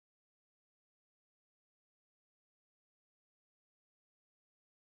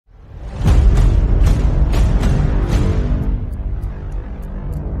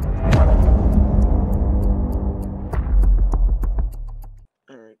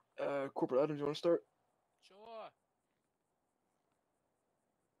Corporal Adams, you want to start? Sure.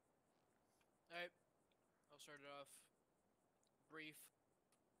 Alright, I'll start it off. Brief.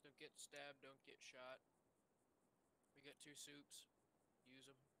 Don't get stabbed, don't get shot. We got 2 soups. Use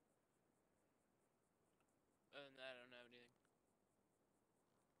them. Other than that, I don't have anything.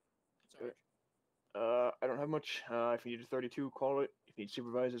 Sarge. I don't have much. If you need a 32, call it. If you need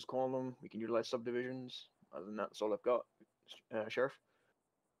supervisors, call them. We can utilize subdivisions. Other than that, that's all I've got. Sheriff?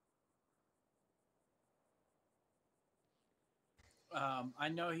 I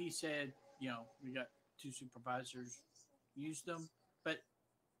know he said, we got 2 supervisors. Use them, but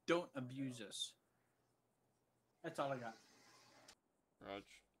don't abuse us. That's all I got. Raj.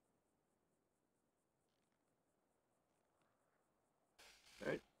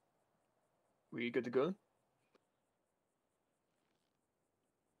 Alright. We good to go? Are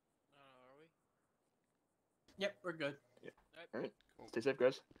we? Yep, we're good. Yeah. Alright. Alright. Cool. Stay safe,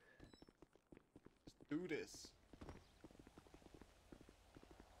 guys. Let's do this.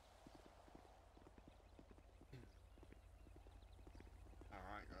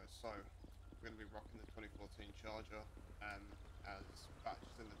 Alright guys, so we're going to be rocking the 2014 Charger as Batch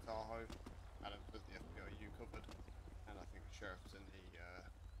is in the Tahoe, Adams with the FBIU covered, and I think the Sheriff's in the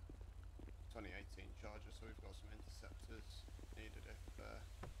 2018 Charger, so we've got some interceptors needed if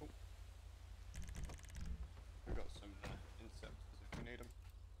we've got some interceptors if we need them.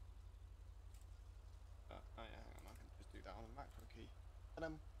 Oh yeah, hang on, I can just do that on the macro key. And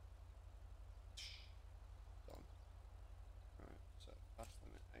done. Alright, so fast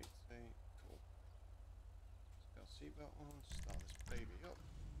limit 80, cool. Let's get our seatbelt on, start this baby up.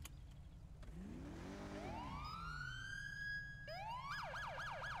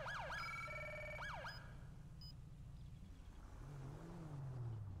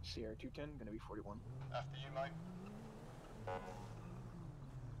 CR210, gonna be 41. After you, mate.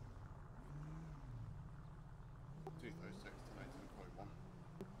 Two 36 to 19.1.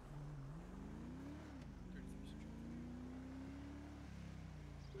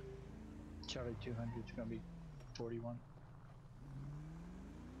 Charlie 200 is going to be 41.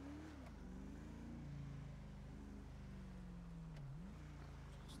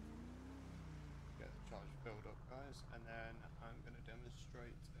 Get the charge filled up, guys, and then I'm going to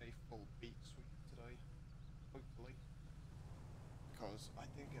demonstrate a full beat sweep today, hopefully, because I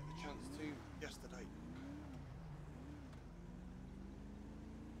didn't get the chance to yesterday.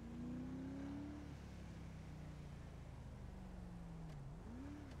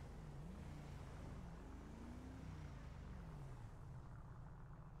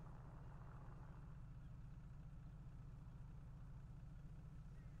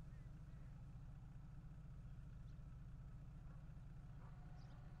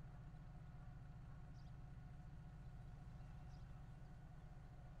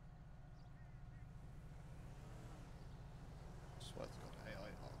 I swear to God,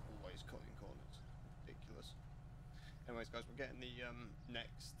 AI are always cutting corners. Ridiculous. Anyways, guys, we're getting the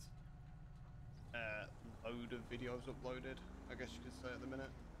next load of videos uploaded, I guess you could say, at the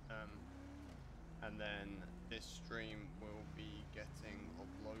minute. And then this stream will be getting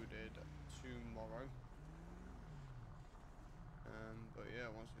uploaded tomorrow. But yeah,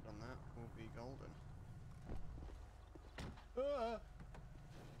 once we've done that, we'll be golden. Ah!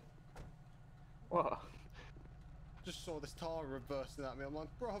 Wow. Just saw this tar reversing at me. I'm like,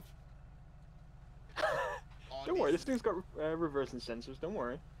 bruv. Don't worry, this thing's got reversing sensors, don't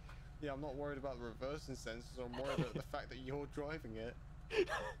worry. Yeah, I'm not worried about the reversing sensors. I'm worried about the fact that you're driving it.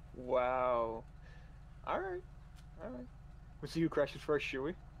 Wow. Alright. Alright. We'll see who crashes first, shall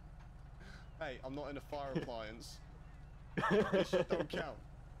we? Hey, I'm not in a fire appliance. This shit don't count.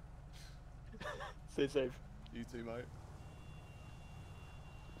 Stay safe. You too, mate.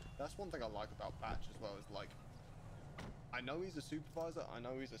 That's one thing I like about Batch as well, is like, I know he's a supervisor, I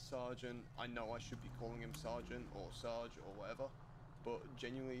know he's a sergeant, I know I should be calling him sergeant or sarge or whatever, but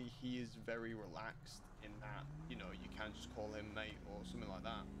genuinely he is very relaxed in that, you know, you can just call him mate or something like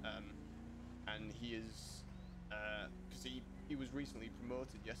that. And he is, because he was recently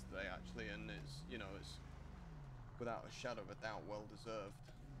promoted yesterday actually, and it's, you know, it's without a shadow of a doubt well deserved.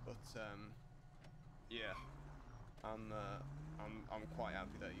 But yeah, I'm quite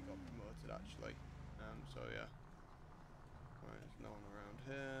happy that he got promoted actually. So yeah. Right, there's no one around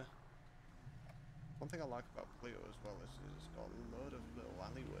here. One thing I like about Pleo as well is it's got a load of little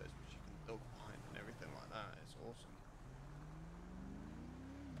alleyways which you can duck behind and everything like that. It's awesome.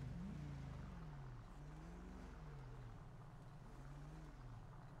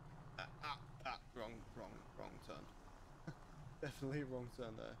 Wrong turn. Definitely wrong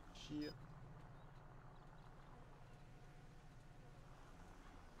turn there. Shit.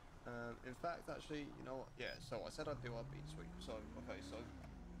 In fact, actually, you know what? Yeah, so I said I'd do our beat sweep. So, okay, so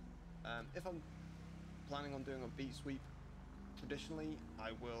if I'm planning on doing a beat sweep, traditionally,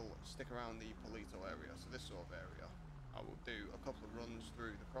 I will stick around the Polito area, so this sort of area. I will do a couple of runs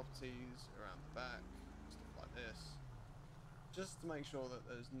through the properties, around the back, stuff like this, just to make sure that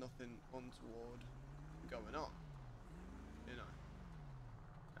there's nothing untoward going on, you know,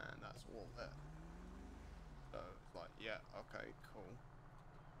 and that's all there. So it's like, yeah, okay, cool.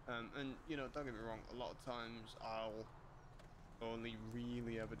 And you know, don't get me wrong, a lot of times I'll only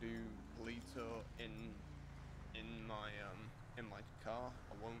really ever do Polito in my car.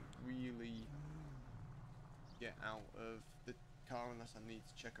 I won't really get out of the car unless I need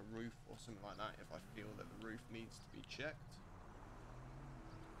to check a roof or something like that, if I feel that the roof needs to be checked.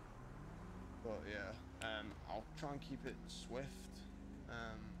 But yeah, I'll try and keep it swift,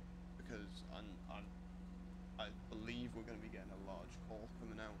 because I believe we're going to be getting a large call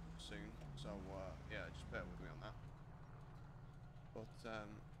coming out soon, so yeah, just bear with me on that. But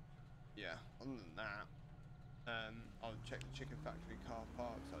yeah, other than that, I'll check the chicken factory car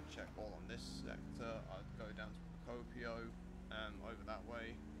parks, I'd check all on this sector, I'd go down to Procopio, over that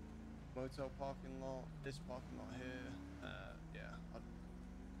way, motel parking lot, this parking lot here, yeah,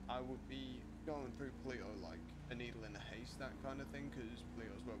 I would be going through Polito like a needle in a haystack kind of thing, because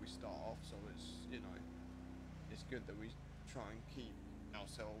Polito's where we start off, so it's, you know, it's good that we try and keep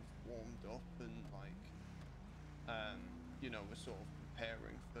ourselves warmed up and like, you know, we're sort of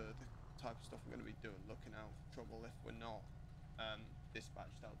preparing for the type of stuff we're going to be doing, looking out for trouble if we're not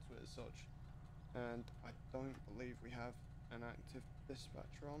dispatched out to it as such. And I don't believe we have an active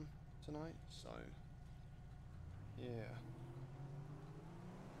dispatcher on tonight, so yeah.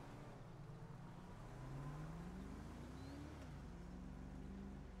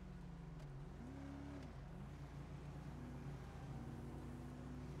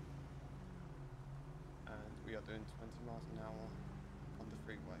 And we are doing 20 miles an hour on the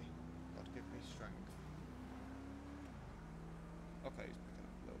freeway. God give me strength. Okay, he's picking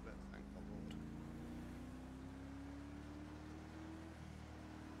up a little bit, thank the Lord.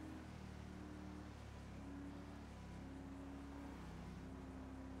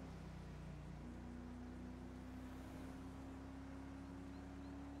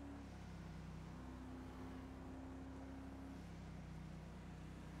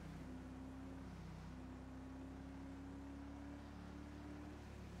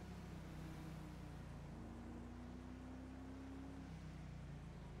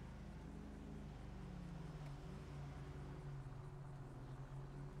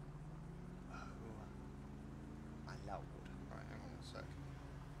 Right, hang on a sec,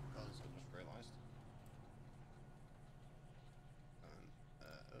 because I just realised.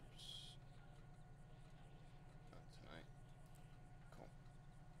 Oops. Not tonight. Cool.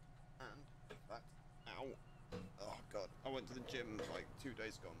 And, in fact, ow. Oh god, I went to the gym like 2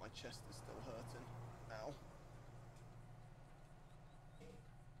 days ago and my chest is still hurting. Ow.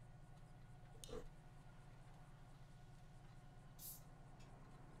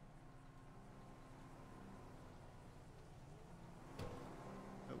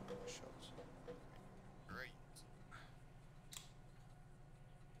 Oh, shots. Great.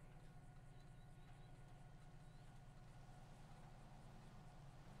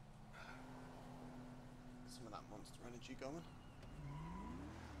 Get some of that monster energy going.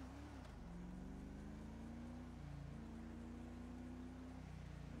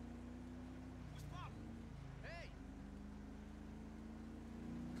 Hey!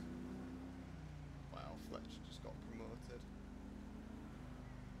 Wow, Fletcher just got promoted.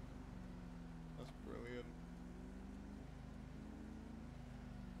 That's brilliant.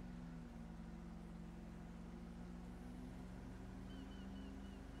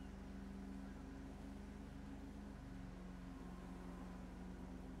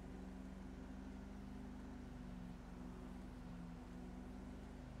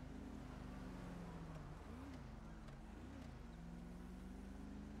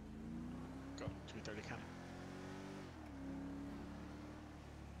 Go 230 county.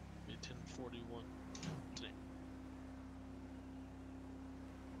 Be 1041 today.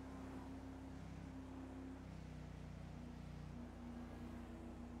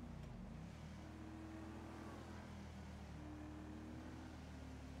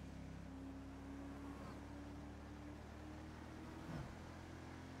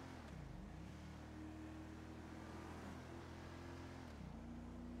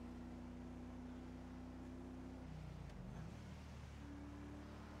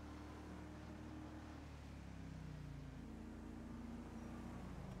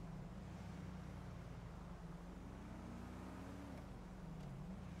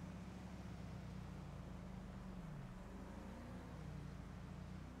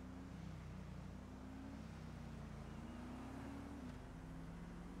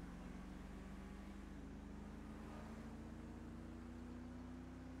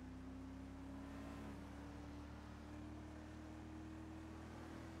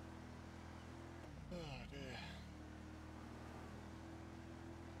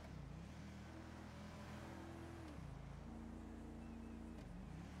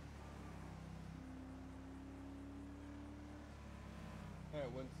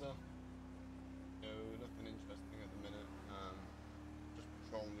 Winter? No, nothing interesting at the minute. Just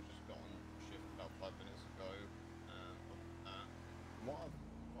patrolling. We just got on shift about 5 minutes ago. From what I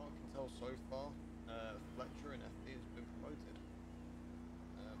can tell so far, Fletcher in FD has been promoted.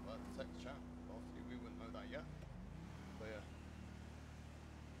 But text chat, obviously we wouldn't know that yet. So yeah.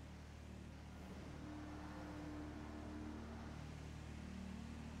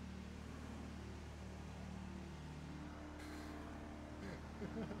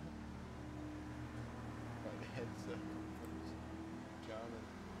 Right, the headset. Charming.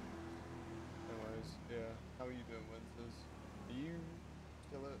 Anyways, yeah. How are you doing, Winters? Are you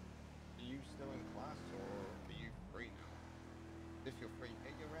still in class, or are you free now? If you're free,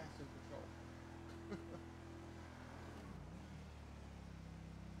 get your ass in patrol.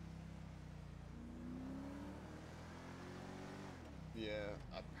 Yeah,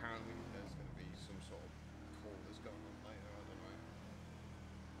 apparently there's going to be some sort of call that's going on later, I don't know.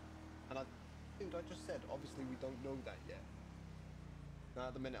 And dude, I just said, obviously we don't know that yet. Now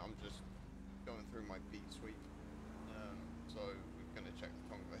at the minute I'm just going through my beat sweep. So we're going to check the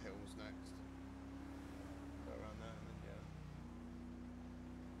Tonga Hills next. Go around there and then yeah.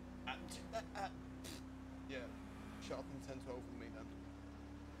 Yeah, sharp and 10-12 for me then.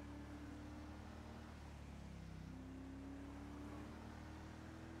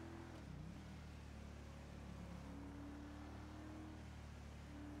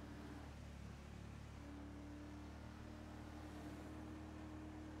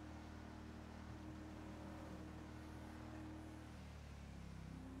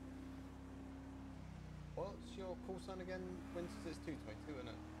 What's your call sign again? Winters, it's 222, isn't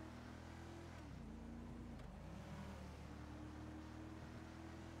it?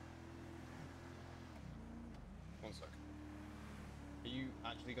 One sec. Are you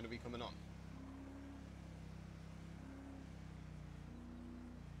actually going to be coming on?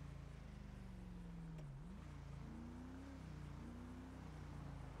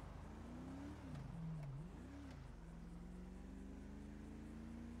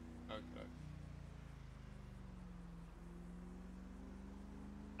 Okay.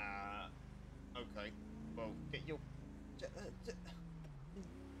 Okay. Well, get your...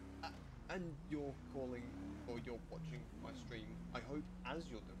 and you're calling, or you're watching my stream, I hope as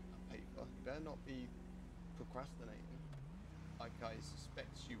you're doing that paper, you better not be procrastinating, like I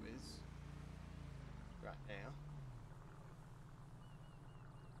suspect you is, right now.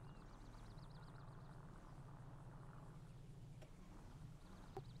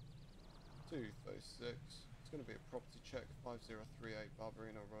 $236. It's going to be a property check, 5038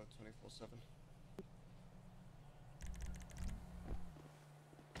 Barbarino Road, 24/7.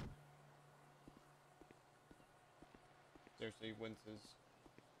 Seriously, Winters,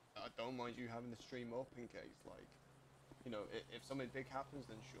 I don't mind you having the stream up in case, like, you know, if something big happens,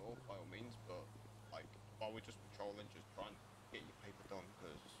 then sure, by all means, but, like, while we're just patrolling, just try and get your paper done,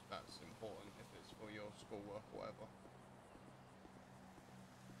 because that's important if it's for your schoolwork or whatever.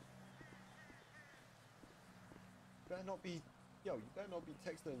 You better not be, you better not be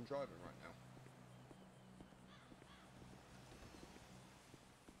texting and driving right now.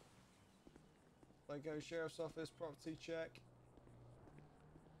 Lego Sheriff's Office, property check.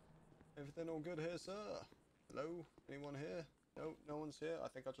 Everything all good here, sir? Hello? Anyone here? No, no one's here. I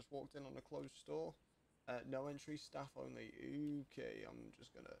think I just walked in on a closed store. No entry, staff only. Okay, I'm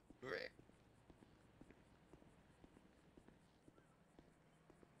just gonna...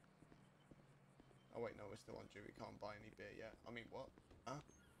 Oh wait, no, we're still on duty. Can't buy any beer yet. I mean, what? Huh?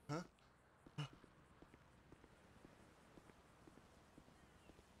 Huh?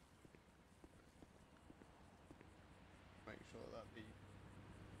 Make sure that the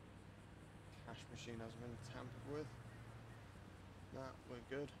cash machine hasn't been tampered with. Nah, we're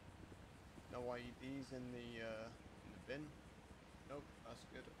good. No IEDs in the bin. Nope, that's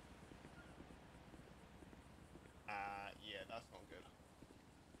good. Yeah, that's not good.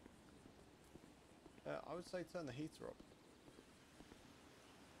 I would say turn the heater up.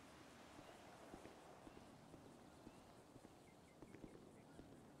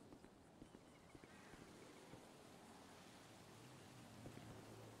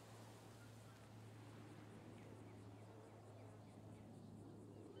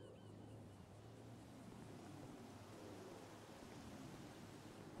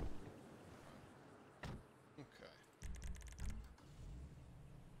 Okay.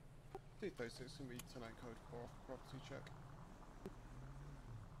 236 can be tonight code 4 property check.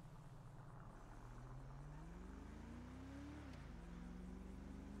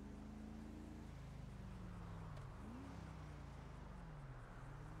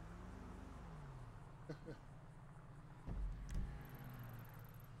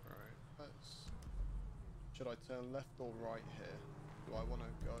 Should I turn left or right here? Do I want to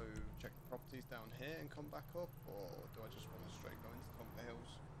go check the properties down here and come back up, or do I just want to straight go into top of the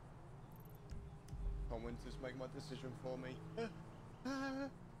hills? Tom Winters, make my decision for me. I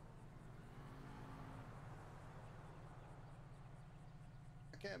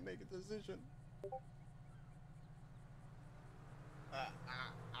can't make a decision.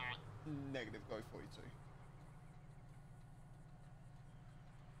 Negative, go 42.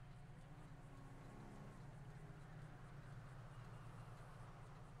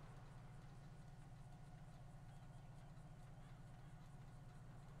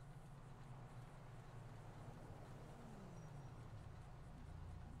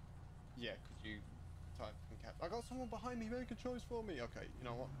 Yeah, could you type in cap? I got someone behind me, make a choice for me. Okay, you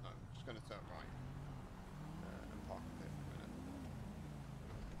know what? No, I'm just gonna turn right and park up here for a minute.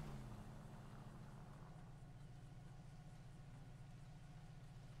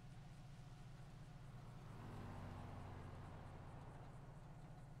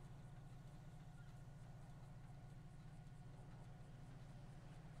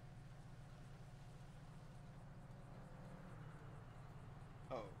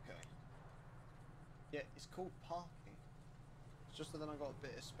 Okay. Yeah, it's called parking. It's just that then I got a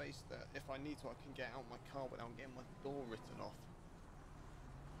bit of space there. If I need to, I can get out my car without getting my door written off.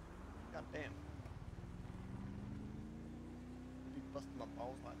 God damn. Be busting my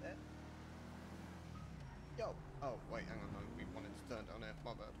balls like that. Yo. Oh wait, hang on. No, we wanted to turn down there.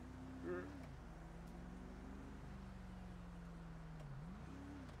 My bad.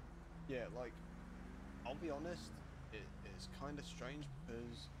 Yeah, like, I'll be honest. It's kind of strange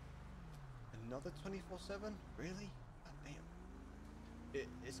because another 24/7? Really? God damn.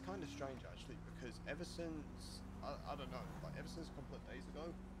 It's kind of strange actually because ever since, I don't know, like ever since a couple of days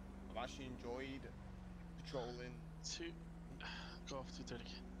ago, I've actually enjoyed patrolling. Go off 230.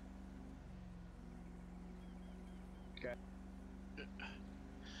 Okay.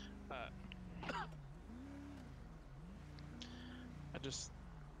 I'm just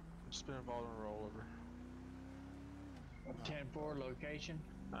been involved in a rollover. 10-4 location.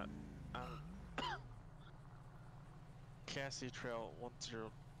 Cassie Trail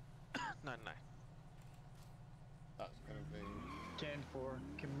 1099. That's gonna be 10-4.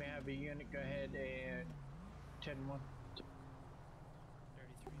 Can we have a unit go ahead and 10-1?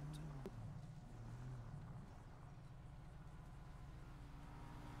 33 and 10.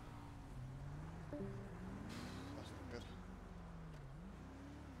 that's not good.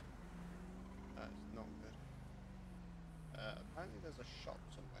 That's not good. Apparently there's a shop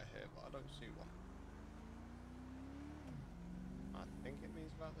somewhere here, but I don't see one. I think it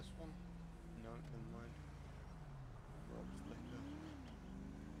means about this one. No, never mind. Rob's liquor.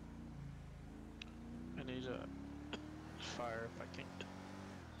 I need a fire if I can.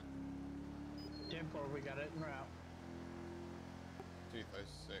 10-4, we got it en route.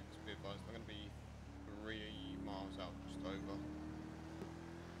 236, be advised, they're going to be 3 miles out, just over.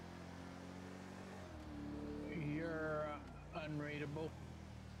 You're unreadable.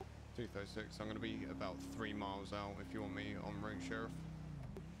 236, I'm going to be about 3 miles out if you want me on ring, Sheriff.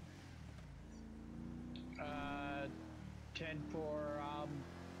 10-4, I'm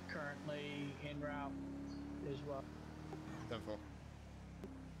currently en route as well. 10-4.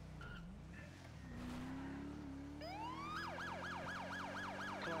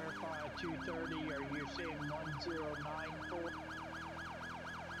 Clarify 230, are you saying 1094?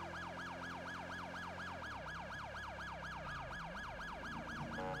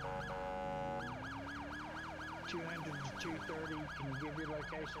 $200 to 230, can you give your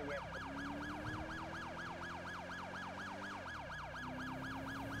location? Yep.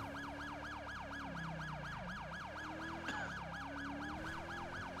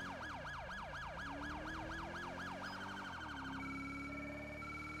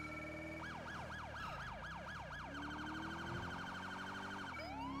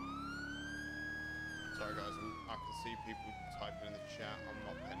 Sorry guys, I can see people typing in the chat. I'm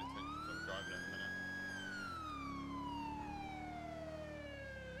not paying attention because I'm driving at the minute.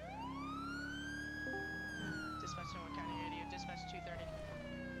 Dispatch Norwood County Radio, dispatch 230.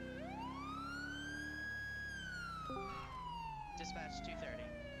 Dispatch 230.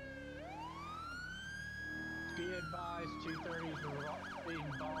 Be advised, 230s were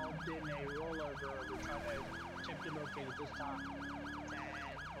involved in a rollover. We're trying to attempt to locate at this time. 10-4,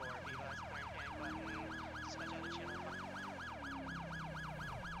 be advised, clearing panic button. Dispatch out of channel 5.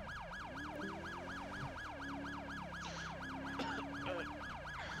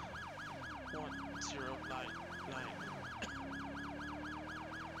 One 1099.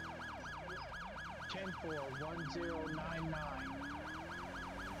 10-4, 1099.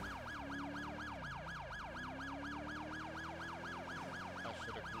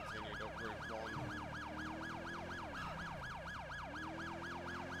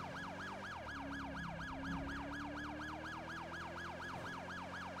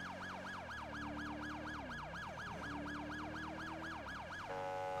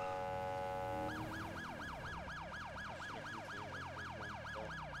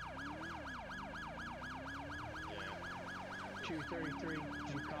 233, did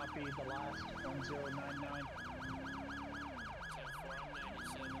you copy the last 1099? 10-4, I'm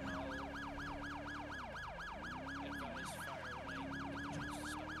 97. I'll advise fire when I get the chance to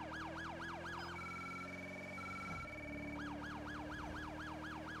stop.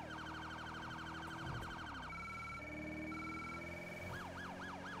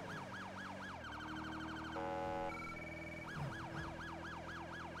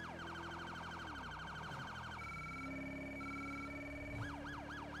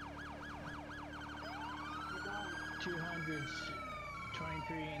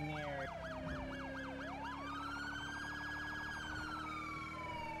 223 in the area.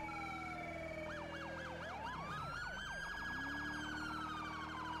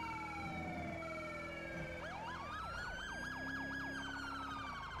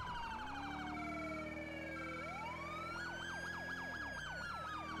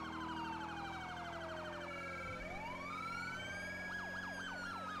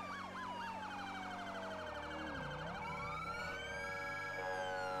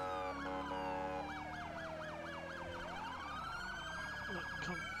 Look,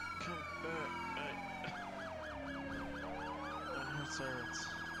 come back. I heard sirens.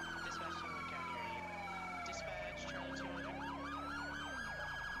 Dispatch to 1 county, are you? Dispatch, Charlie 200.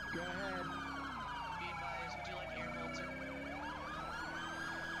 Go ahead. Be advised, would you like air bolts or...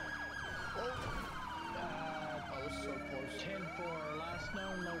 Oh, I was so close. 10-4, last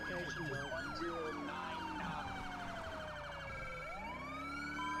known location is 1099.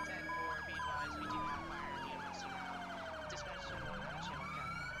 10-4, be advised, we do have fire and EMS around. Dispatch to 1 on channel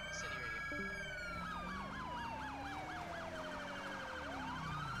count. City radio.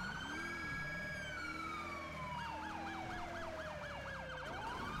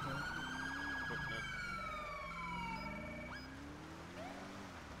 Quick note.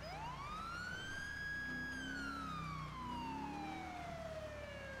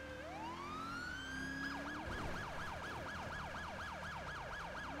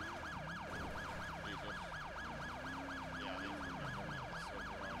 Jesus. Yeah, I need to remember about the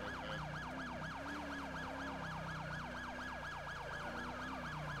Silverado there.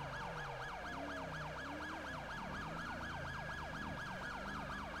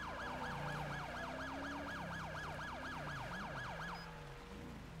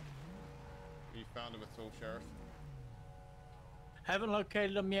 You found him at all, Sheriff? Haven't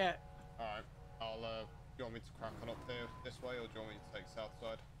located them yet. Alright, I'll, do you want me to crack on up there this way, or do you want me to take south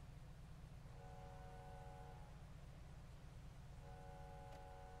side?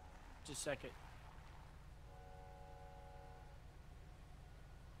 Just a second.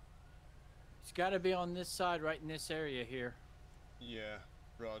 It's got to be on this side, right in this area here. Yeah,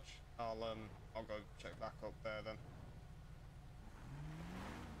 Rog. I'll go check back up there then.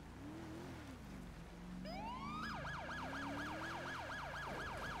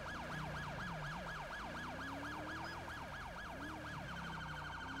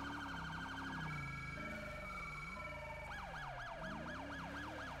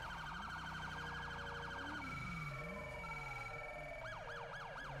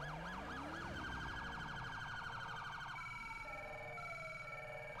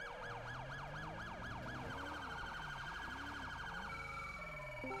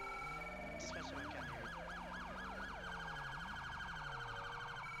 Dispatch to 1 county, are you?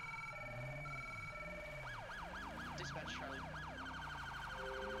 Dispatch, Charlie.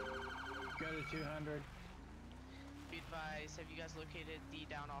 Go to 200. Be advised, have you guys located the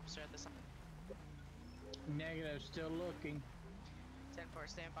down officer at the sign? Negative, still looking. 10-4,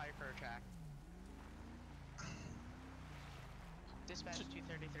 stand by for a track. Dispatch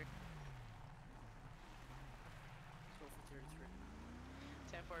 233. Go for 33.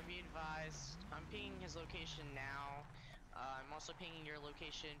 10-4, be advised, I'm pinging his location now. I'm also pinging your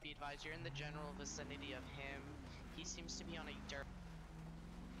location. Be advised, you're in the general vicinity of him. He seems to be on a dirt...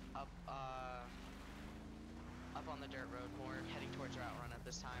 up on the dirt road, more heading towards Route Run at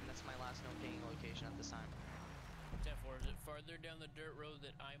this time. That's my last known pinging location at this time. 10-4, is it farther down the dirt road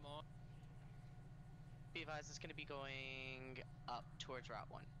that I'm on? Be advised, it's going to be going up towards Route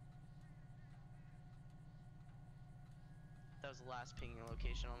 1. That was the last pinging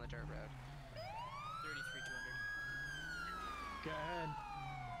location on the dirt road. 33-200. Go ahead.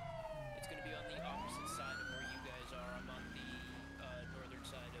 It's going to be on the opposite side of where you guys are. I'm on the northern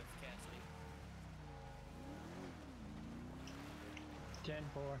side of Cassidy. 10-4.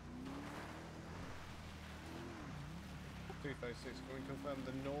 236, can we confirm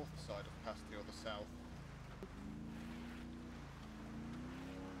the north side of Cassidy or the south?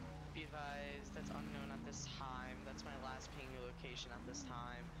 Be advised, that's unknown at this time. That's my last pinging location at this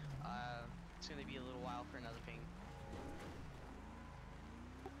time. It's going to be a little while for another ping.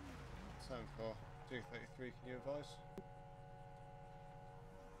 10-4, 233, can you advise?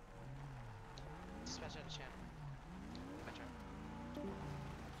 Dispatch out of channel. Metro.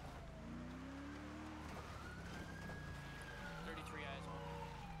 33 eyes on.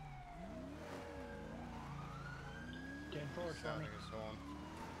 10-4, Sounding 20. is on.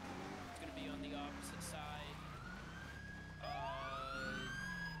 It's gonna be on the opposite side.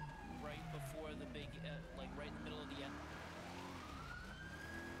 Right before the big, like right in the middle of the end.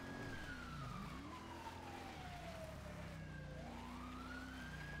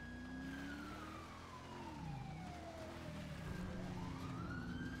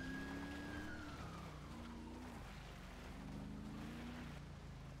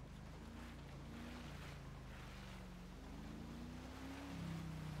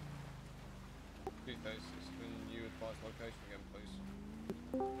 Can you advise location again,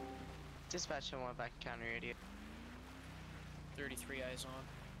 please? Dispatch 1 back counter radio. 33 eyes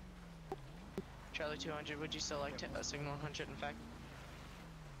on. Charlie 200, would you still like to signal 100 in fact?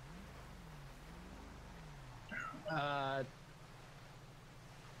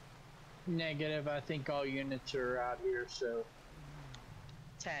 Negative. I think all units are out here, so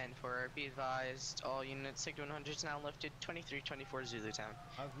 10 for be advised, all units, Signal 100 is now lifted, 2324 Zulu Town.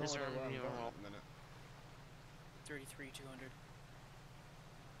 I have no idea Resume where I'm new going roll. at the minute. 33 200.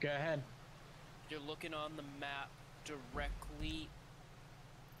 go ahead. You're looking on the map directly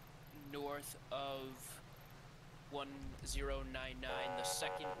north of 1099, the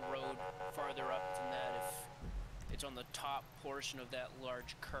second road farther up than that. If it's on the top portion of that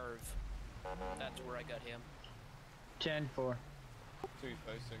large curve, that's where I got him. 10-4.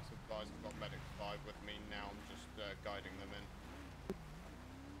 236 advised, I've got medic 5 with me now, I'm just guiding them in.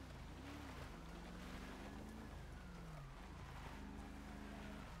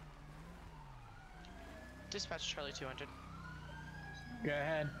 Dispatch Charlie 200. Go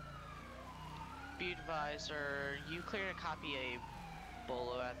ahead. Be advised, are you clear to copy a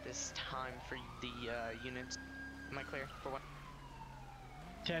bolo at this time for the units? Am I clear for what?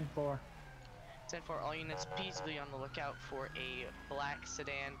 10-4. 10-4, all units, please be on the lookout for a black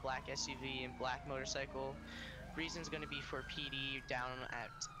sedan, black SUV, and black motorcycle. Reason's going to be for PD down at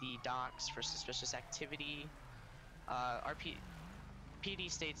the docks for suspicious activity.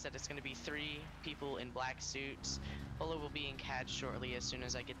 PD states that it's going to be 3 people in black suits. Bolo will be in CAD shortly as soon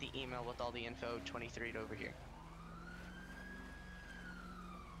as I get the email with all the info 23'd over here.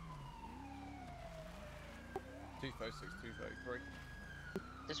 Two 233.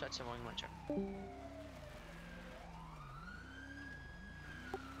 Dispatch 711 Metro.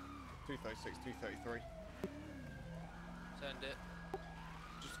 233. Send it.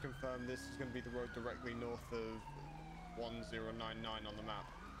 Just to confirm, this is going to be the road directly north of 1099 on the map.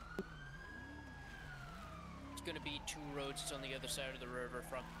 It's gonna be 2 roads. It's on the other side of the river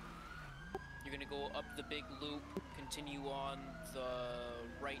front. You're gonna go up the big loop, continue on the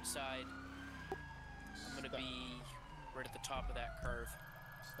right side. I'm gonna be right at the top of that curve.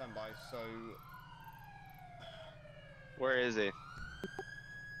 Stand by, so... Where is he?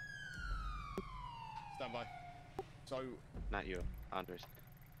 Stand by. So, Not you, Andres.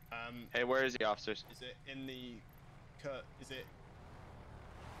 um... Hey, where is he, officers? is it in the... is it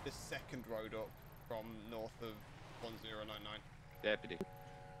the second road up from north of 1099? Deputy.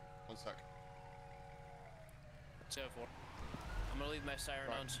 One sec. 7-4. I'm gonna leave my siren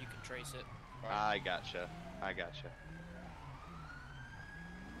Right. on so you can trace it. I gotcha. I gotcha.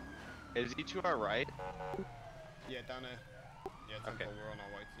 Is he to our right? Yeah, down here. Yeah, Okay. Temple, we're on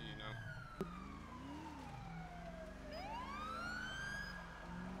our way to you now.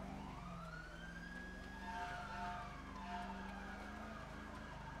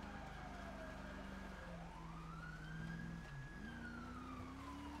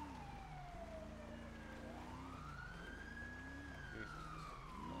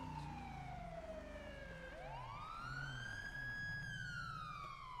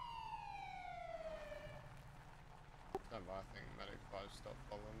 Stand by, I think Medic 5 stopped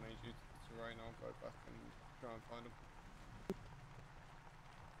following me due to the terrain. I'll go back and try and find him.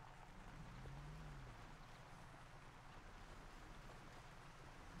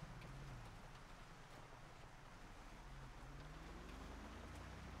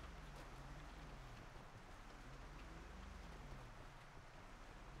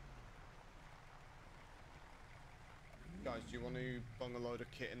 Guys, do you want to bung a load of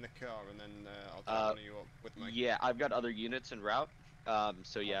kit in the car and then I'll take one of you up with me? Yeah, I've got other units en route.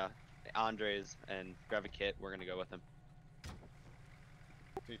 So yeah, Andres and grab a kit. We're gonna go with him.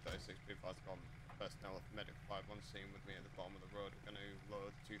 236 P5 com. Personnel of Medic 5 on scene with me at the bottom of the road. We're going to load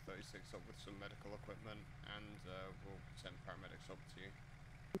 236 up with some medical equipment and we'll send paramedics up to you.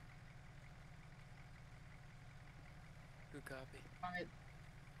 Good copy. Alright.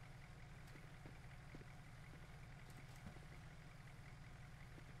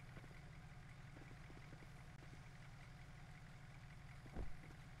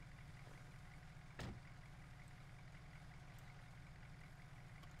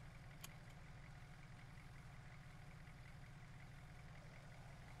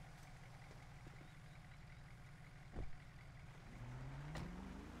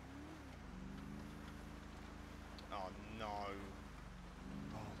 Oh no.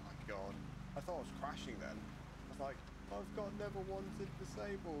 Oh my god. I thought I was crashing then. I was like, I've got never wanted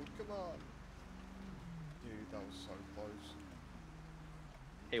disabled. Come on. Dude, that was so close.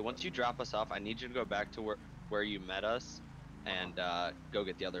 Hey, once you drop us off, I need you to go back to where you met us, and go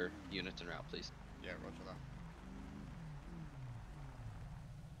get the other units en route, please. Yeah, roger that.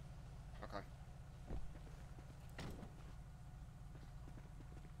 Okay.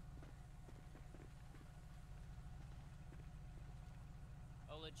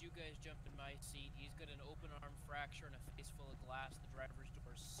 I'll let you guys jump in my seat. He's got an open arm fracture and a face full of glass. The driver's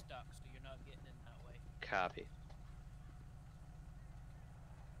door's stuck, so you're not getting in that way. Copy.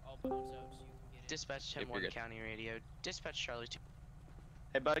 I'll bounce out so you can get in. Dispatch Yep, 10-1 you're good. County Radio. Dispatch Charlie 2.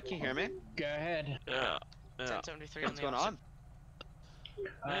 Hey, bud, can you hear me? Go ahead. Yeah. 1073 What's going on?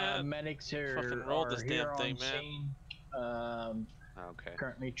 Man, Medics fucking roll this damn here thing, on man. scene. Okay.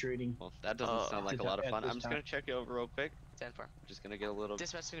 Currently treating. Well, that doesn't sound like a lot of at fun. this I'm just time. gonna check you over real quick. 10-4. Just gonna get a little.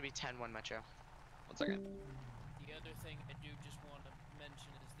 Dispatch is gonna be 10-1 Metro. 1 second. The other thing I do just want to mention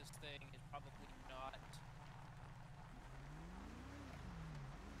is this thing is probably not.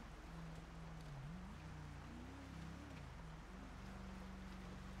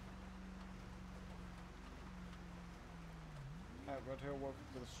 Red Hill, welcome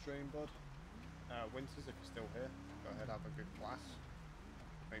to the stream, bud. Winters, if you're still here, go ahead, have a good class.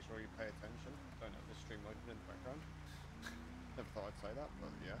 Make sure you pay attention. Don't have the stream open in the background. Never thought I'd say that,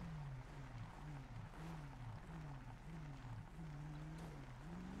 but yeah.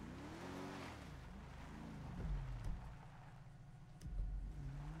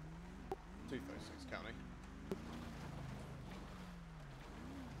 County.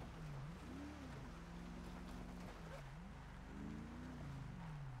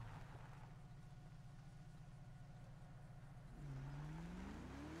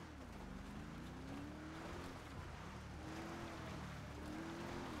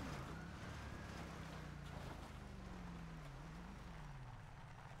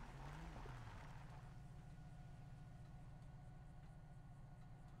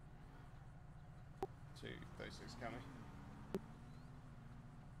 To 36 County.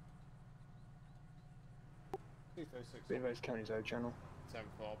 236. Beavis County's out channel. 10-4,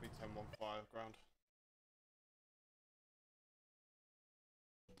 I'll be 10-1-5 ground.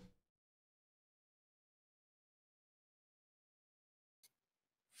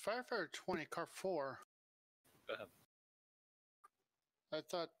 Firefighter 20, car 4. Go ahead. I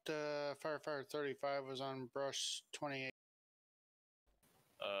thought Firefighter 35 was on brush 28.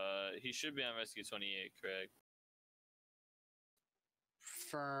 He should be on rescue 28, correct?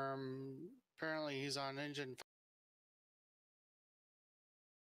 Firm. Apparently he's on engine.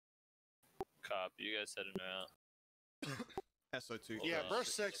 Cop, you guys heading around. SO2. Yeah, brush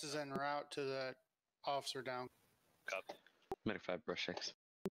 6 is en route to that officer down. Copy. Medic 5, brush 6.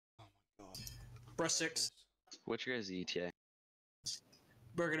 Oh my god. Brush 6. What's your guys' ETA?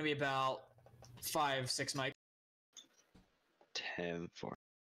 We're gonna be about 5-6 mic. 10-4.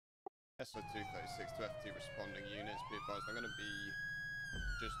 SO236 to FT responding units. Be advised, I'm going to be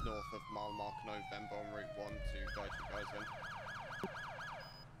just north of mile mark November on Route 1 to guide you guys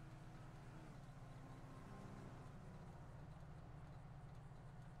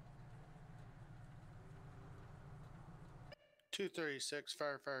in. .236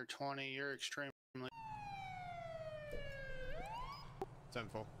 Firefighter 20. You're extremely.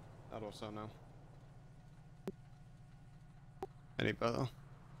 10-4. That also now. Any better?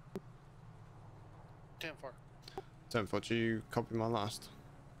 10-4. 10-4, do you copy my last?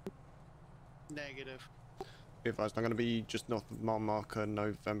 Negative. Be advised, I'm going to be just north of mile marker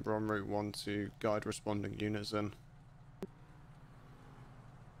November on Route 1 to guide responding units in.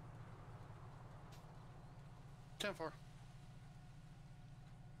 10-4.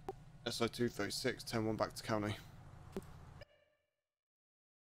 SO236, 10-1 back to county.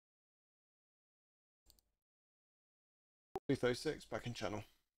 .236 back in channel.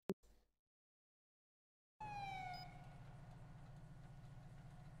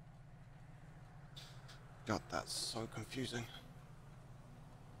 God, that's so confusing.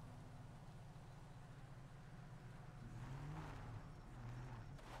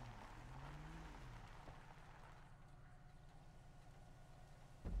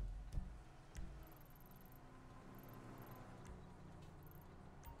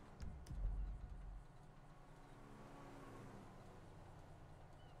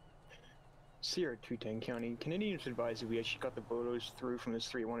 Sierra 210 County. Canadians advise that we actually got the bolos through from this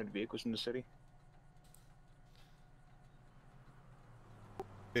 3 wanted vehicles in the city.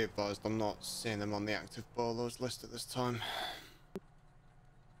 Be advised, I'm not seeing them on the active bolos list at this time.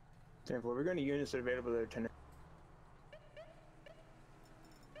 10-4, we're going to units that are available there, Lieutenant.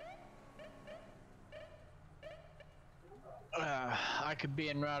 I could be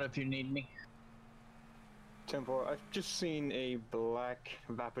en route if you need me. 10-4, I've just seen a black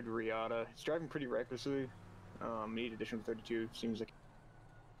Vapid Riata. It's driving pretty recklessly. Need additional 32, seems like.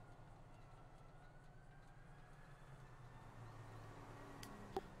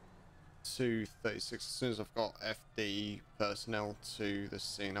 236. As soon as I've got FD personnel to the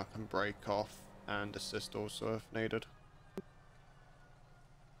scene, I can break off and assist also if needed.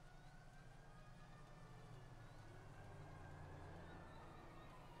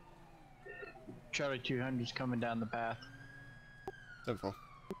 Charlie 200's coming down the path. 10-4.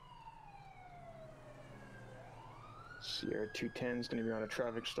 Sierra 210 is going to be on a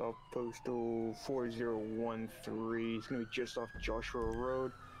traffic stop, postal 4013. It's going to be just off Joshua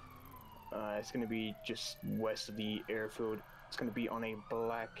Road. It's going to be just west of the airfield. It's going to be on a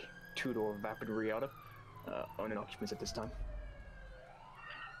black 2-door Vapid Riata. On an occupants at this time.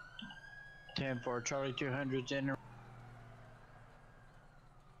 10-4, Charlie 200's in.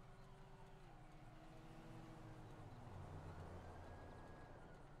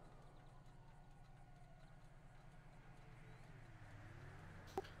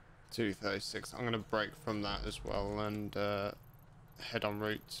 236. I'm going to break from that as well and head en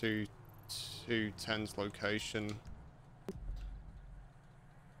route to 210's location.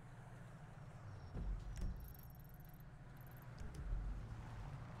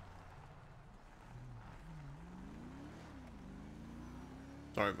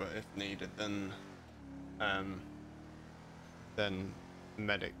 Sorry, but if needed, then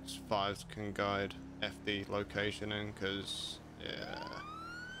medics 5s can guide FD location in, because yeah,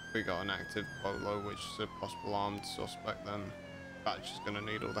 we got an active bolo which is a possible armed suspect, then Batch is going to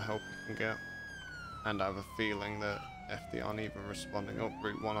need all the help he can get. And I have a feeling that FD aren't even responding up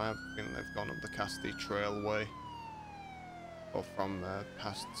Route 1. I have a feeling they've gone up the Cassidy Trailway or from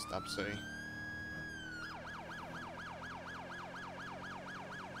past Stab City.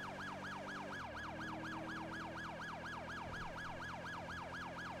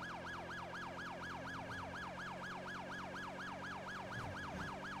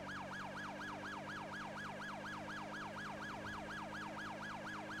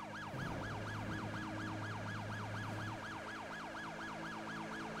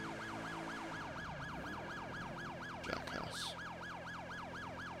 Jackass.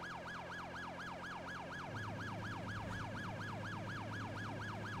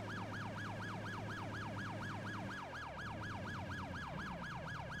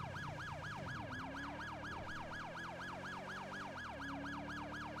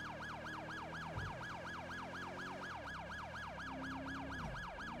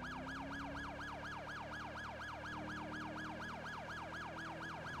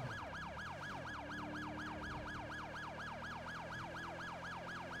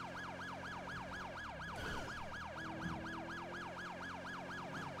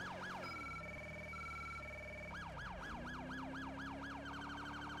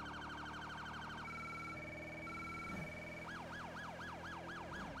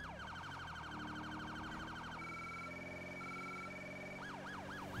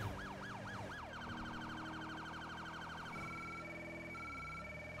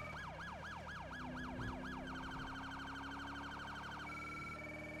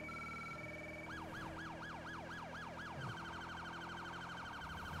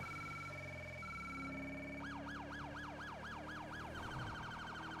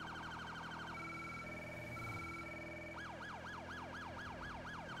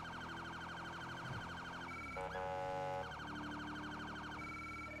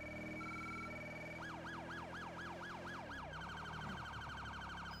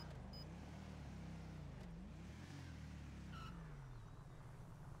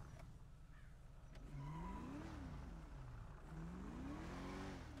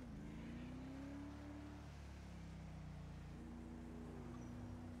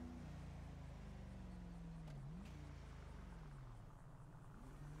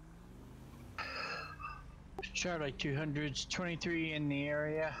 Charlie 200's 23 in the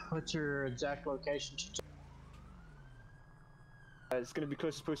area. What's your exact location? It's going to be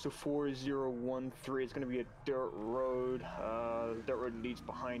close to postal 4013. It's going to be a dirt road. The dirt road leads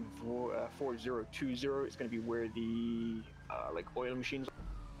behind 4020. It's going to be where the like oil machines are.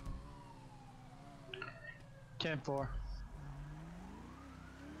 10-4.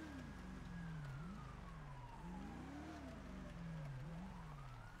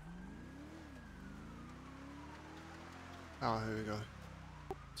 Oh, here we go.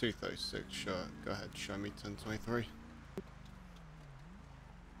 236, sure. Go ahead, show me 1023.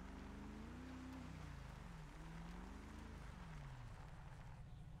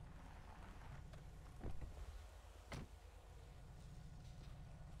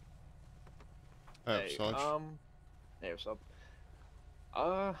 Hey, Sarge. hey, what's up?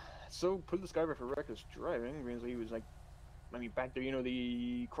 So put this guy for reckless driving means he was like, I mean, back there, you know,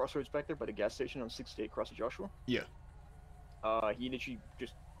 the crossroads back there by the gas station on 68 across the Joshua? Yeah. He literally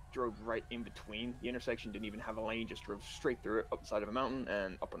just drove right in between the intersection, didn't even have a lane, just drove straight through it, up the side of a mountain,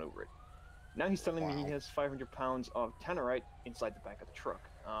 and up and over it. Now he's telling me he has 500 pounds of tannerite inside the back of the truck.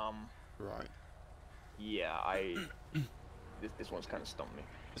 Right. Yeah, this one's kind of stumped me.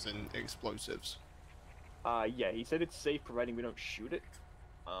 As in explosives. Yeah, he said it's safe providing we don't shoot it.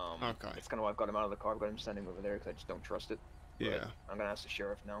 Okay. It's kind of why I've got him out of the car, I've got him standing over there because I just don't trust it. But Yeah. I'm gonna ask the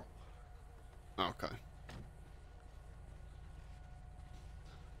sheriff now. Okay.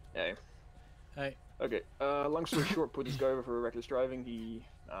 Hey. Hey. Okay, long story short, put this guy over for reckless driving. He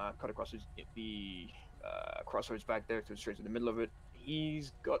cut across the crossroads back there, to straight to the middle of it.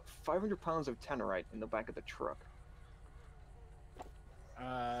 He's got 500 pounds of tannerite in the back of the truck.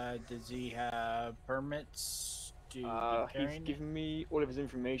 Does he have permits to be He's carrying it? given me all of his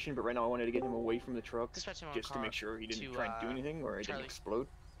information, but right now I wanted to get him away from the truck Dispatch him on just to make sure he didn't to, try and do anything or it Charlie. didn't explode.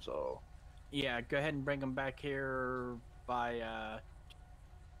 So Yeah, go ahead and bring him back here by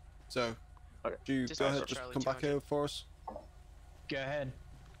So, okay. do you go ahead, just Charlie, come back 200. here for us? Go ahead.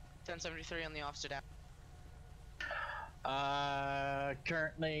 1073 on the officer down.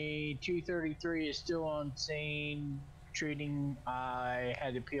 Currently 233 is still on scene treating. I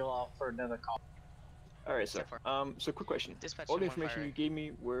had to peel off for another call. All right, sir. So So quick question. Dispatch All the 115. information you gave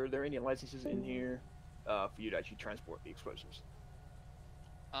me, were there any licenses in here for you to actually transport the explosives?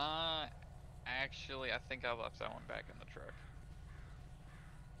 Actually, I think I left that one back in the truck.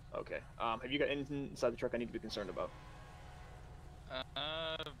 Okay. Have you got anything inside the truck I need to be concerned about?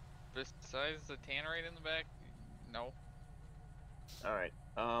 Besides the tannerite in the back, no. All right.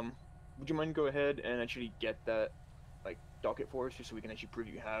 Would you mind go ahead and actually get that, like, docket for us, just so we can actually prove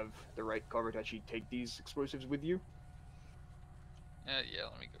you have the right cover to actually take these explosives with you? Yeah,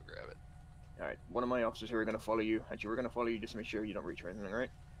 let me go grab it. All right. One of my officers here are gonna follow you. Actually, we're gonna follow you just to make sure you don't reach or anything, all right?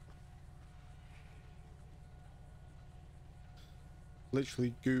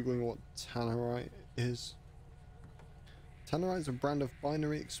 Literally googling what tannerite is. Tannerite is a brand of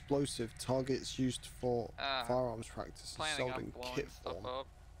binary explosive targets used for firearms practice, Planning sold on in blowing kit stuff form. up.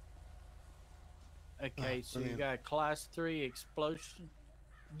 Okay, so you brilliant. got class 3 explosion?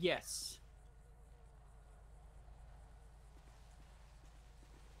 Yes.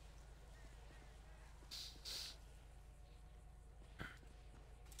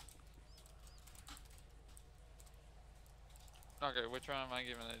 Okay, which one am I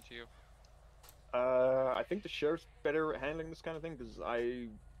giving it to you? I think the sheriff's better at handling this kind of thing, because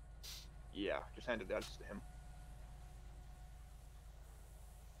yeah, just handed that to him.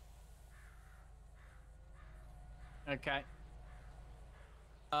 Okay.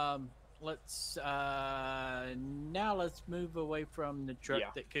 Let's now let's move away from the truck Yeah.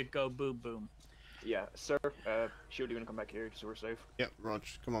 that could go boom boom. Yeah, sir, Shield, you're gonna come back here so we're safe. Yep, Rog,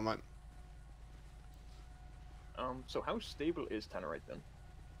 come on, mate. So how stable is tannerite then?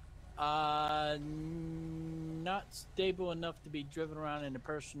 Not stable enough to be driven around in a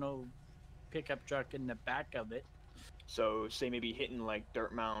personal pickup truck in the back of it. So say maybe hitting like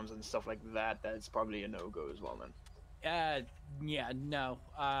dirt mounds and stuff like that, that's probably a no-go as well then. Yeah, no.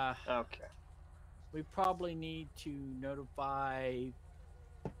 Okay. We probably need to notify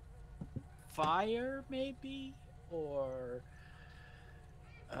fire, maybe, or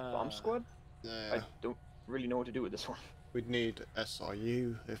Bomb squad? Yeah. I don't really know what to do with this one. We'd need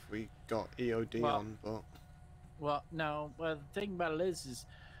SRU if we got EOD Well- on, but Well, no. Well, the thing about it is,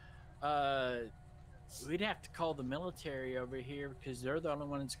 we'd have to call the military over here because they're the only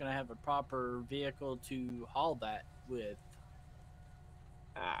one that's going to have a proper vehicle to haul that with.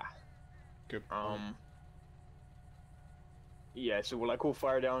 good point. Yeah, so we'll like call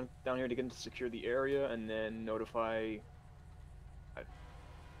fire down here to get them to secure the area and then notify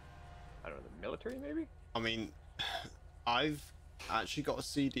I don't know, the military maybe? I mean, I've actually got a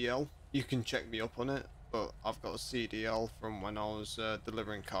CDL. You can check me up on it, but I've got a CDL from when I was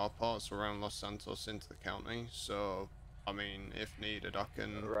delivering car parts around Los Santos into the county. So, I mean, if needed, I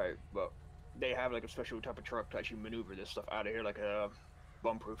can. Right, but they have like a special type of truck to actually maneuver this stuff out of here, like a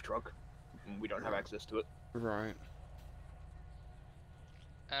bomb-proof truck. And we don't have access to it. Right.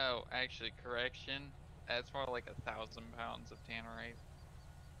 Oh, actually, correction. That's more like 1,000 pounds of tannerite.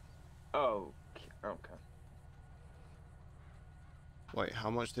 Oh, okay. Wait, how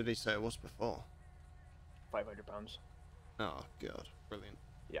much did he say it was before? 500 pounds. Oh god, brilliant.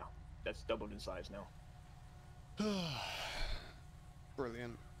 Yeah, that's doubled in size now.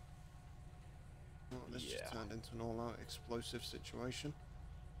 Brilliant. Well, this Yeah. just turned into an all-out explosive situation.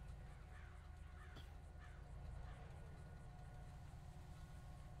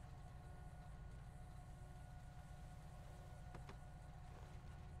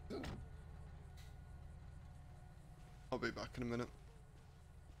 I'll be back in a minute.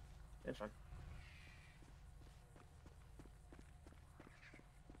 It's fine.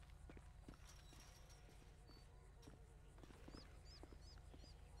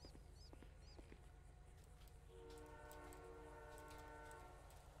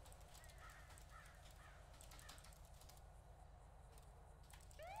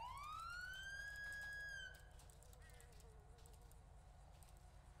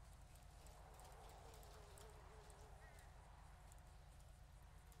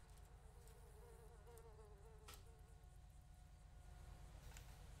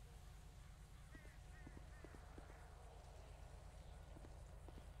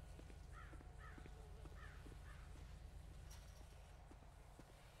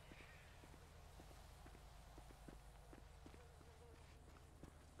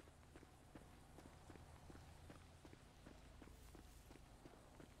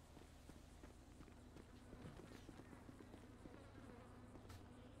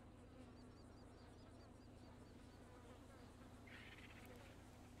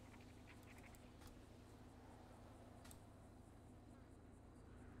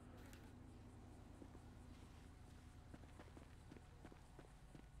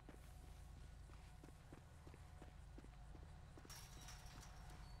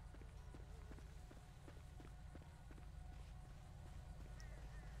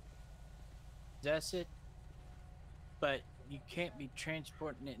 Possess it, but you can't be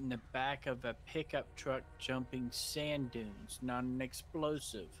transporting it in the back of a pickup truck jumping sand dunes, not an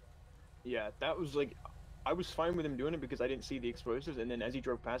explosive. Yeah, that was like, I was fine with him doing it because I didn't see the explosives, and then as he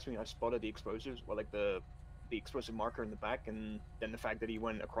drove past me, I spotted the explosives, well, like the explosive marker in the back, and then the fact that he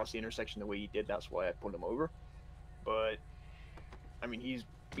went across the intersection the way he did, that's why I pulled him over. But, I mean, he's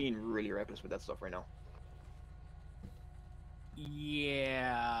being really reckless with that stuff right now.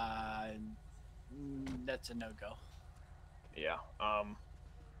 Yeah, that's a no-go. Yeah, I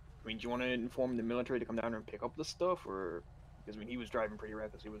mean, do you want to inform the military to come down here and pick up the stuff, or, because, I mean, he was driving pretty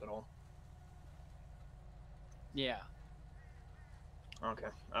recklessly with it all. Yeah. Okay.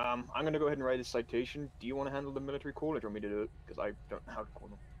 I'm gonna go ahead and write a citation. Do you want to handle the military call, or do you want me to do it? Because I don't know how to call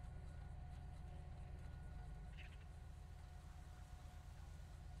them.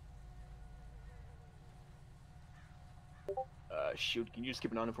 Shoot, can you just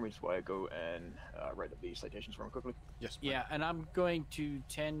keep an eye on it for me just while I go and write up the citations for him quickly? Yes, ma'am. Yeah, and I'm going to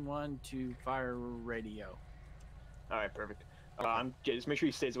 10-1 to fire radio. Alright, perfect. Okay. Just make sure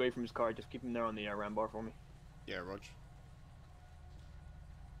he stays away from his car. Just keep him there on the ram bar for me. Yeah, Rog.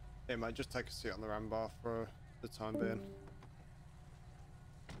 Hey, mate, just take a seat on the ram bar for the time being.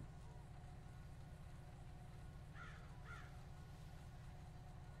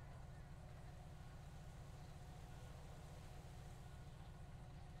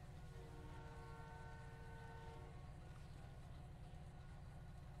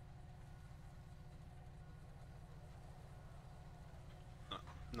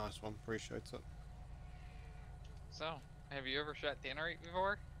 Nice one, appreciate it. So, have you ever shot tannerite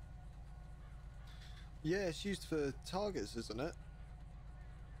before? Yeah, it's used for targets, isn't it?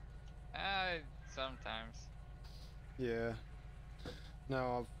 Sometimes. Yeah.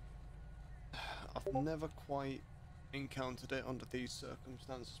 No, I've never quite encountered it under these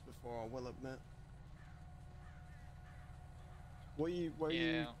circumstances before, I will admit. Where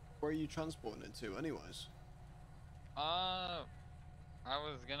are you transporting it to anyways? I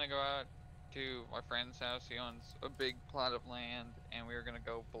was gonna go out to my friend's house. He owns a big plot of land, and we were gonna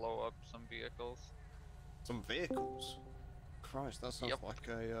go blow up some vehicles. Some vehicles? Christ, that sounds Yep. like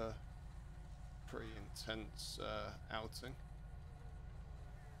a pretty intense outing.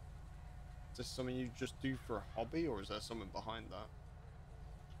 Is this something you just do for a hobby, or is there something behind that?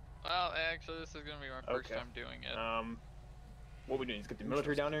 Well, actually, this is gonna be my first time doing it. What we doing is get the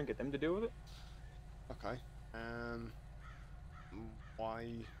military down there and get them to deal with it? Okay.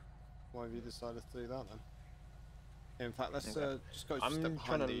 Why have you decided to do that then? In fact, let's just go step behind. I'm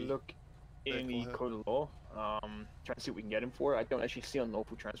trying to look in the code of law, trying to see what we can get him for. I don't actually see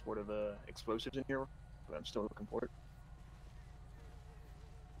unlawful transport of explosives in here, but I'm still looking for it.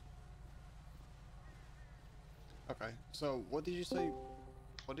 Okay, so what did you say?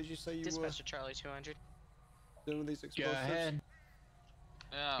 What did you say you Dispatch to Charlie 200. were doing with these explosives? Go ahead.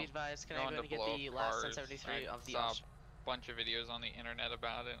 Be advised, can I going go to and get blow the up last cars. 1073 I of the saw officer? a bunch of videos on the internet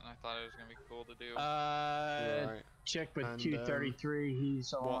about it, and I thought it was gonna be cool to do. Right. Check with And, 233.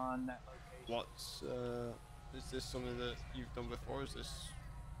 He's what- on that location. What's is this something that you've done before? Is this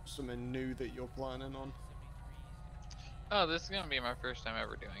something new that you're planning on? Oh, this is gonna be my first time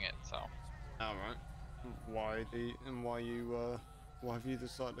ever doing it, so. All right. Why have you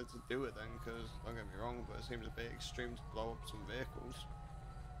decided to do it then? Because don't get me wrong, but it seems a bit extreme to blow up some vehicles.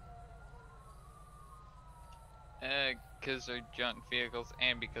 Because they're junk vehicles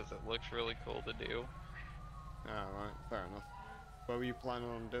and because it looks really cool to do. Alright, fair enough. Where were you planning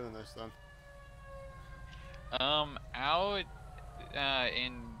on doing this then? Out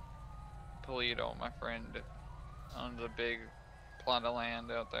in Polito, my friend owns a big plot of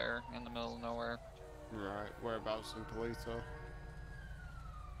land out there in the middle of nowhere. Right, whereabouts in Polito?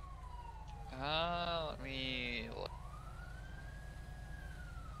 Let me look.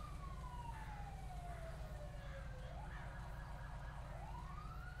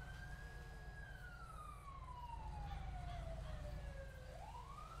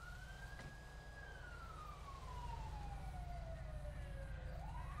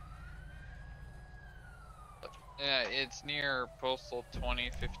 Yeah, it's near Postal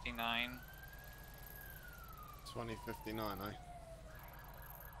 2059. 2059, eh?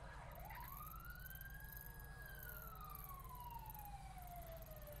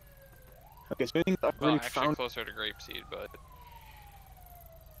 Okay, so I think I've Well, really actually found. closer to Grapeseed, but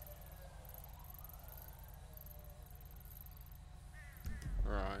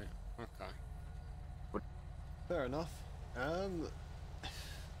Right, okay. Fair enough.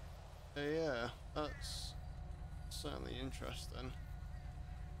 Yeah, that's certainly interesting.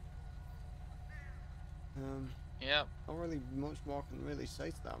 yep. Not really much more I can really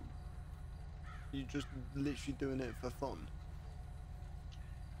say to that. You're just literally doing it for fun.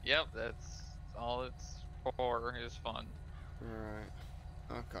 Yep, that's all it's for, is fun. Right,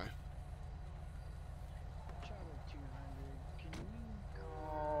 okay. Charlie 200, can you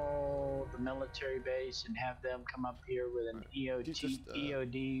call the military base and have them come up here with an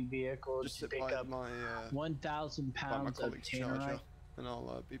EOD vehicle Just to sit pick by up my 1,000 by my pounds of colleague's charger, tannerite? and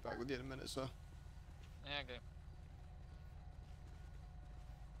I'll be back with you in a minute, sir. Yeah, okay.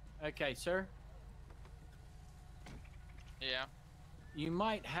 Okay, sir. Yeah. You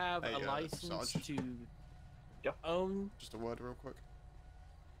might have Hey, a license Sarge. to own. Just a word real quick.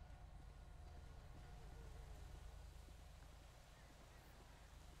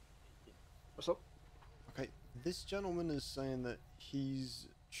 What's up? Okay, this gentleman is saying that he's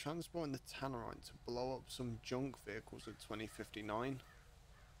transporting the tannerite to blow up some junk vehicles at 2059,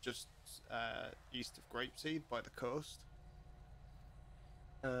 just east of Grapeseed by the coast.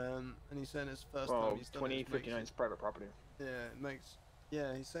 And he's saying it's the first time he's done it. 2059 is private property. Yeah, it makes.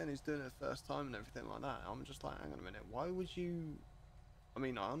 Yeah, he's saying he's doing it the first time and everything like that. I'm just like, hang on a minute, why would you? I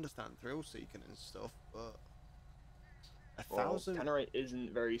mean, I understand thrill seeking and stuff, but Well, Tannerite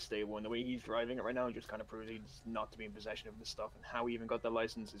isn't very stable, and the way he's driving it right now just kind of proves he's not to be in possession of this stuff. And how he even got that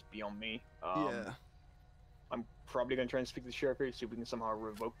license is beyond me. Yeah. I'm probably gonna try and speak to the sheriff here, see if we can somehow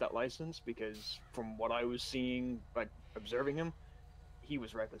revoke that license, because from what I was seeing, like observing him, he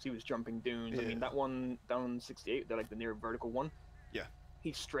was reckless. He was jumping dunes. I mean, that one down 68, like the near vertical one. Yeah.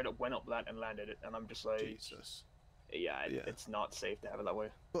 He straight up went up that and landed it, and I'm just like, Jesus. Yeah, it's not safe to have it that way.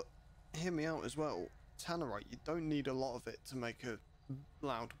 But hear me out as well. Tannerite, you don't need a lot of it to make a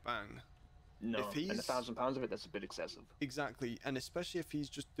loud bang. No, if he's... and 1,000 pounds of it, that's a bit excessive. Exactly, and especially if he's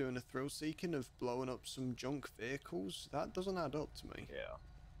just doing a thrill seeking of blowing up some junk vehicles, that doesn't add up to me. Yeah.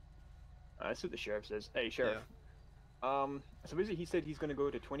 That's what the sheriff says. Hey, sheriff. Yeah. So basically he said he's going to go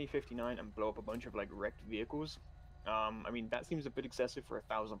to 2059 and blow up a bunch of, like, wrecked vehicles. I mean, that seems a bit excessive for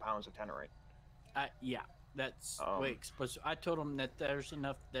 1,000 pounds of tannerite. Yeah, that's way explosive. I told him that there's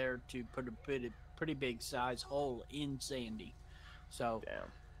enough there to put a pretty big size hole in Sandy. So,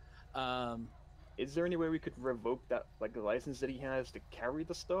 damn. Is there any way we could revoke that, like, the license that he has to carry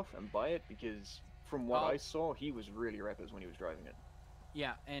the stuff and buy it? Because from what I saw, he was really reckless when he was driving it.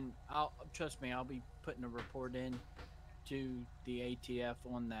 Yeah, and trust me, I'll be putting a report in to the ATF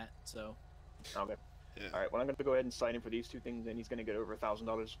on that. So. Okay. Yeah. All right. Well, I'm going to go ahead and sign him for these two things, and he's going to get over $1,000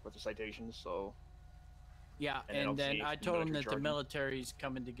 worth of citations. So. Yeah, and then I told him that the military's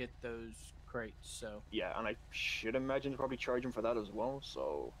coming to get those crates. So. Yeah, and I should imagine probably charge him for that as well.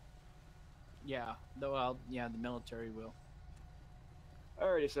 So. Yeah. Well, yeah, the military will.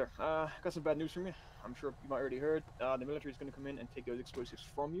 Alrighty, sir. Got some bad news from you. I'm sure you might already heard. The military is going to come in and take those explosives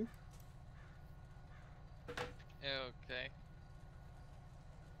from you. Okay.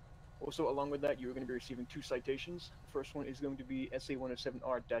 Also, along with that, you're going to be receiving 2 citations. The first one is going to be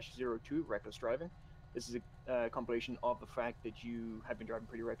SA-107R-02, reckless driving. This is a compilation of the fact that you have been driving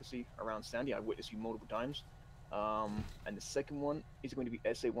pretty recklessly around Sandy. I witnessed you multiple times. And the second one is going to be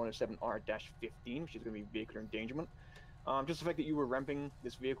SA-107R-15, which is going to be vehicular endangerment. Just the fact that you were ramping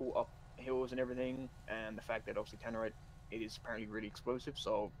this vehicle up hills and everything, and the fact that obviously Tannerite, it is apparently really explosive,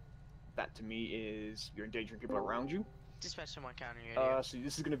 so that to me is you're endangering people around you. Dispatch to 1 counter radio. So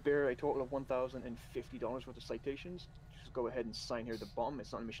this is going to bear a total of $1,050 worth of citations. Just go ahead and sign here at the bottom.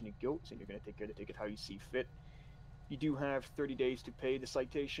 It's not a mission of guilt, and you're going to take care to take it how you see fit. You do have 30 days to pay the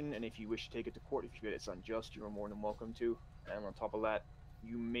citation, and if you wish to take it to court, if you feel it's unjust, you are more than welcome to. And on top of that,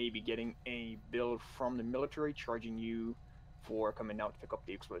 you may be getting a bill from the military charging you for coming out to pick up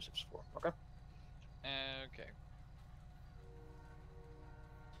the explosives for. Okay? Okay.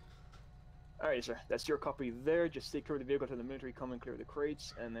 Alright, sir. That's your copy there. Just take care of the vehicle till the military come and clear the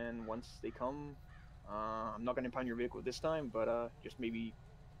crates, and then once they come, I'm not going to impound your vehicle this time, but just maybe,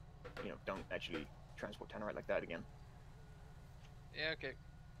 you know, don't actually transport Tannerite like that again. Yeah, okay.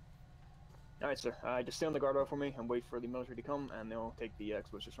 Alright, sir. Just stay on the guard rail for me and wait for the military to come, and they'll take the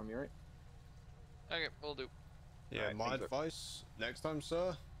explosives from you, right? Okay, will do. Yeah, Alright, my advice next time,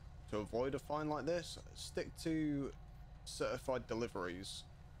 sir, to avoid a fine like this, stick to certified deliveries.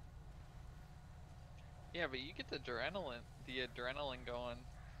 Yeah, but you get the adrenaline going.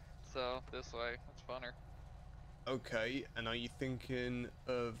 So this way, it's funner. Okay, and are you thinking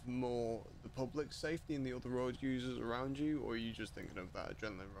of more the public safety and the other road users around you, or are you just thinking of that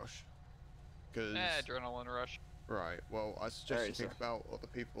adrenaline rush? Because adrenaline rush. Right. Well, I suggest Alright, you think sir. about other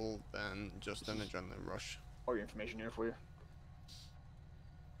people than just an adrenaline rush. All your information here for you.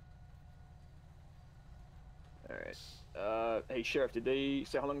 Alright. Hey, Sheriff, did they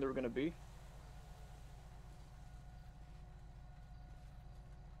say how long they were going to be?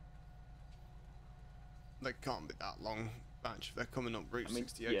 They can't be that long, batch. They're coming up Route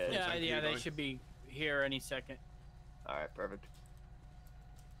 68. yeah. Yeah, they should be here any second. Alright, perfect.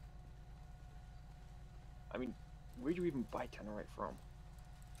 I mean, where'd you even buy Tannerite from?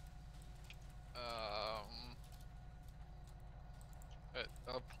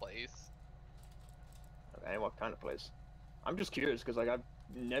 A place. Okay, what kind of place? I'm just curious, because, like, I've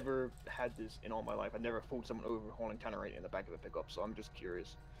never had this in all my life. I've never pulled someone over hauling Tannerite in the back of a pickup, so I'm just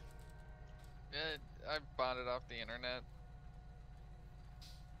curious. I bought it off the internet.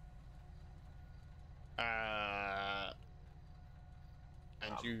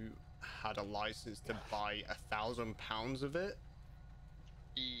 And you had a license to buy 1,000 pounds of it?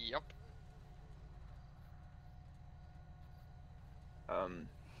 Yep.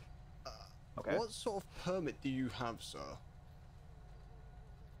 Okay. What sort of permit do you have, sir?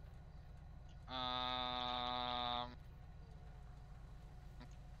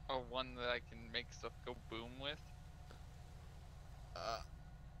 One that I can make stuff go boom with.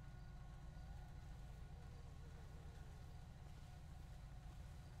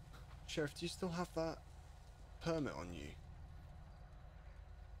 Sheriff, do you still have that permit on you?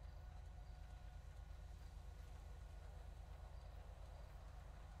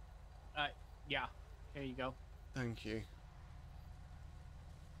 Yeah. Here you go. Thank you.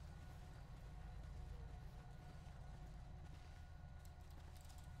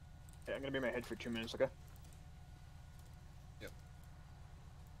 Yeah, I'm gonna be in my head for 2 minutes, okay? Yep.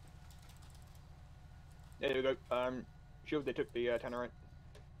 There you go. Shield, they took the Tannerite.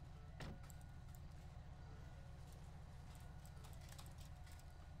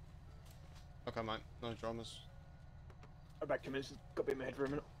 Okay, mate. No dramas. I'm back 2 minutes. Got to be in my head for a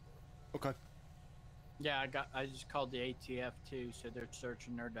minute. Okay. Yeah, I just called the ATF too, so they're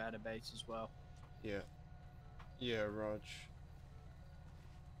searching their database as well. Yeah. Yeah, Raj.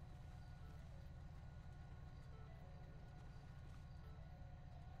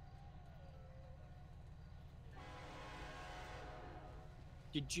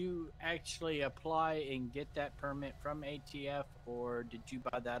 Did you actually apply and get that permit from ATF, or did you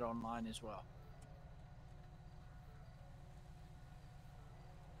buy that online as well?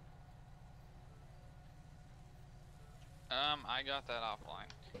 I got that offline.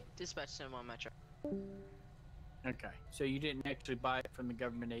 Dispatch to 1 Metro. Okay, so you didn't actually buy it from the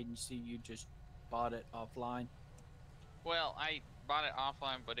government agency, you just bought it offline? Well, I bought it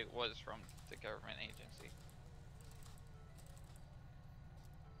offline, but it was from the government agency.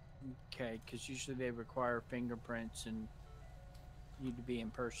 Okay, because usually they require fingerprints and you to be in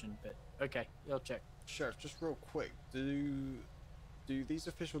person, but okay, you'll check. Sheriff, just real quick, do these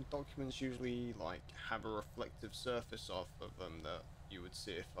official documents usually, like, have a reflective surface off of them that you would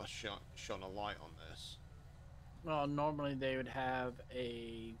see if I shone a light on this? Well, normally they would have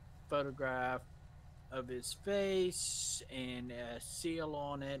a photograph of his face and a seal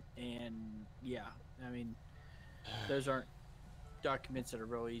on it, and yeah, I mean, those aren't documents that are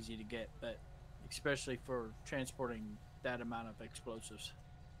real easy to get, but especially for transporting that amount of explosives.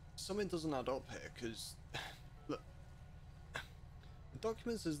 Something doesn't add up here, because look, the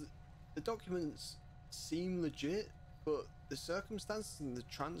documents seem legit, but the circumstances and the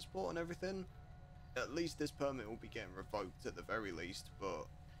transport and everything, at least this permit will be getting revoked at the very least. But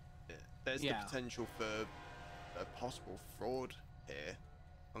there's the potential for a possible fraud here,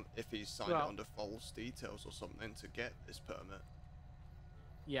 if he's signed it under false details or something to get this permit.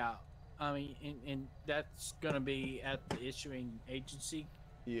 Yeah, I mean, and that's going to be at the issuing agency.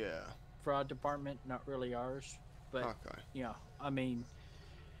 Yeah. Fraud department, not really ours. But, yeah, I mean,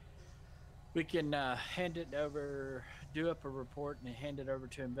 we can hand it over, do up a report and hand it over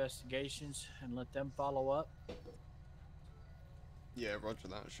to investigations and let them follow up. Yeah, roger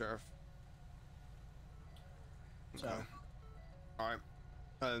that, Sheriff. Okay. So. Alright.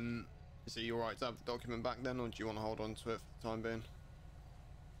 Is it alright to have the document back then, or do you want to hold on to it for the time being?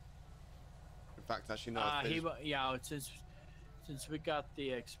 In fact, actually, no. Since we got the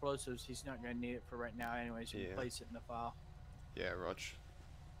explosives, he's not going to need it for right now anyway, so we can place it in the file. Yeah, Rog.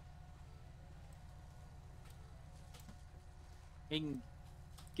 He can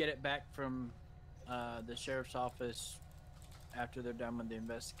get it back from the sheriff's office after they're done with the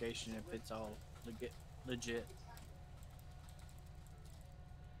investigation if it's all legit.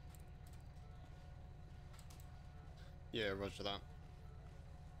 Yeah, roger that.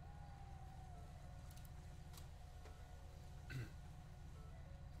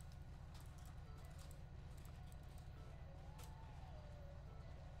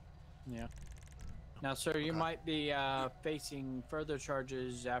 Yeah. Now, sir, you might be facing further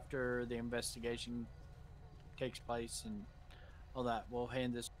charges after the investigation takes place and all that. We'll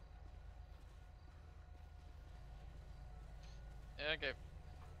hand this. Yeah, okay.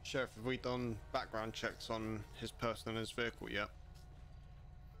 Sheriff, have we done background checks on his person and his vehicle yet?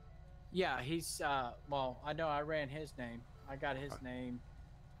 Yeah, he's, well, I know I ran his name. I got his name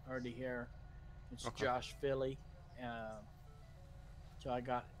already here. It's Josh Philly. So I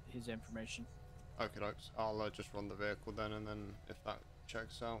got his information. Okay, dokes. I'll just run the vehicle then, and then if that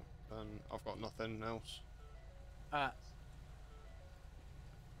checks out, then I've got nothing else.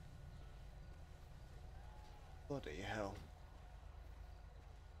 Bloody hell.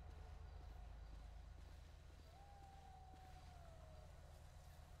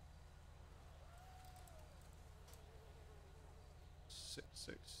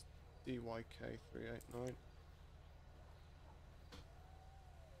 Six DYK 389.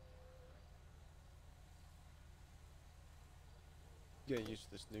 Getting used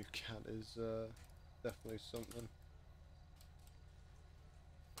to this new cat is definitely something.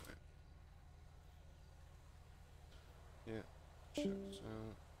 Right. Yeah, checks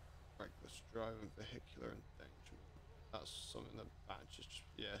out. Reckless driving, vehicular endangerment. That's something that badge is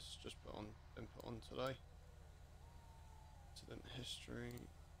just been put on today. Incident history,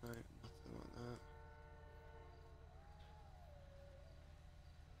 no, nothing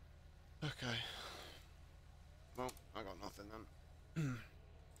like that. Okay. Well, I got nothing then.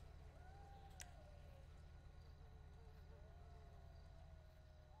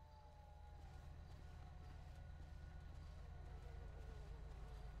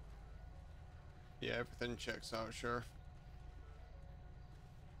 Yeah, everything checks out, Sheriff.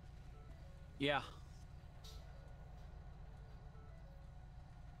 Yeah.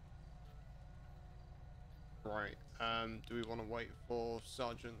 Right. Do we want to wait for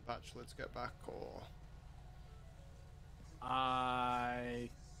Sergeant Batchelor to get back, or? I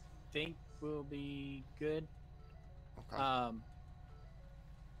think we'll be good. Okay.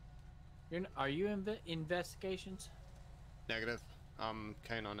 Are you investigations? Negative.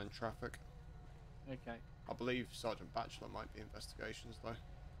 Canine in traffic. Okay. I believe Sergeant Batchelor might be investigations, though.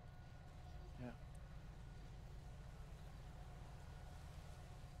 Yeah.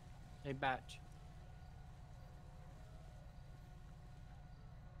 Hey, Batch.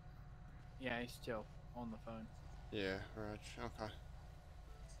 Yeah, he's still on the phone. Yeah, right.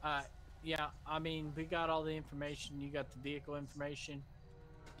 Okay. Yeah, I mean, we got all the information. You got the vehicle information.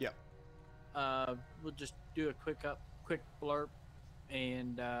 Yep. We'll just do a quick blurb,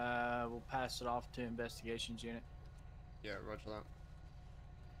 and we'll pass it off to investigations unit. Yeah, roger that.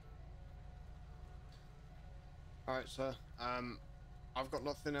 Alright, sir. I've got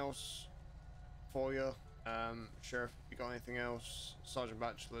nothing else for you. Sheriff, if you got anything else, Sergeant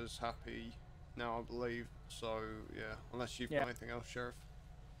Batchelor's happy now, I believe. So, yeah, unless you've got anything else, Sheriff.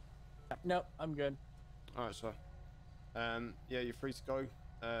 Nope, I'm good. Alright, sir. Yeah, you're free to go.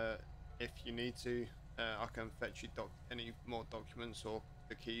 if you need to, I can fetch you any more documents or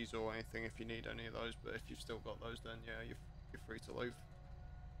the keys or anything if you need any of those. But if you've still got those, then yeah, you're free to leave.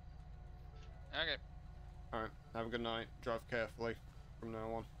 Okay. All right. Have a good night. Drive carefully from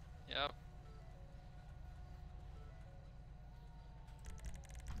now on. Yep.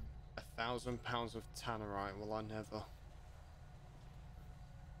 1,000 pounds of tannerite. Will I never?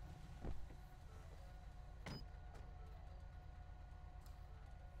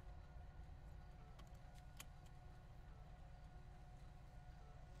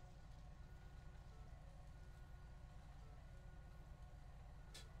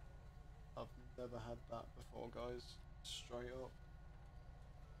 I've never had that before, guys. Straight up.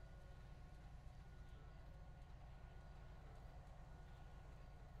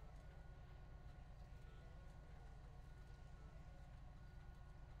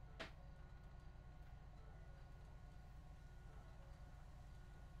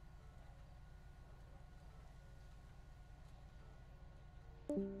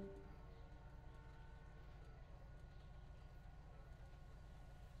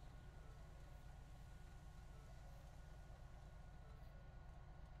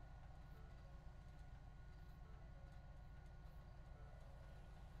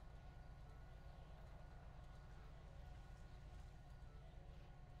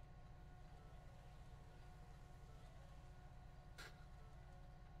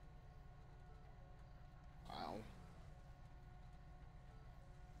 Wow.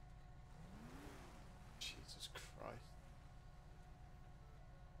 Jesus Christ.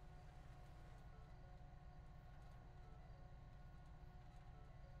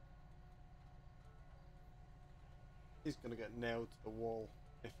 He's gonna get nailed to the wall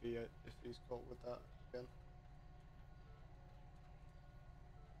if he's caught with that again.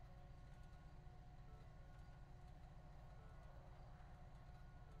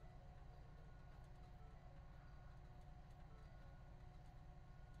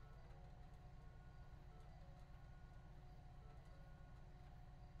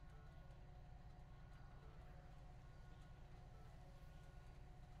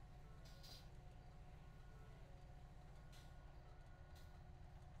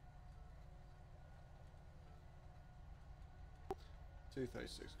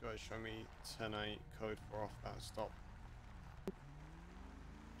 $236 guys, show me 10-8 code for off that stop.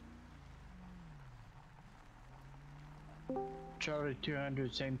 Charlie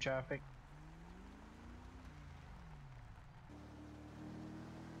 200, same traffic.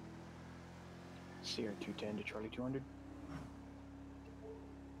 Sierra 210 to Charlie 200.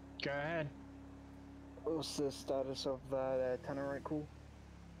 Go ahead. What's the status of that tannerite call?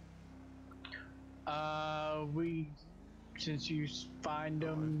 Since you find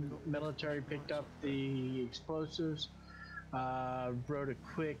them, military picked up the explosives, wrote a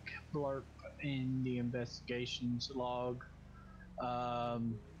quick blurb in the investigations log,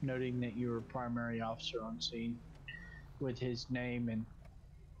 noting that you were primary officer on scene with his name and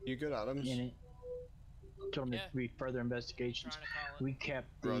You good, Adams? in it. Told him Yeah. to be further investigations. Trying to call it. We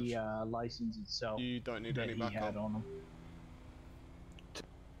kept the license itself You don't need that any he backup. had on him.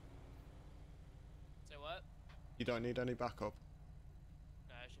 Say what? You don't need any backup.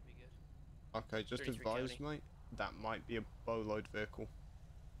 Nah, I should be good. Okay, just 33 advise, county. mate. That might be a bowload vehicle.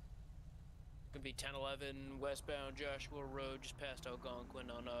 Gonna be 1011 westbound Joshua Road, just past Algonquin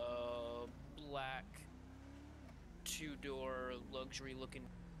on a black two-door luxury looking.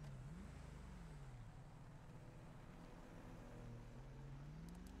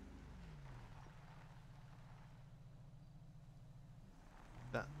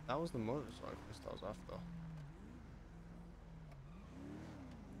 That was the motorcyclist I was after.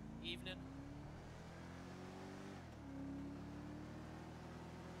 Evening.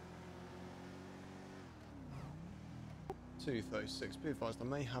 $236. Be advised, I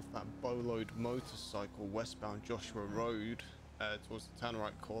may have that bowload motorcycle westbound Joshua Road towards the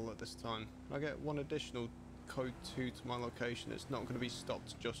Tannerite call at this time. Can I get one additional code 2 to my location? It's not going to be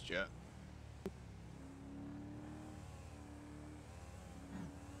stopped just yet.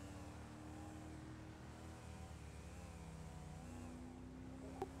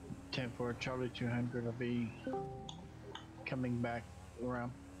 For Charlie 200 will be coming back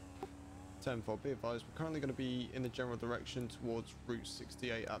around. 10-4, be advised, we're currently going to be in the general direction towards Route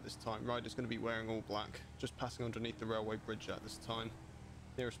 68 at this time. Rider's going to be wearing all black, just passing underneath the railway bridge at this time.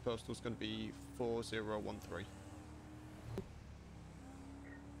 Nearest postal is going to be 4013.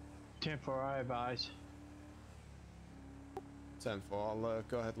 10-4, I advise. 10-4, I'll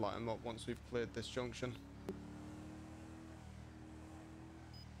go ahead and light them up once we've cleared this junction.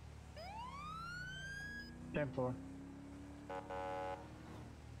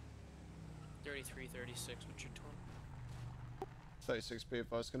 3336, what's your tone? 36 be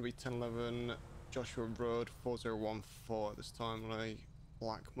advised, it's going to be 1011 Joshua Road 4014 at this time on a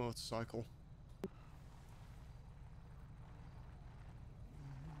black motorcycle.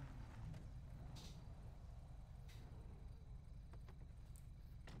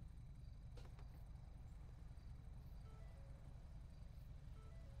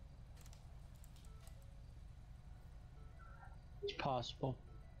 It's possible.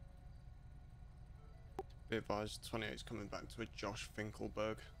 Be advised, 28 is coming back to a Josh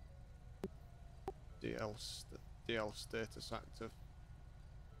Finkelberg. DL status active.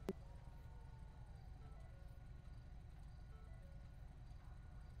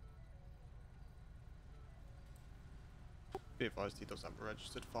 Be advised, he does have a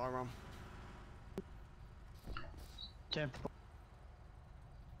registered firearm. 10.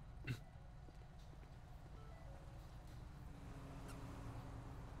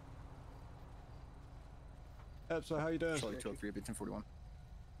 So how you doing? Charlie 203, a bit 1041.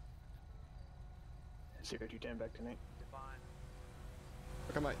 0210 back tonight.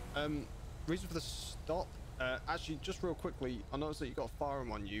 Okay, mate. Reason for the stop? Actually, just real quickly, I noticed that you got a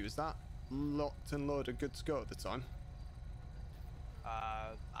firearm on you. Is that locked and loaded, good to go at the time?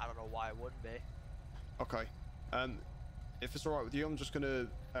 I don't know why it wouldn't be. Okay. If it's alright with you, I'm just gonna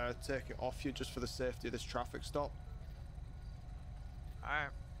take it off you just for the safety of this traffic stop. Alright.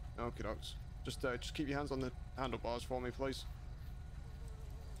 Okay, dokes. Just keep your hands on the handlebars for me, please.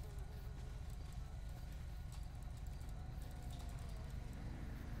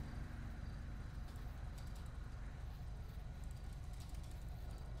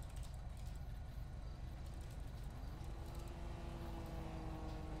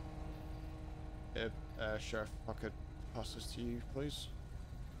 Sheriff, if I could pass this to you, please.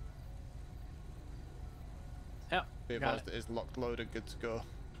 Yep. Be advised it is locked, loaded, good to go.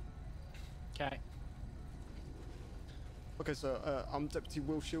 Okay. Okay, so I'm Deputy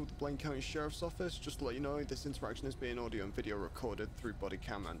Will Shield, the Blaine County Sheriff's Office. Just to let you know, this interaction is being audio and video recorded through body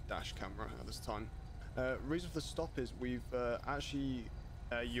cam and dash camera at this time. Reason for the stop is we've actually,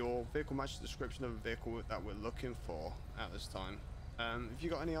 your vehicle matches the description of a vehicle that we're looking for at this time. Have you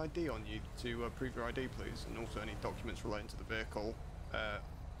got any ID on you to prove your ID, please? And also any documents relating to the vehicle,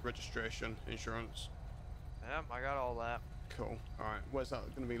 registration, insurance? Yep, I got all that. Cool. Alright, where's that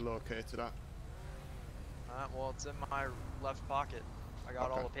going to be located at? Well, it's in my left pocket. I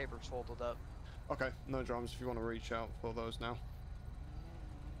got all the papers folded up. Okay, no dramas if you want to reach out for those now.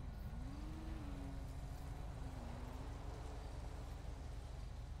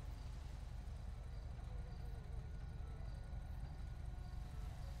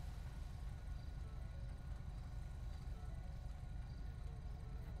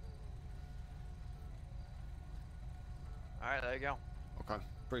 Alright, there you go. Okay,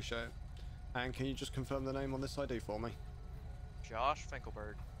 appreciate it. And can you just confirm the name on this ID for me? Josh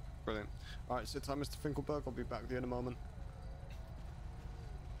Finkelberg. Brilliant. Alright, sit tight, Mr. Finkelberg. I'll be back with you in a moment.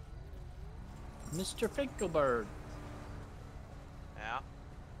 Mr. Finkelberg. Yeah?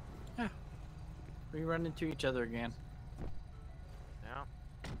 Yeah. We run into each other again.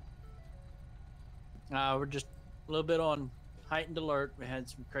 Yeah? We're just a little bit on heightened alert. We had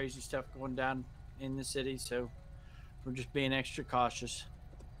some crazy stuff going down in the city, so we're just being extra cautious.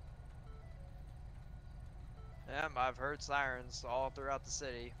 Yeah, I've heard sirens all throughout the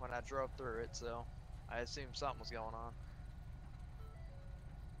city when I drove through it, so I assumed something was going on.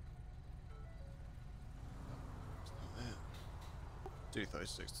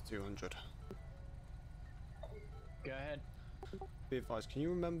 236 to 200. Go ahead. Be advised, can you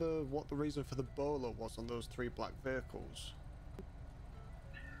remember what the reason for the bowler was on those 3 black vehicles?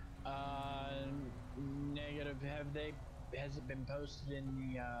 Negative. Has it been posted in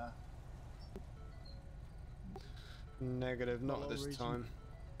the, Negative, not at this reason? time.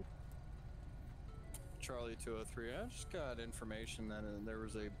 Charlie 203, I just got information that there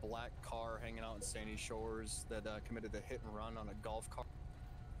was a black car hanging out in Sandy Shores that committed a hit and run on a golf cart.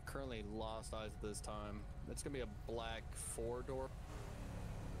 Currently lost eyes at this time. It's going to be a black 4-door.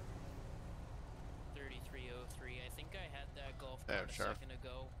 3303, I think I had that golf Yeah, cart a Sheriff. second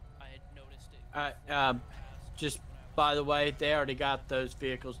ago. I had noticed it. Just by the way, they already got those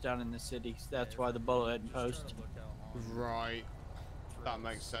vehicles down in the city. So that's why the bullet hadn't posted. Right. That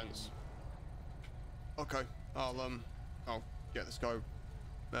makes sense. Okay. I'll get this guy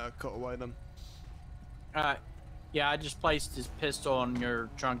cut away then. Yeah, I just placed his pistol on your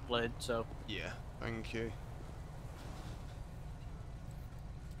trunk lid, so. Yeah, thank you.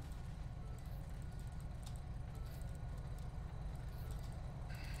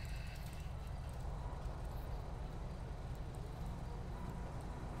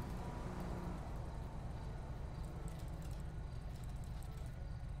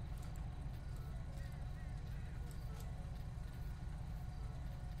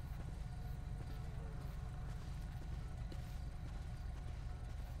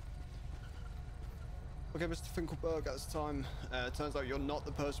 Okay, Mr. Finkelberg, at this time, turns out you're not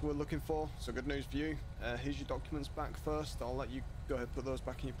the person we're looking for, so good news for you. Here's your documents back first. I'll let you go ahead and put those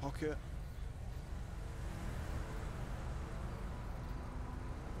back in your pocket.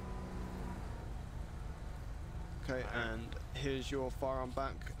 Okay, and here's your firearm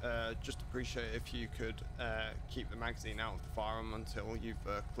back. Just appreciate if you could keep the magazine out of the firearm until you've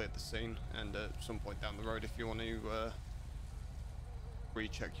cleared the scene, and at some point down the road, if you want to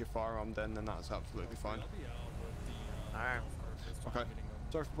recheck your firearm, then that's absolutely fine. Alright. Okay.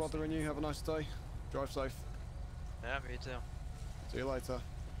 Sorry for bothering you. Have a nice day. Drive safe. Yeah, me too. See you later.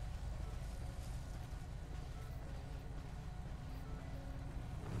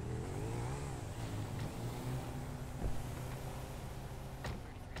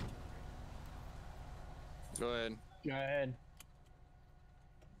 Go ahead. Go ahead.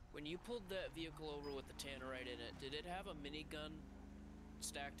 When you pulled that vehicle over with the Tannerite in it, did it have a minigun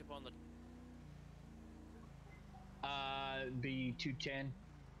stacked upon the... The 210.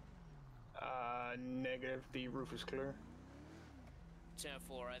 Negative. The roof is clear.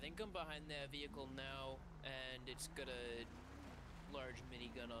 10-4. I think I'm behind that vehicle now, and it's got a large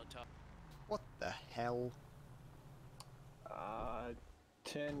minigun on top. What the hell?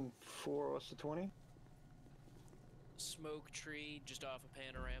 10-4. What's the 20? Smoke tree just off of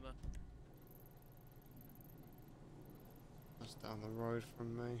Panorama. That's down the road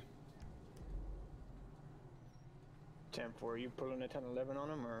from me. 10-4. Are you pulling a 10-11 on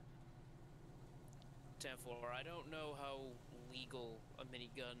him, or? 10-4. I don't know how legal a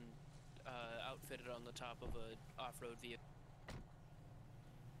minigun outfitted on the top of a off-road vehicle.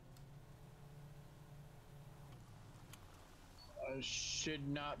 Should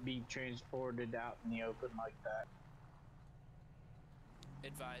not be transported out in the open like that.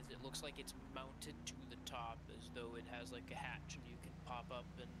 Advise, it looks like it's mounted to the top as though it has like a hatch and you can pop up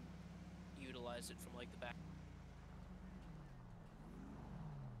and utilize it from like the back.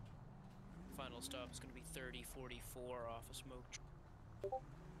 Final stop is going to be 3044 off a smoke tree.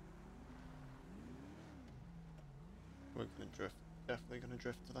 We're gonna drift. Definitely gonna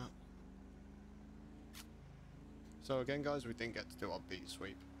drift to that. So again, guys, we didn't get to do our beat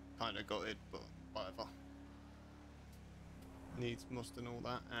sweep. Kinda gutted, but whatever. Needs, must, and all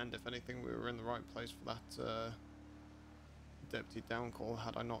that. And if anything, we were in the right place for that deputy down call.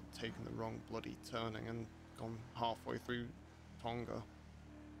 Had I not taken the wrong bloody turning and gone halfway through Tonga.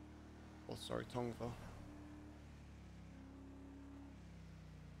 Or sorry, Tongva.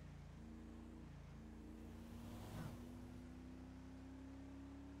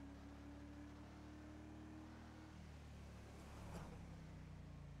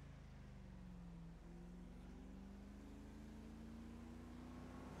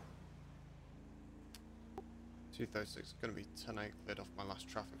 236 is going to be 10-8 cleared off my last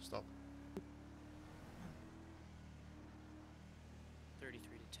traffic stop. 33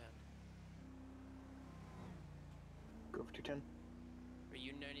 to 10. Go for 210. Are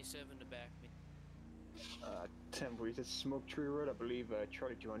you 97 to back me? 10 please. It's Smoke Tree Road. I believe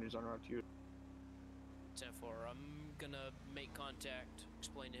Charlie 200 is on route to you. 10-4. I'm gonna make contact,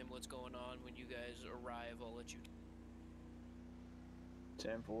 explain to him what's going on. When you guys arrive, I'll let you...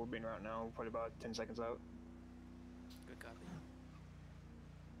 10-4, we're being route now. Probably about 10 seconds out. Good copy.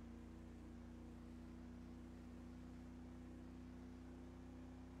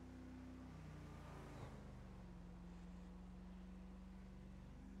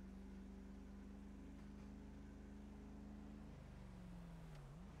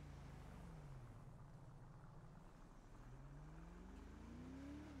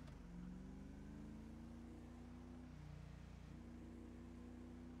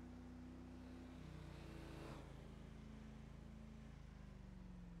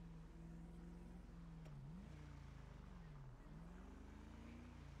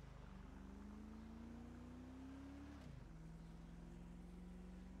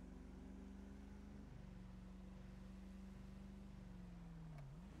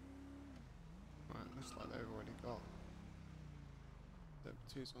 Right, looks like they've already got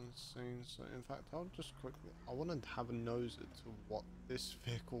deputies on scene. So in fact, I'll just quickly, I want to have a nose into what this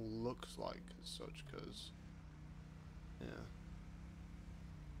vehicle looks like as such, because yeah,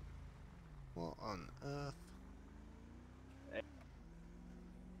 what on earth?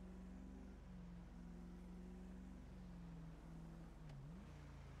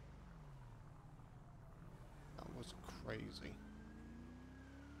 That was crazy.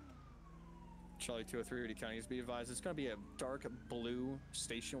 Charlie 203 to counties, be advised, it's going to be a dark blue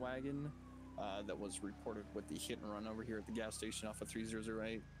station wagon that was reported with the hit and run over here at the gas station off of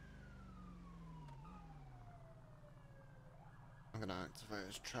 3008. I'm gonna activate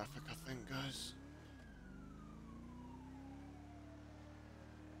as traffic, I think, guys.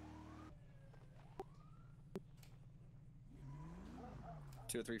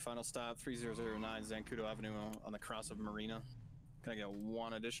 203 final stop, 3009 Zancudo Avenue on the cross of Marina. Can I get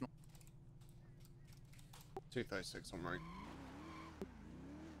one additional? 236 on right.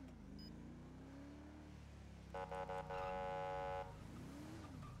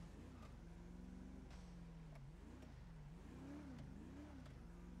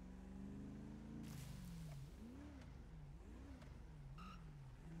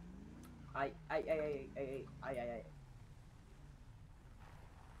 Ay.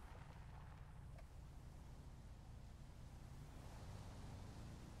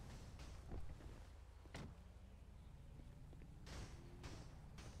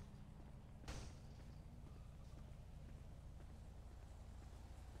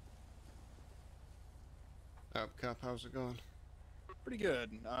 Cap, how's it going? Pretty good.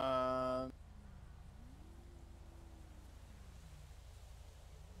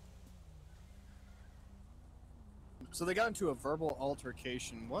 So they got into a verbal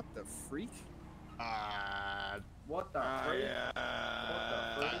altercation. What the freak? What the freak?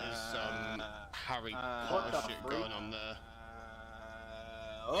 That is some Harry What the Potter shit freak? going on there.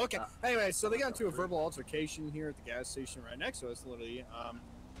 Okay. Anyway, so they got into a verbal altercation here at the gas station right next to us, literally.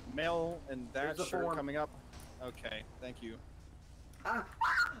 Male and that Here's the shirt form. coming up. Okay, thank you.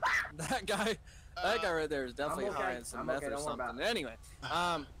 That guy right there is definitely I'm okay. high on some I'm meth okay, or don't worry about something. Anyway,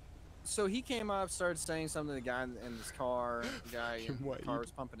 so he came up, started saying something to the guy in his car. The guy in the car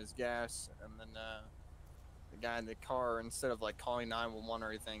was pumping his gas, and then the guy in the car, instead of like calling 911 or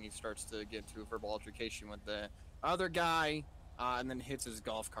anything, he starts to get into a verbal altercation with the other guy, and then hits his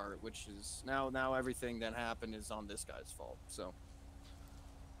golf cart, which is now everything that happened is on this guy's fault. So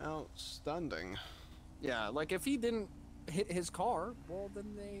outstanding. Yeah, like if he didn't hit his car, well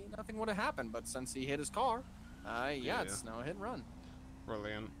then nothing would have happened. But since he hit his car, yeah, it's now a hit and run.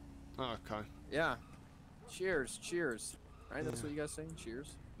 Brilliant. Okay. Yeah. Cheers, cheers. Right, that's what you guys saying.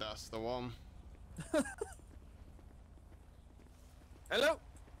 Cheers. That's the one. Hello.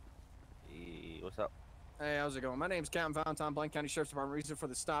 Hey, what's up? Hey, how's it going? My name's Captain Valentine, Blank County Sheriff's Department. Reason for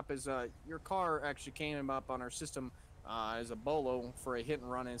the stop is your car actually came up on our system as a bolo for a hit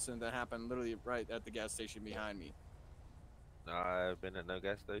and run incident that happened literally right at the gas station behind me. I've been at no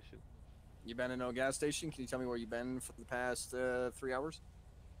gas station. You been in no gas station? Can you tell me where you've been for the past 3 hours?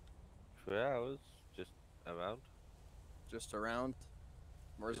 3 hours, just around. Just around?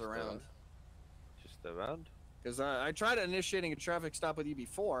 Where's Just around? Just around. Because I tried initiating a traffic stop with you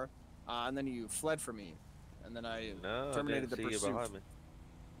before, and then you fled from me, and then I terminated the I didn't see pursuit. you behind me.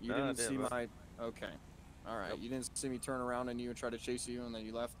 You No, I didn't see didn't, my... Okay. Alright, Nope. you didn't see me turn around on you and try to chase you, and then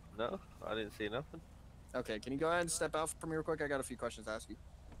you left? No, I didn't see nothing. Okay, can you go ahead and step out from me real quick? I got a few questions to ask you.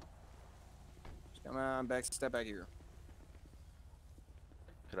 Just come on, step back here.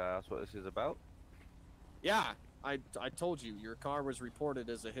 Could I ask what this is about? Yeah, I told you, your car was reported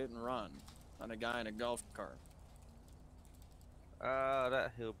as a hit and run on a guy in a golf cart.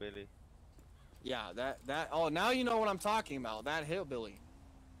 That hillbilly. Yeah, that, oh, now you know what I'm talking about, that hillbilly.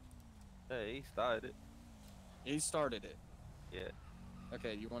 Hey, he started it. He started it. Yeah.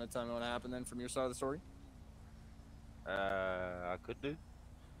 Okay, you want to tell me what happened then from your side of the story? I could do.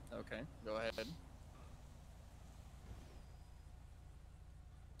 Okay, go ahead.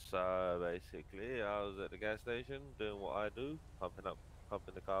 So basically, I was at the gas station doing what I do, pumping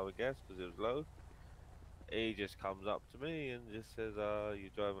the car with gas because it was low. He just comes up to me and just says,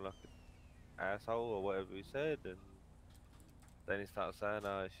 "You driving like an asshole," or whatever he said, and then he starts saying,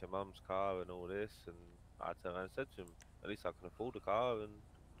 "It's your mum's car and all this," and I turned around and said to him, "At least I can afford a car," and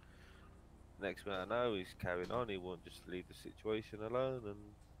next minute I know he's carrying on. He won't just leave the situation alone,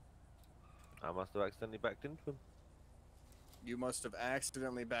 and I must have accidentally backed into him. You must have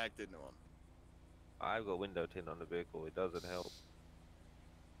accidentally backed into him. I've got window tint on the vehicle. It doesn't help.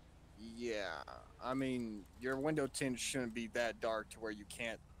 Yeah, I mean, your window tint shouldn't be that dark to where you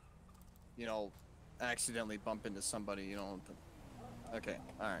can't, you know, accidentally bump into somebody, you know. Okay,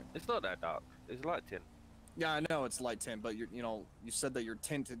 alright. It's not that dark. It's light tint. Yeah, I know it's light tint, but you know, you said that your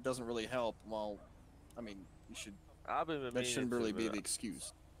tint doesn't really help. Well, I mean, you should. That shouldn't really be the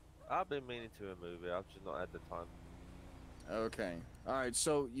excuse. I've been meaning to remove it. I've just not had the time. Okay. Alright,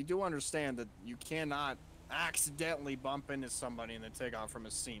 so you do understand that you cannot accidentally bump into somebody and then take off from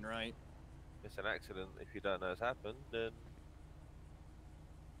a scene, right? It's an accident. If you don't know it's happened, then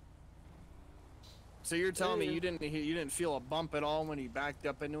So you're telling me you didn't feel a bump at all when he backed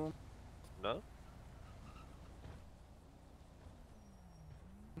up into him? no.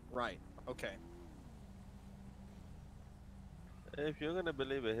 Right. Okay. If you're gonna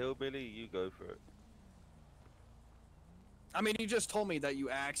believe a hillbilly, you go for it. I mean, you just told me that you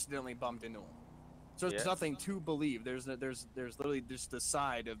accidentally bumped into him. So there's Yeah. nothing to believe. There's literally just the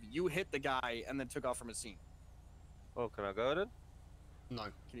side of you hit the guy and then took off from a scene. Oh, can I go then? No.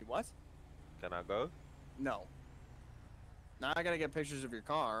 Can you what? Can I go? No. Now I gotta get pictures of your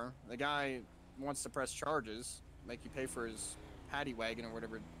car. The guy wants to press charges, make you pay for his paddy wagon or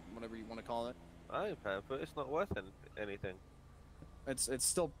whatever you want to call it. I ain't paying for it. It's not worth anything. It's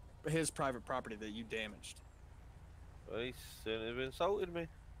still his private property that you damaged. Well, he shouldn't have insulted me.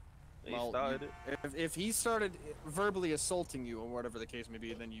 He Well, started it. If he started verbally assaulting you or whatever the case may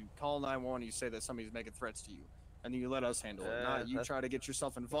be, then you call 911. You say that somebody's making threats to you, and then you let us handle it. Not you try to get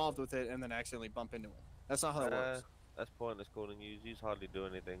yourself involved with it and then accidentally bump into him. That's not how that works. That's pointless calling you. You hardly do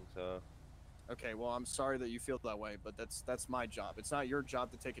anything, so. Okay, well, I'm sorry that you feel that way, but that's my job. It's not your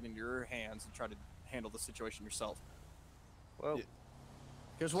job to take it into your hands and try to handle the situation yourself. Well,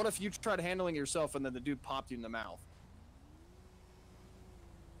 because what if you tried handling it yourself and then the dude popped you in the mouth?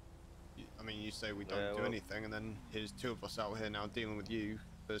 I mean, you say we don't do anything, and then here's two of us out here now dealing with you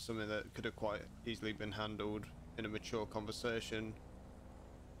for something that could have quite easily been handled in a mature conversation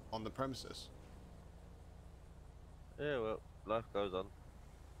on the premises. Yeah, well, life goes on.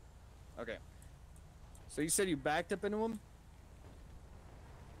 Okay. So you said you backed up into him?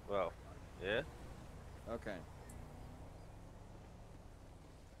 Well, yeah. Okay.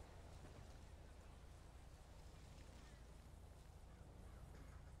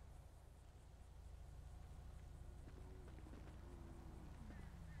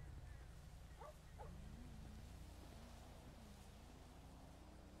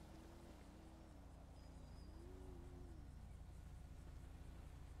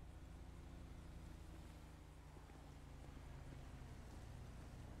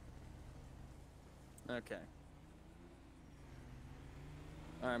 Okay.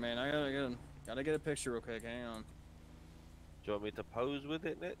 Alright, man, I gotta get a picture real quick, hang on. Do you want me to pose with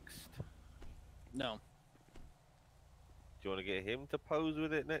it next? No. Do you want to get him to pose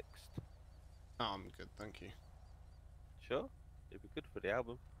with it next? No, I'm good, thank you. Sure? It'd be good for the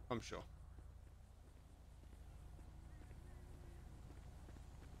album. I'm sure.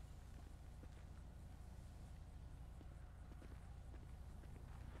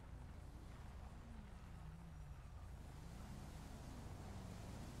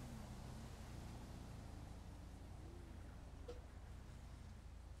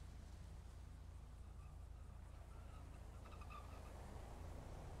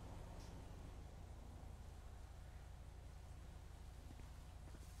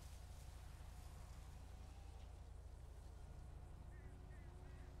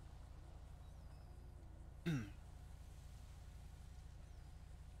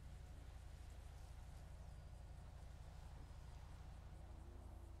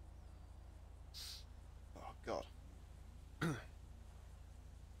 Oh, God.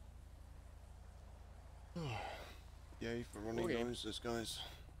 Yay for running noises, guys.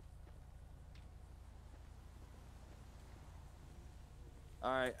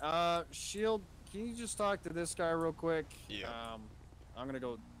 Alright, Shield, can you just talk to this guy real quick? Yeah. I'm gonna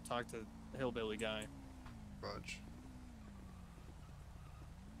go talk to the hillbilly guy. Rudge.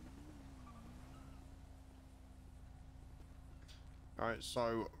 Alright,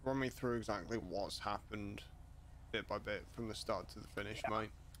 so run me through exactly what's happened bit by bit from the start to the finish, mate.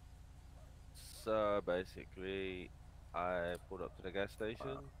 So basically, I pulled up to the gas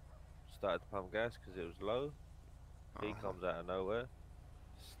station, started to pump gas because it was low. He comes out of nowhere,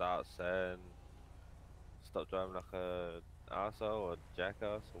 starts saying, "Stop driving like a arsehole or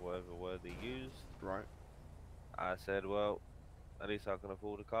jackass or whatever word he used." Right. I said, "Well, at least I can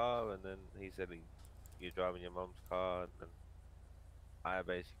afford a car." And then he said, "You're driving your mum's car." And then I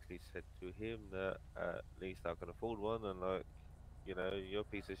basically said to him that at least I can afford one, and like, you know, you're a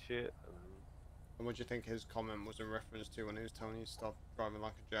piece of shit. And what do you think his comment was in reference to when he was telling you to stop driving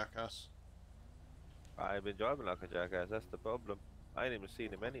like a jackass? I've been driving like a jackass, that's the problem. I ain't even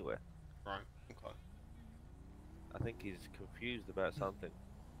seen him anywhere. Right, okay. I think he's confused about something.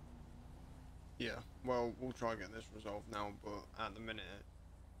 Yeah, well, we'll try and get this resolved now, but at the minute,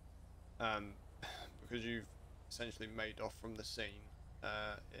 because you've essentially made off from the scene,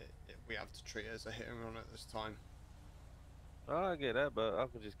 we have to treat it as a hit and run at this time. Oh, I get that, but I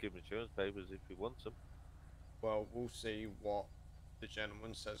can just give him insurance papers if he wants them. Well, we'll see what the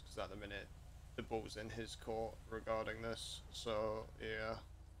gentleman says, because at the minute, the ball's in his court regarding this, so, yeah.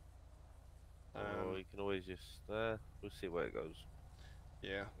 Or you can always just, we'll see where it goes.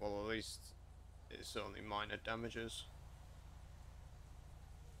 Yeah, well, at least it's only minor damages.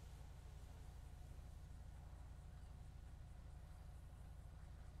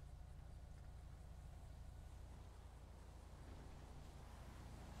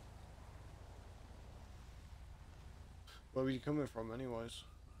 Where were you coming from, anyways?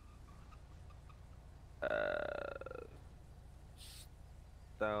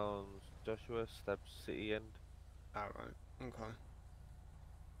 Down Joshua, Steps City End. Alright, okay.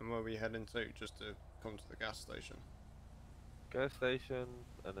 And where were you heading to, just to come to the gas station? Gas station,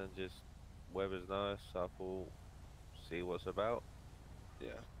 and then just weather's nice, so I thought, see what's about.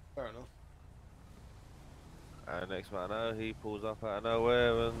 Yeah, fair enough. And next thing I know, he pulls up out of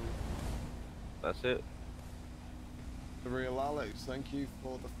nowhere, and that's it. The real Alex, thank you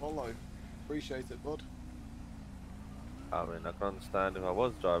for the follow. Appreciate it, bud. I mean, I can understand if I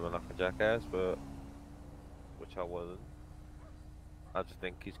was driving like a jackass, but which I wasn't. I just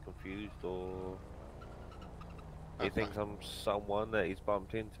think he's confused, or he thinks I'm someone that he's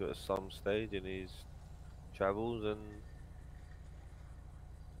bumped into at some stage in his travels, and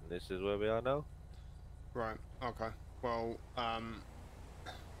this is where we are now. Right, okay. Well,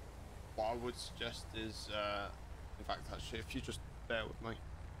 what I would suggest is, in fact, actually, if you just bear with me.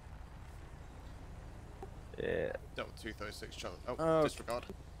 Yeah. Delta 236, Charlie. Oh, disregard.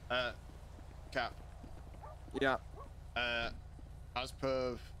 Cap. Yeah. As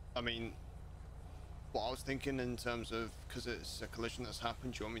per, I mean, what I was thinking in terms of, because it's a collision that's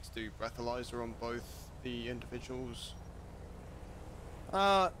happened, do you want me to do breathalyzer on both the individuals?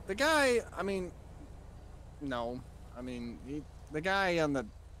 The guy, I mean, no. I mean, the guy on the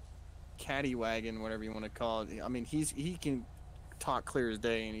caddy wagon, whatever you want to call it, I mean, he can talk clear as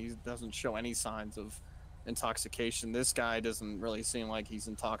day, and he doesn't show any signs of intoxication. This guy doesn't really seem like he's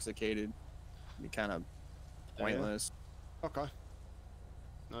intoxicated. Be kind of pointless. Yeah. Okay.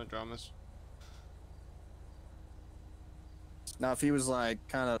 No dramas. Now, if he was like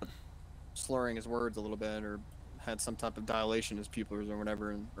kind of slurring his words a little bit, or had some type of dilation in his pupils or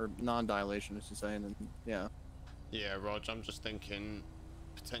whatever, or non-dilation, as you say, then yeah. Yeah, Rog, I'm just thinking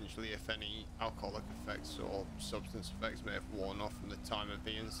potentially if any alcoholic effects or substance effects may have worn off from the time of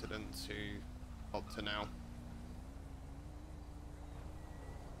the incident to up to now.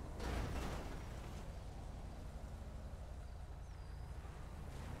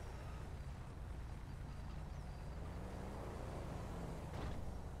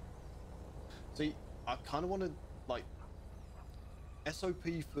 See, I kind of want to, like, SOP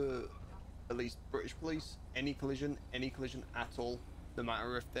for at least British police, any collision at all, no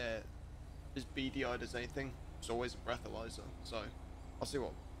matter if they're as beady-eyed as anything, it's always a breathalyzer. So, I'll see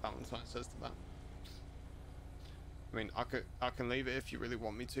what Valentine says to that. I mean, I can leave it if you really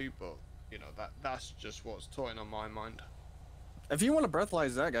want me to, but, you know, that's just what's toying on my mind. If you want to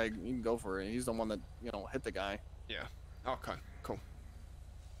breathalyze that guy, you can go for it. He's the one that, you know, hit the guy. Yeah. Okay, cool.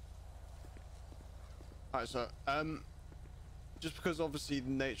 Alright, so, just because obviously the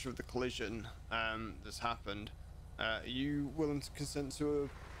nature of the collision that's happened, are you willing to consent to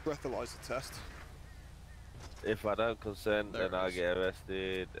a breathalyzer test? If I don't consent, then I get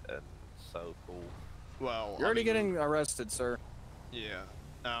arrested, and so cool. Well, You're already getting arrested, sir. Yeah,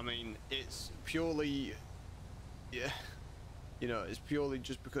 I mean, it's purely, yeah, you know, it's purely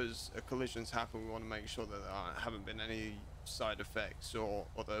just because a collision's happened. We want to make sure that there haven't been any side effects or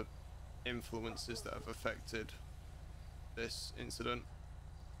other influences that have affected this incident.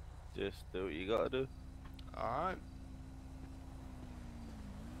 Just do what you gotta do. Alright.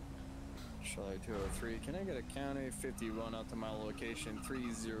 Charlie 203, can I get a county 51 out to my location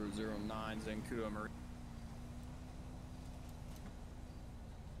 3009 Zancudo Marine?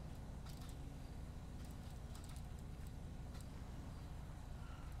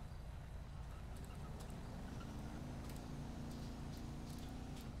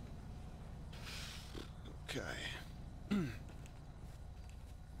 Okay.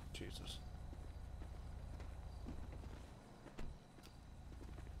 Jesus.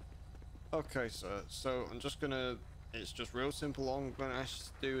 Okay, sir. So I'm just gonna. It's just real simple. All I'm gonna ask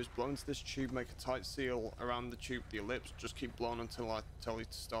you to do is blow into this tube, make a tight seal around the tube with your lips. Just keep blowing until I tell you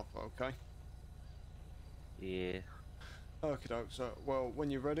to stop. Okay? Yeah. Okay, doke. So, well, when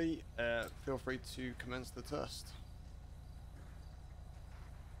you're ready, feel free to commence the test.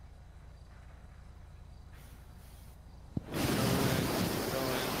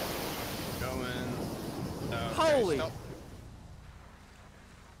 Going. Okay, Holy! stop.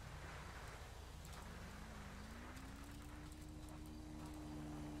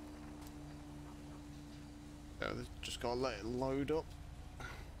 Yeah, just gotta let it load up.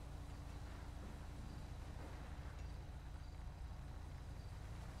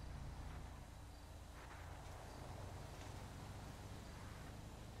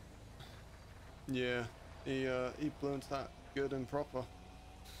 Yeah, he blew into that good and proper.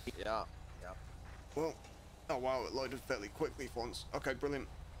 Yeah. Well, oh wow, it loaded fairly quickly for once. Okay, brilliant.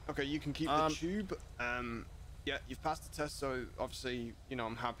 Okay, you can keep the tube. Yeah, you've passed the test, so obviously, you know,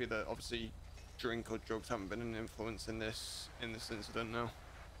 I'm happy that obviously drink or drugs haven't been an influence in this incident now.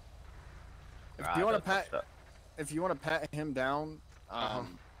 If you want to pat him down,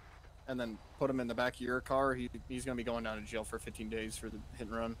 and then put him in the back of your car, he's gonna be going down to jail for 15 days for the hit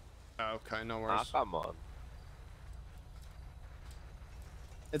and run. Okay, no worries. Come on.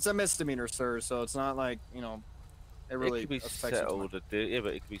 It's a misdemeanor, sir, so it's not like, you know, it really could be affects you too settled. much. Yeah,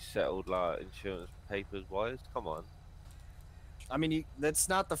 but it could be settled like insurance papers wise. Come on. I mean, that's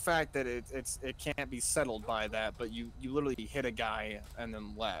not the fact that it can't be settled by that, but you literally hit a guy and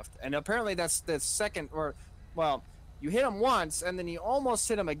then left, and apparently that's the second, or well, you hit him once and then you almost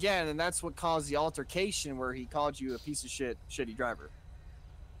hit him again, and that's what caused the altercation where he called you a piece of shit, shitty driver.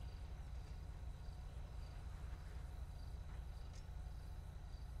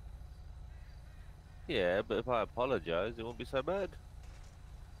 Yeah, but if I apologize, it won't be so bad.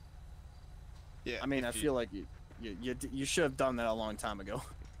 Yeah. I mean, I feel like you should have done that a long time ago.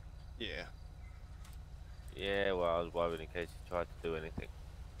 Yeah. Yeah, well, I was worried in case he tried to do anything.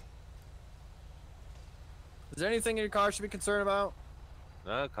 Is there anything in your car should be concerned about?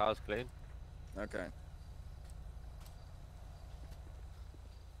 No, car's clean. Okay.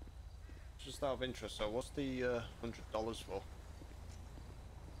 Just out of interest, so what's the $100 for?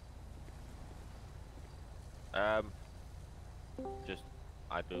 Just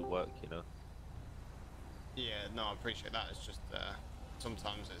I do work, you know. Yeah, no, I appreciate that. It's just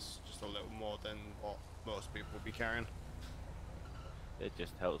sometimes it's just a little more than what most people would be carrying. It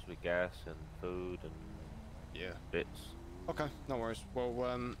just helps with gas and food and bits. Okay, no worries. Well,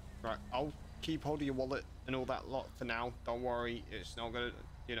 right, I'll keep hold of your wallet and all that lot for now. Don't worry, it's not gonna,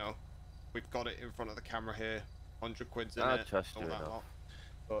 you know, we've got it in front of the camera here. 100 quid's in I it. trust all you that enough. lot.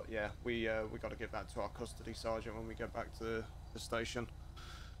 But yeah, we got to give that to our custody sergeant when we get back to the station.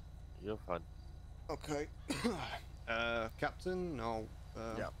 You're fine. Okay. Captain, I'll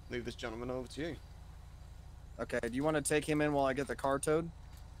leave this gentleman over to you. Okay, do you want to take him in while I get the car towed?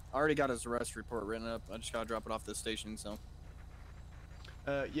 I already got his arrest report written up. I just gotta drop it off at the station, so.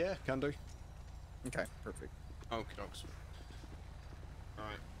 Yeah, can do. Okay, perfect. Okie dokes.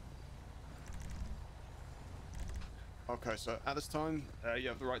 Alright. Okay, so at this time, you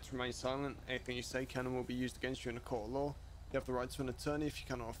have the right to remain silent. Anything you say can and will be used against you in a court of law. You have the right to an attorney if you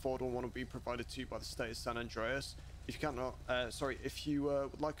cannot afford one. One will be provided to you by the state of San Andreas. If you cannot, if you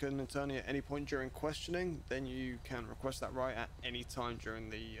would like an attorney at any point during questioning, then you can request that right at any time during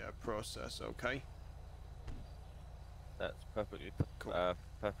the process. Okay. That's perfectly cool.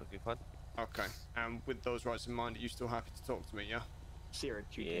 Perfectly fine. Okay. And with those rights in mind, are you still happy to talk to me? Yeah. Sierra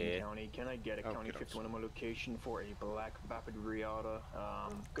 210 County, can I get a County 51 on my location for a black Vapid Riata?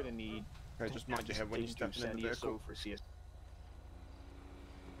 Gonna need. Okay, just mind your head when you step in the vehicle. For CS.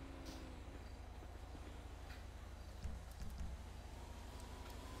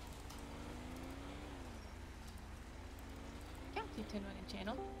 County 10 running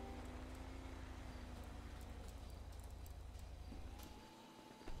channel.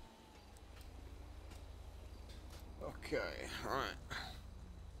 Okay, alright.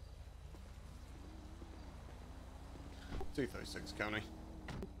 236 County.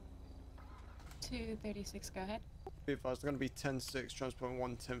 236, go ahead. Be advised, they're going to be 10-6, transporting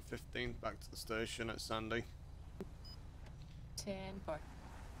 1-10-15 back to the station at Sandy. 10-4. I'll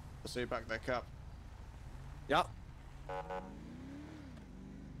see you back there, Cap. Yep.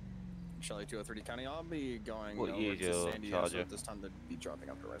 Charlie 203 County, I'll be going What over year's to your Sandy Charger? at this time to be dropping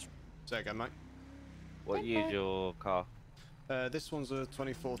up the rest. Say again, mate. What year's your car? This one's a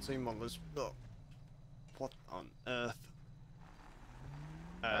 2014 model. What on earth?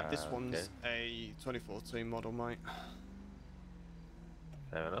 This one's a 2014 model, mate.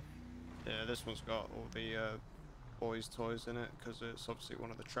 Fair enough. Yeah, this one's got all the boys' toys in it because it's obviously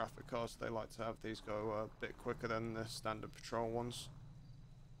one of the traffic cars. They like to have these go a bit quicker than the standard patrol ones.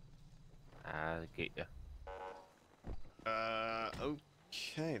 I get ya.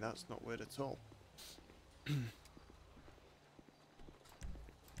 Okay, that's not weird at all.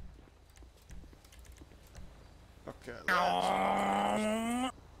 Okay,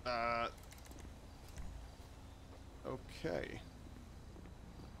 let's okay.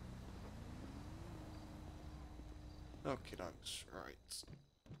 Okay, dogs, right.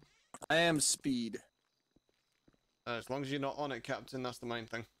 I am speed. As long as you're not on it, Captain, that's the main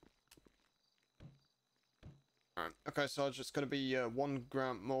thing. Alright, okay, Sarge, it's going to be one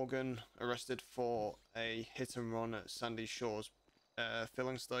Grant Morgan arrested for a hit and run at Sandy Shores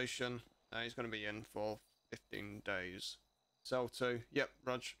filling station. He's going to be in for 15 days. Cell 2, yep,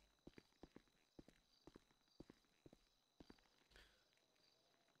 Raj.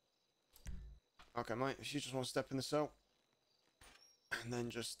 Okay, mate. If you just want to step in the cell, and then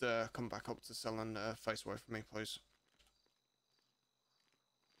just come back up to the cell and face away from me, please.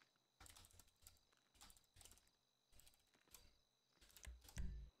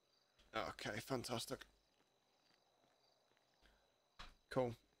 Okay, fantastic.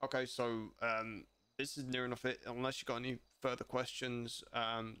 Cool. Okay, so this is near enough it. Unless you got any further questions,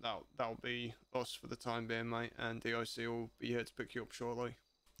 that'll be us for the time being, mate. And DOC will be here to pick you up shortly.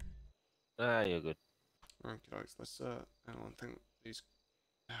 Ah, you're good. Okay, let's hang on, think these.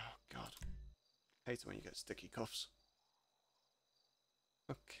 Oh God, hate it when you get sticky cuffs.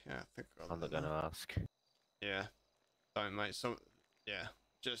 Okay, I think I got I'm not gonna ask. Yeah, don't, mate. So, yeah,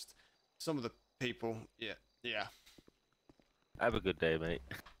 just some of the people. Yeah. Have a good day, mate.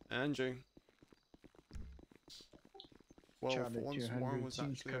 Andrew. Well, Charlie for once, Warren 200, was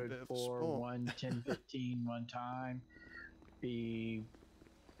seems actually a code bit of a 4, sport. 1, 10, 15, one time. Be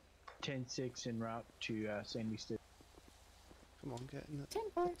 10-6 en route to Sandy State. Come on, get in the...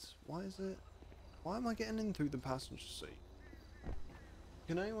 10-4. Why is it... Why am I getting in through the passenger seat?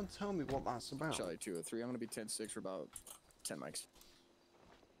 Can anyone tell me what that's about? Charlie 203, I'm gonna be 10-6 for about 10 mics.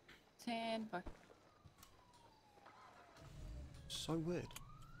 10-4. So weird.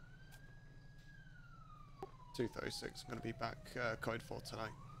 236, I'm gonna be back code 4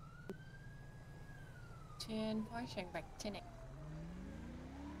 tonight. 10-4, showing back 10-8.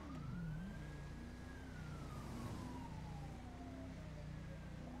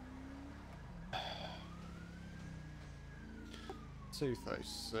 Two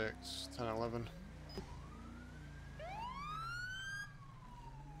 36, 10, 11.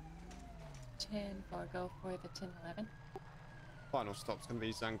 10-4, go for the 10-11. Final stop's going to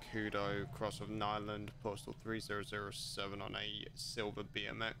be Zancudo, cross of Nyland, postal 3007 on a silver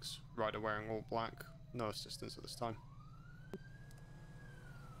BMX. Rider wearing all black. No assistance at this time.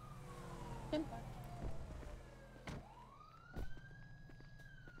 10-4.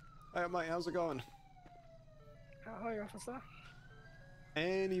 Hey mate, how's it going? Hi, officer.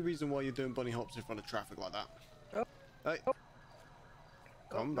 Any reason why you're doing bunny hops in front of traffic like that? Oh. Hey.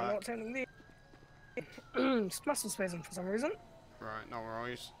 Come I'm back. not turning the muscle spasm for some reason. Right, no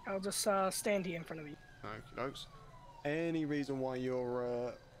worries. I'll just stand here in front of you. Okie dokes. Any reason why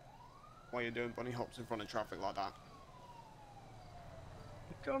you're doing bunny hops in front of traffic like that?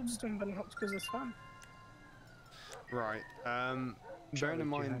 I'm just doing bunny hops because it's fun. Right. Bearing in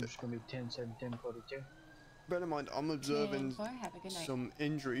mind, it's going to be 10-7, 10-42. bear in mind, I'm observing 10-4, have a good night. some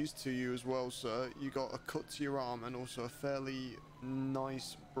injuries to you as well, sir. You got a cut to your arm and also a fairly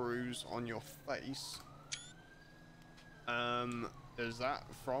nice bruise on your face. Is that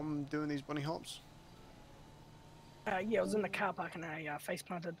from doing these bunny hops? Yeah, I was in the car park and I face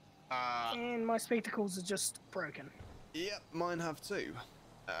planted. And my spectacles are just broken. Yep, mine have too.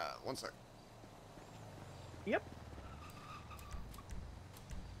 One sec. Yep.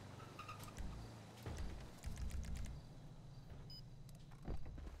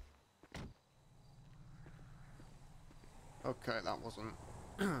 Okay, that wasn't.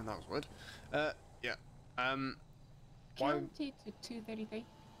 That was weird. Yeah. Why? County to 233.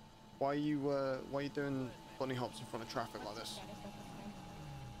 Why are you doing bunny hops in front of traffic like this?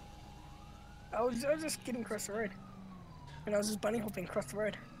 I was just getting across the road. And I was just bunny hopping across the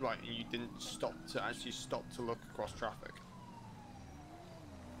road. Right, and you didn't stop to actually look across traffic.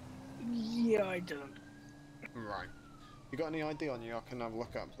 Yeah, I didn't. Right. You got any ID on you I can have a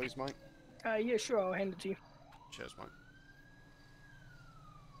look at, please, mate? Yeah, sure, I'll hand it to you. Cheers, mate.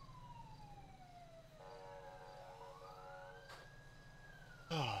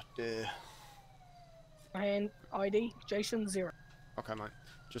 Oh dear. And ID, Jason 0. Okay, mate.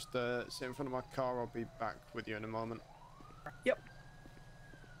 Just sit in front of my car. I'll be back with you in a moment. Yep.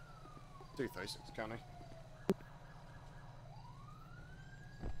 236 County.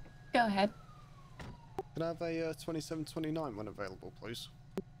 Go ahead. Can I have a 2729 when available, please?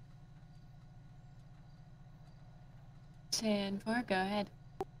 10-4, go ahead.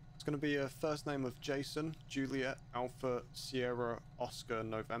 It's going to be a first name of Jason, Juliet, Alpha, Sierra, Oscar,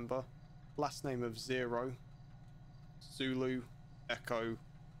 November. Last name of 0, Zulu, Echo,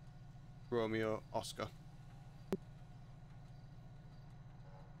 Romeo, Oscar.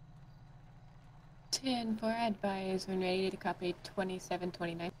 10-4, advise when ready to copy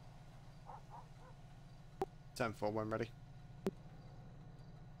 2729. 10-4 when ready.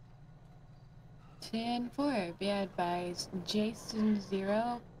 10-4, be advised, Jason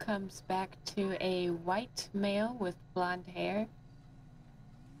 0 comes back to a white male with blonde hair.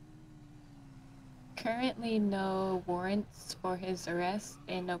 Currently no warrants for his arrest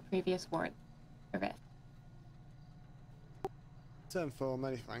and no previous warrant arrest. 10-4,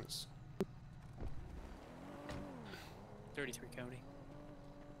 many thanks. 33 County.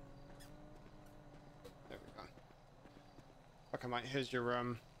 There we go. Okay, mate. Here's your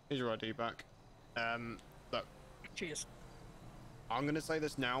ID back. Look. Cheers. I'm gonna say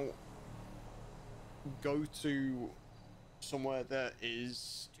this now. Go to somewhere that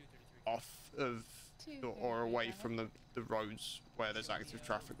is off of or away from the roads where there's active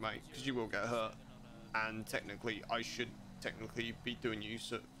traffic, mate, because you will get hurt. And technically, I should technically be doing you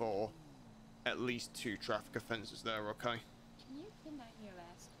for at least 2 traffic offences there, okay? Can you pinline your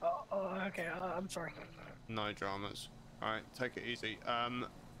last? Oh, okay. I'm sorry. No dramas. Alright, take it easy.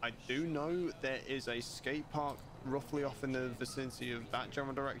 I do know there is a skate park roughly off in the vicinity of that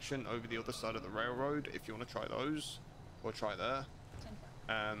general direction over the other side of the railroad, if you want to try those, or try there.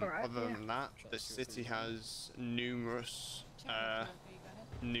 Alright, Other than that, the city has numerous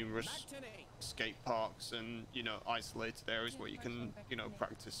skate parks and, you know, isolated areas where you can, you know,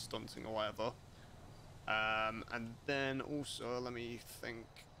 practice stunting or whatever. And then also, let me think,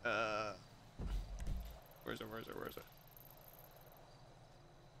 where is it?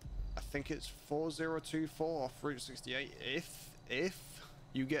 I think it's 4024 off Route 68. If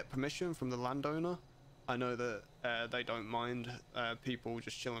you get permission from the landowner, I know that they don't mind people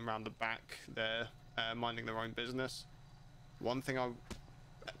just chilling around the back there, minding their own business. One thing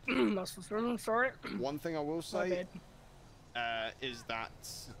sorry. One thing I will say is that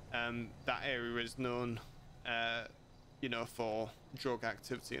that area is known, you know, for drug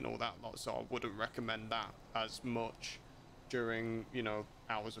activity and all that lot. So I wouldn't recommend that as much during, you know,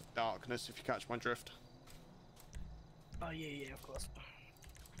 hours of darkness, if you catch my drift. Oh yeah, of course.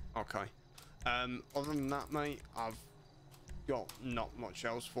 Okay. Other than that, mate, I've got not much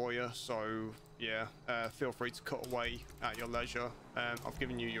else for you, so yeah, feel free to cut away at your leisure. I've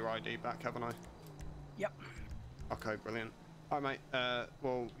given you your ID back, haven't I? Yep. Okay, brilliant. Alright, mate,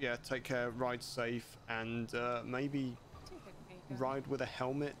 well, yeah, take care, ride safe, and maybe ride with a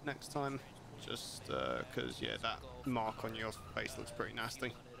helmet next time, just because, yeah, that mark on your face looks pretty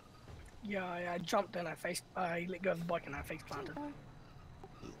nasty. Yeah, I jumped and I let go of the bike and I face planted.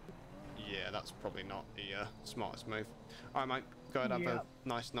 Yeah, that's probably not the smartest move. Alright, mate, go ahead, have a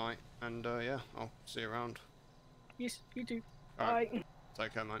nice night, and yeah, I'll see you around. Yes, you too. Alright, Bye.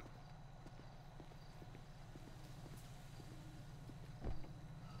 take care, mate.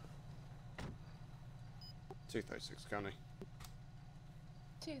 .236 County.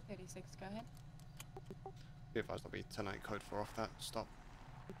 236, go ahead. Be advised there'll be 10-8 code 4 off that stop.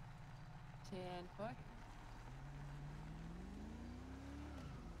 10-4.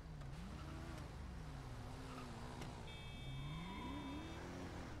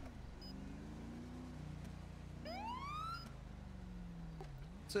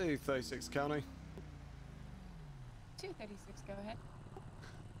 .236 County. 236, go ahead.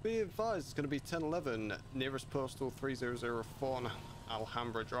 Be advised, it's going to be 1011, nearest postal 3004 on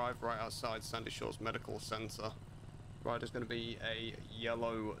Alhambra Drive, right outside Sandy Shores Medical Center. Rider's going to be a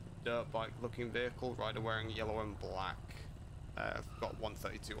yellow dirt bike looking vehicle, rider wearing yellow and black. I've got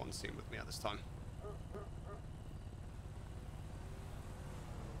 132 on scene with me at this time.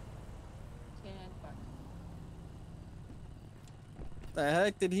 The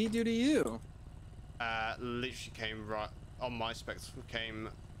heck did he do to you? Literally came right on my specs, came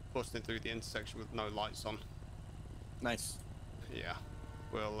busting through the intersection with no lights on. Nice. Yeah,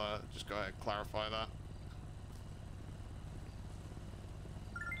 we'll just go ahead and clarify that.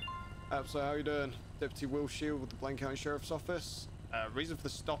 So how you doing? Deputy Will Shield with the Blaine County Sheriff's Office. Reason for the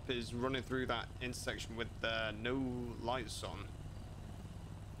stop is running through that intersection with no lights on.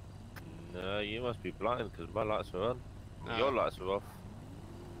 No, you must be blind because my lights are on. Your lights are off.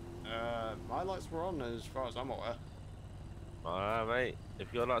 My lights were on as far as I'm aware. Alright, mate.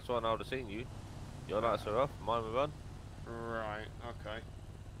 If your lights were on, I would have seen you. Your lights are off, mine were on. Right, okay.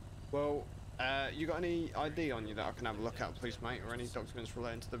 Well, you got any ID on you that I can have a look at, please, mate, or any documents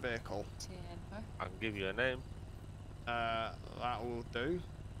relating to the vehicle? 10-4. I can give you a name. That will do.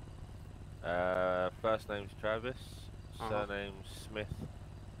 First name's Travis, surname's Smith.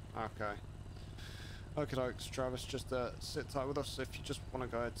 Okay. Okay, dokes, Travis, just sit tight with us. If you just want to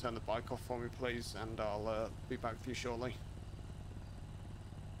go ahead and turn the bike off for me, please, and I'll be back with you shortly.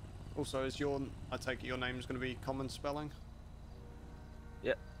 Also, is I take it your name's going to be common spelling?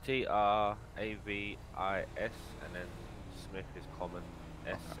 Yep, Travis, and then Smith is common,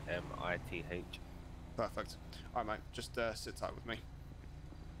 Smith. Perfect. Alright, mate, just sit tight with me.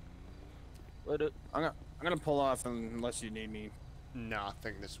 I'm gonna pull off unless you need me. No, I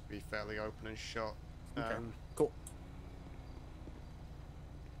think this will be fairly open and shut. Okay, cool.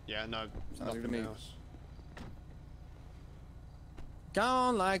 Yeah, no, Sounds good to nothing me. else.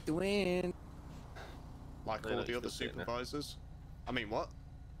 Gone like the wind. like They're all not the other still sitting there. supervisors. I mean, what?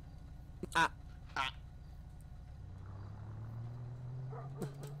 Ah. Ah.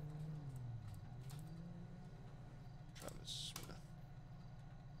 Travis Smith.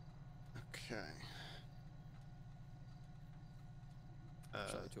 Okay.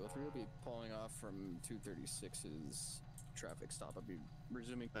 Charlie 203 will be pulling off from 236's traffic stop. I'll be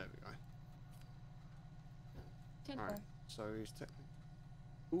resuming. There we go. 10 Alright, so he's technically.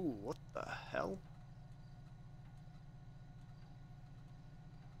 Ooh, what the hell?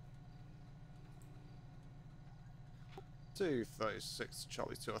 Two 36,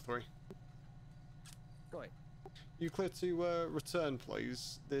 Charlie 203. Go ahead. You clear to return,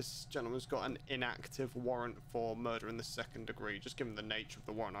 please. This gentleman's got an inactive warrant for murder in the second degree. Just given the nature of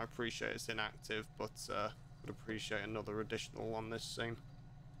the warrant, I appreciate it's inactive, but would appreciate another additional on this scene.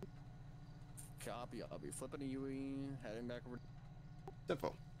 Copy. I'll be flipping a UE, heading back over.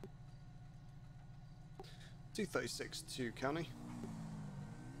 Simple. 236 to county.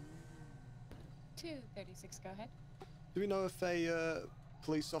 236, go ahead. Do we know if a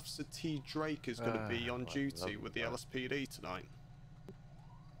police officer T. Drake is going to be on duty with the LSPD tonight?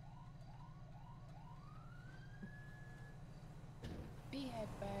 Be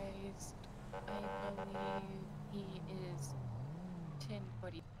advised, I believe he is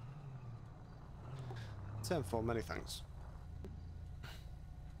 1040. 10-4, many thanks.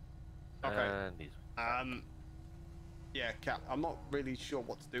 Okay. And he's yeah, Cap, I'm not really sure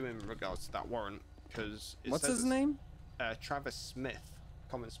what to do in regards to that warrant, because... What's his name? Travis Smith,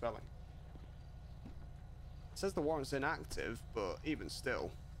 common spelling. It says the warrant's inactive, but even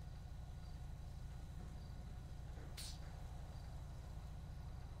still...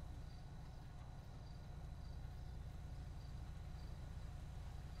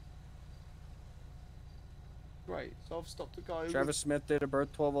 Right, so I've stopped a guy Travis Smith, date of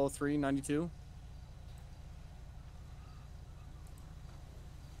birth 12/03/92.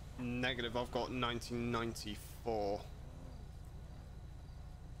 Negative, I've got 1994.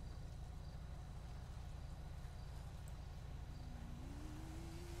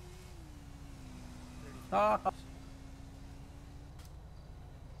 Now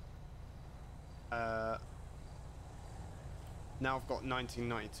I've got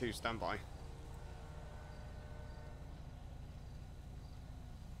 1992 standby.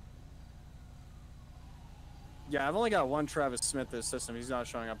 Yeah, I've only got one Travis Smith in the system. He's not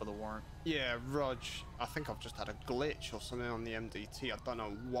showing up with a warrant. Yeah, Rog, I think I've just had a glitch or something on the MDT. I don't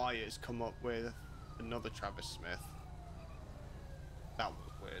know why it's come up with another Travis Smith. That was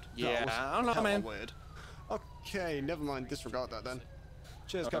weird. Yeah, that I don't know, hella man. Weird. Okay, never mind. Disregard that then.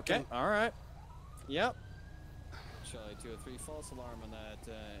 Cheers, Okay, Captain. all right. Yep. Charlie 203, false alarm on that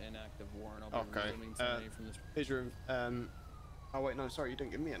inactive warrant. I'll be Okay. resuming today from this. Here's your oh wait, no, sorry, you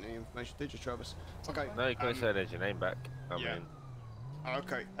didn't give me any information, did you, Travis? Okay. No, you can say there's your name back. I mean,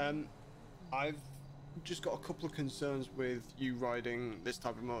 Okay. I've just got a couple of concerns with you riding this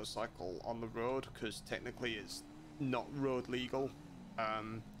type of motorcycle on the road, because technically it's not road legal.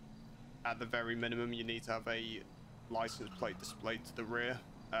 At the very minimum, you need to have a license plate displayed to the rear,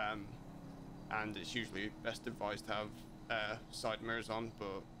 and it's usually best advised to have side mirrors on,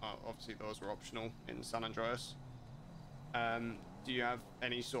 but obviously those are optional in San Andreas. Do you have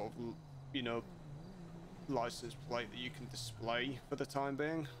any sort of, you know, license plate that you can display for the time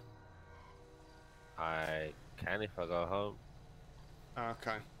being? I can if I go home.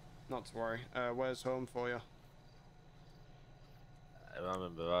 Okay, not to worry. Where's home for you? If I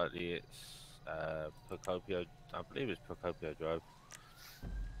remember rightly, it's Procopio. I believe it's Procopio Drive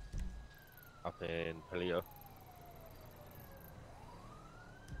up in Palio.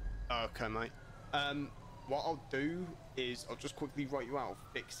 Okay, mate. What I'll do is I'll just quickly write you out a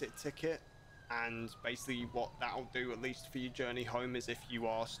fix-it ticket, and basically what that'll do, at least for your journey home, is if you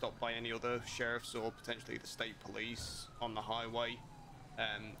are stopped by any other sheriffs or potentially the state police on the highway,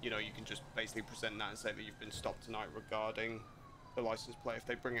 you know, you can just basically present that and say that you've been stopped tonight regarding the license plate if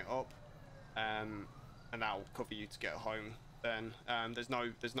they bring it up, and that'll cover you to get home. Then there's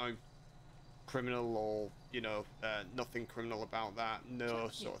no criminal or, you know, nothing criminal about that. No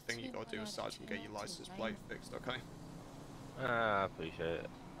sort of thing you gotta do aside from get your license plate fixed. Okay. I appreciate it.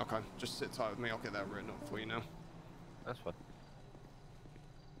 Okay, just sit tight with me. I'll get that written up for you now. That's fine.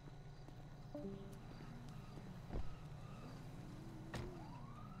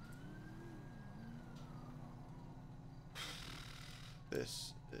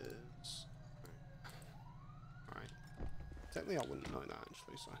 This is... Alright. Technically I wouldn't know that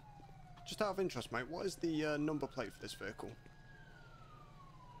actually, so... Just out of interest, mate, what is the number plate for this vehicle?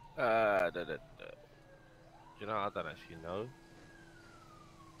 You know, I don't actually know.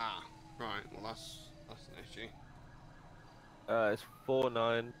 Ah, right, well that's That's an issue. It's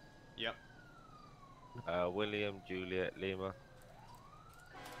 49. Yep. William Juliet Lima.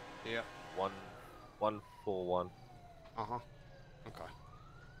 Yep. 141. Uh-huh. Okay.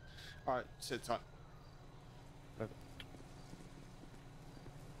 Alright, sit tight. Okay.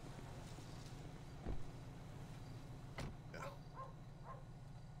 Yeah.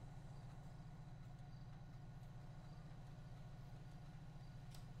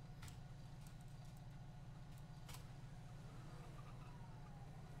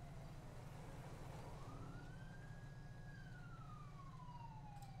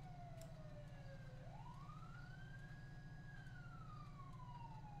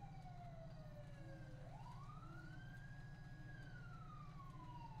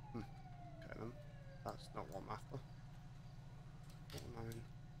 Okay then. That's not what I'm after. 49.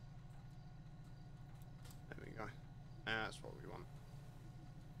 There we go. That's what we want.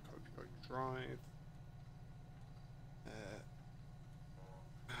 Copy drive.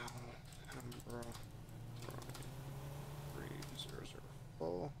 Alhambra Drive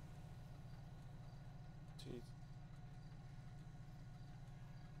 3004.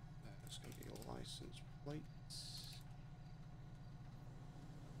 There's going to be license plates.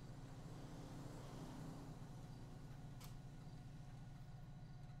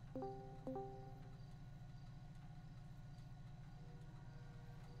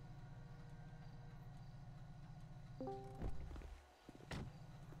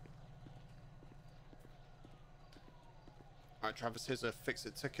 Alright, Travis, here's a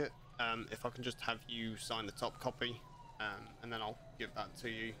fix-it ticket. If I can just have you sign the top copy, and then I'll give that to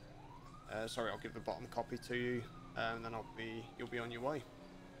you. Sorry, I'll give the bottom copy to you, and then you'll be on your way.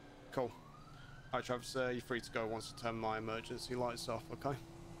 Cool. Alright, Travis, you're free to go once I turn my emergency lights off, okay?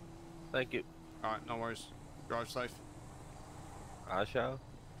 Thank you. Alright, no worries. Drive safe. I shall.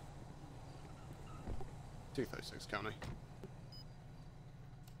 236 County.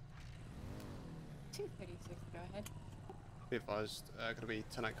 236, go ahead. Be advised, going to be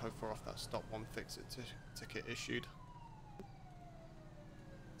 10 Echo 4 off that stop 1 fix-it ticket issued.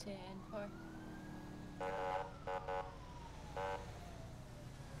 10-4.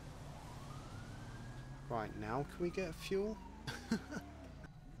 Right, now can we get fuel?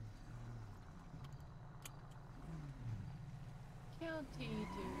 County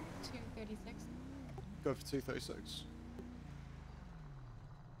to 236. Go for 236.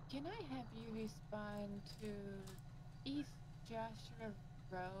 Can I have you respond to East Joshua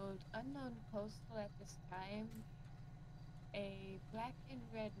Road, unknown postal at this time? A black and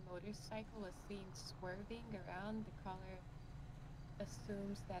red motorcycle is seen swerving around. The caller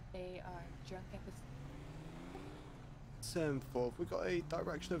assumes that they are drunk at this. 10-4, have we got a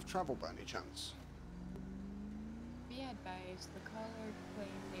direction of travel by any chance? Be advised, the caller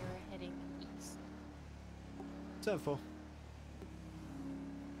claimed they were heading east. 10-4.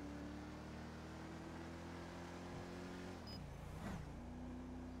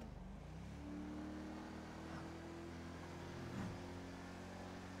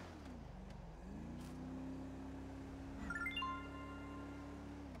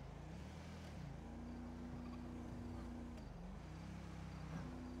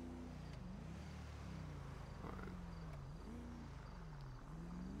 Right.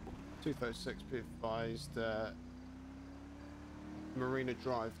 236, be advised, Marina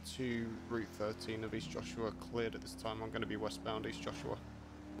Drive to Route 13 of East Joshua cleared at this time. I'm going to be westbound East Joshua.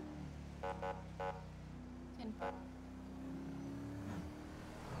 10-4.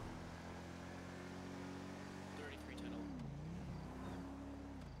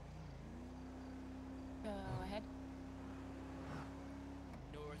 Go ahead.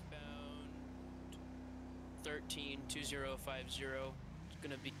 Northbound 132050. It's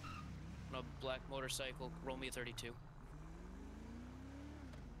gonna be on a black motorcycle. Roll me a 32.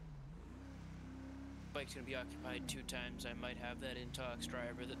 Bike's gonna be occupied 2 times. I might have that intox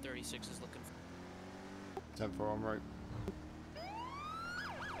driver that 36 is looking for. 10-4 on route.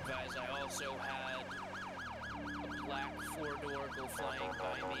 Advise, I also had a black 4-door go flying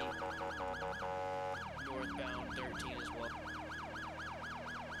by me. Northbound 13 as well.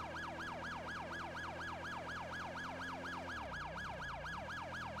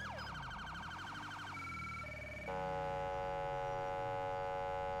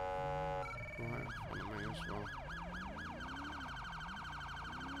 Right, in front of me as well.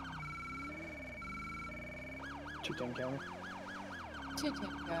 $210 County. 210,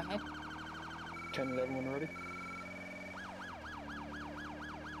 go ahead. 10-11 when ready.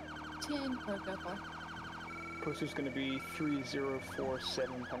 10-4, go for. Post is going to be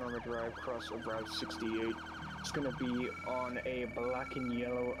 3047 Panorama Drive, cross of Route 68. It's going to be on a black and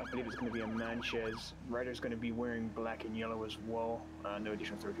yellow. I believe it's going to be a Manchez. Rider's going to be wearing black and yellow as well. No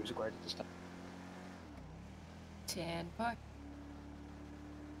additional 32 required at this time. 10-4.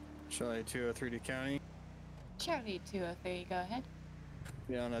 Charlie 203 to county. Charlie 203, go ahead.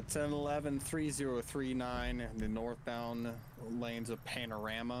 Be on a 1011 3039 in the northbound lanes of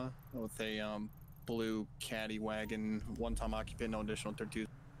Panorama with a blue caddy wagon, one-time occupant, no additional 32.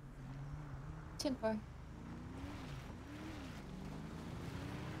 10-4.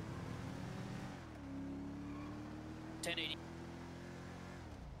 1080.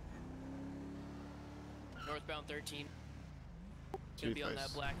 Northbound 13. Gonna be on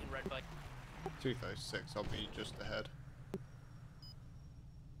that black and red bike. 236, I'll be just ahead.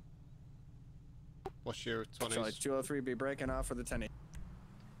 What's your 20s? Charlie 203 be breaking off for the 1080.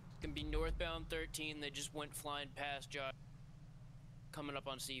 Gonna be northbound 13. They just went flying past Josh. Coming up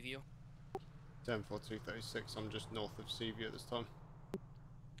on Seaview. 10-4-236, I'm just north of Seaview at this time.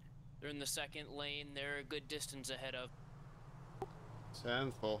 They're in the second lane. They're a good distance ahead of.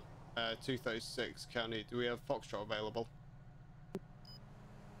 10-4. 236 county. Do we have Foxtrot available?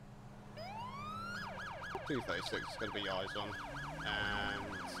 236 is going to be eyes on, and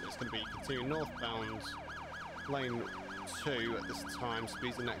it's going to be continuing northbound lane 2 at this time.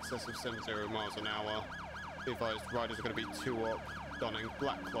 Speeds in excess of 70 miles an hour. Be advised, riders are going to be 2 up, donning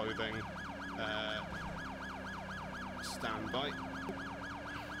black clothing. Stand by.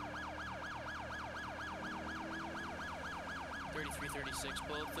 3336.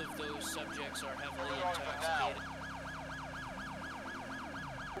 Both of those subjects are heavily intoxicated.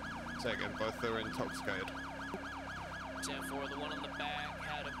 Say again, both are intoxicated. 10-4. The one on the back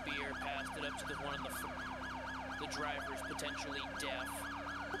had a beer, passed it up to the one on the front. The driver's potentially deaf.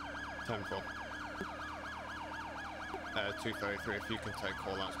 10-4. 233, if you can take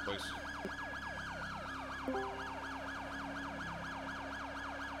call-outs, please.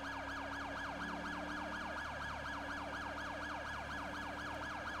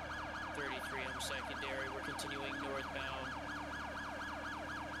 I'm secondary. We're continuing northbound.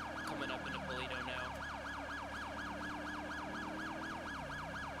 Coming up into Polito now.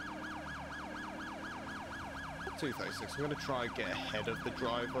 $236. I'm going to try and get ahead of the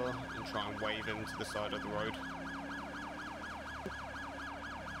driver and try and wave him to the side of the road.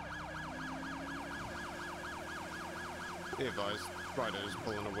 Be advised, rider is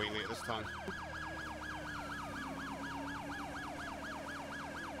pulling a wheelie at this time.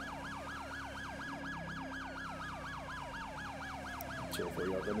 So for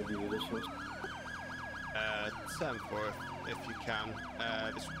you going to do additionals? 10-4 if you can.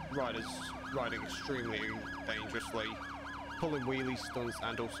 This rider's riding extremely dangerously, pulling wheelie stunts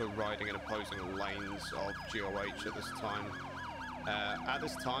and also riding in opposing lanes of GOH at this time. At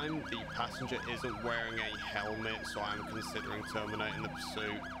this time, the passenger isn't wearing a helmet, so I am considering terminating the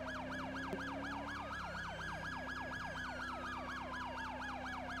pursuit.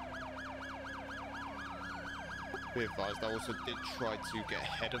 Be advised, I also did try to get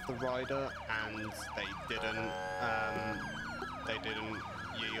ahead of the rider, and they didn't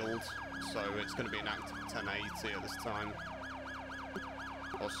yield, so it's going to be an active 1080 at this time.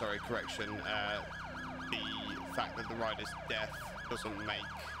 Oh, sorry, correction. The fact that the rider's deaf doesn't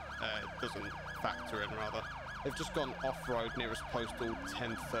factor in, rather. They've just gone off-road, nearest postal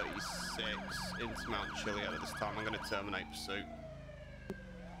 1036 into Mount Chiliad at this time. I'm going to terminate pursuit.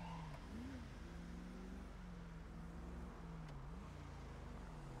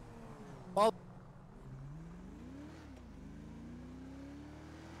 Well,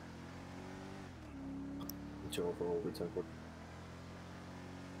 over 10-4.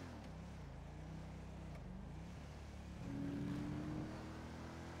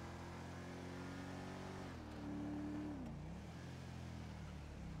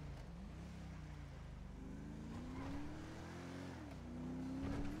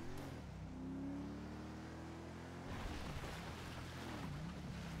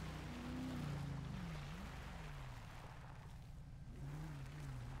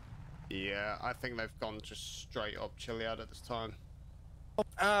 Yeah, I think they've gone just straight up Chiliad at this time.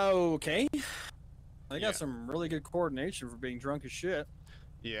 Okay. They got some really good coordination for being drunk as shit.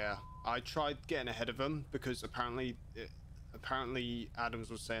 Yeah, I tried getting ahead of them because apparently Adams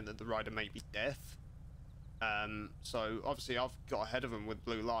was saying that the rider may be deaf. So obviously I've got ahead of him with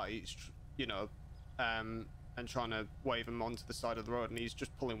blue lights, you know, and trying to wave him onto the side of the road, and he's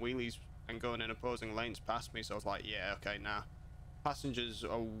just pulling wheelies and going in opposing lanes past me. So I was like, yeah, okay, nah. Passengers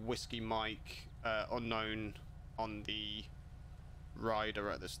are Whiskey Mike, unknown on the rider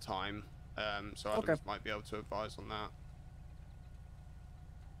at this time, so Adams might be able to advise on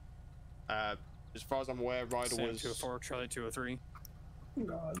that. As far as I'm aware, Ryder Sam was 204, Charlie 203.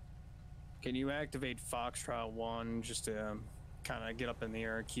 God. Can you activate Foxtrot 1 just to kind of get up in the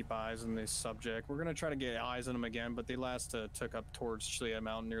air and keep eyes on this subject? We're going to try to get eyes on him again, but they last took up towards Chile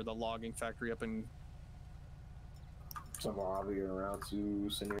Mountain near the logging factory up in... Somewhere I'll be getting around to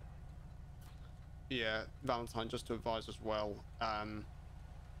send you. Yeah, Valentine, just to advise as well,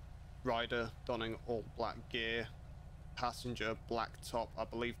 Ryder donning all black gear, passenger black top, I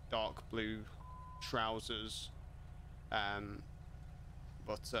believe dark blue trousers,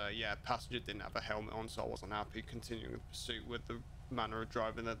 yeah, passenger didn't have a helmet on, so I wasn't happy continuing the pursuit with the manner of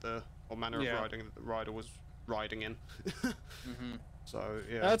driving that of riding that the Ryder was riding in. So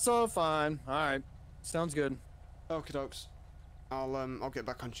yeah, That's all fine. All right, sounds good. Okie dokes. I'll get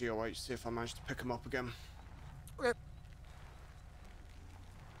back on GOH, see if I manage to pick him up again. Okay.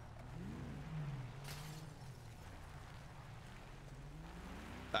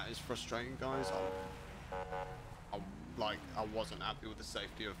 That is frustrating, guys. I wasn't happy with the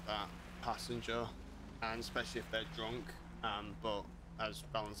safety of that passenger, and especially if they're drunk. But as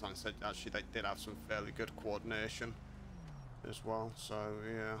Valentine said, actually they did have some fairly good coordination as well. So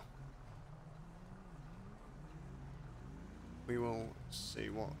yeah, we will see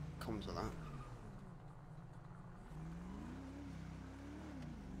what comes of that.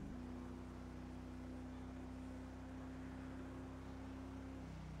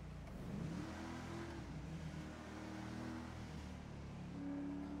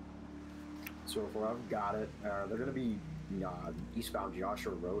 So if I've got it, they're going to be eastbound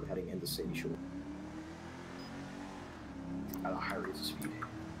Joshua Road heading into Sandy Shore at a high rate of speed.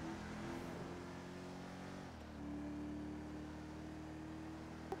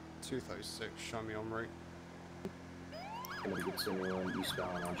 .236, show me on route. Going to be continuing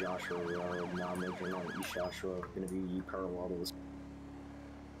eastbound on Joshua Road, now majoring on East Joshua, going to be parallel to this.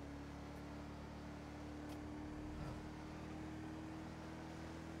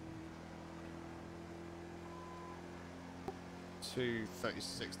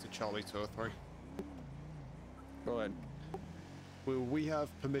 .236 to Charlie 203. Go ahead. Will we have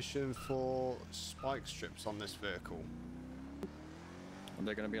permission for spike strips on this vehicle? Are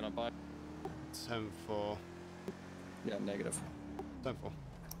they going to be on a bike? 10-4. Yeah, negative. 10-4.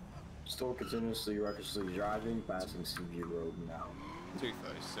 Still continuously recklessly driving, passing CV Road now.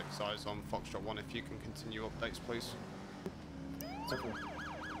 236, eyes on Foxtrot 1, if you can continue updates, please. Definitely.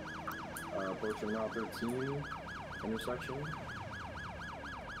 Approaching Route 13 intersection.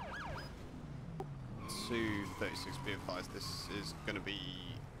 236, be advised, this is going to be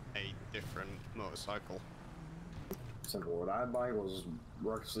a different motorcycle. Simple. What I buy was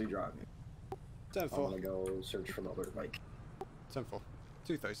recklessly driving. 10-4. I'm gonna go search for the other bike. 10-4.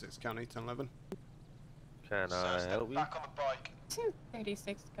 236, County 1011. Can I help you? Back on the bike.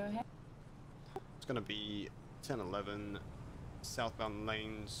 236, go ahead. It's going to be 1011 southbound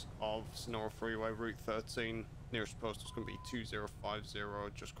lanes of Sonora Freeway, Route 13. Nearest post is going to be 2050,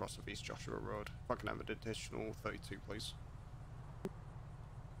 just cross of East Joshua Road. If I can have an additional 32, please.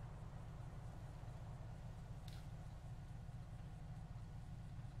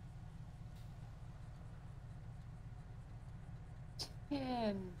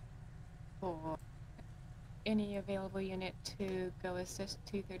 And for any available unit to go assist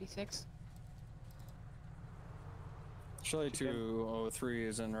 236. Charlie 203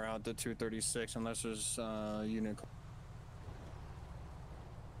 is en route to 236 unless there's unit.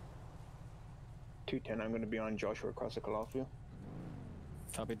 210, I'm going to be on Joshua across the Calafia.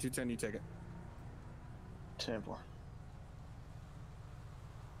 Copy 210, you take it. 10-4.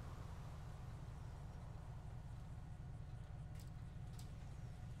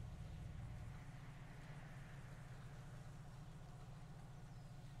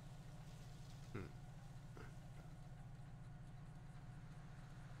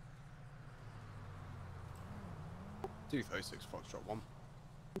 .236, Foxtrot 1.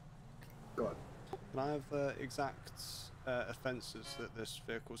 Go ahead. Can I have exact offences that this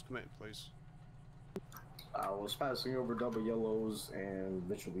vehicle's committed, please? I was passing over double yellows and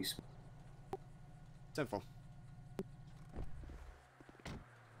literally. 10-4.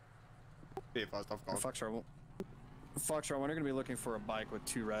 Be advised, I've got. Foxtrot, when you're going to be looking for a bike with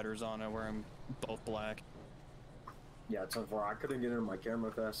two riders on it, wearing both black. Yeah, 10-4. I couldn't get in my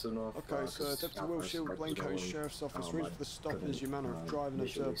camera fast enough. Okay, so Deputy Wilshire, Blaine County Sheriff's Office, reason for the stop is your manner of driving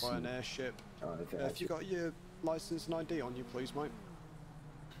observed by an airship. If you got your license and ID on you, please, mate.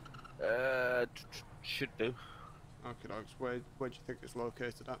 Should do. Okay, dogs. Where do you think it's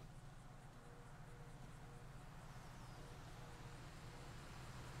located at?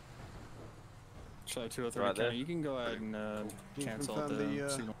 So 203 Right there. You can go ahead and Can you cancel confirm the the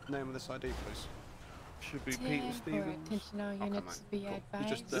signal. name of this ID, please? Should be 10 Peter for Stevens. attention all units, be Cool. You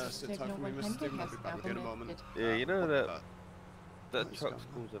advised, just sit tight signal for me, Mr. 100 Stephen. I'll has be now back here been in a moment. lifted. Yeah, you know what that what is truck's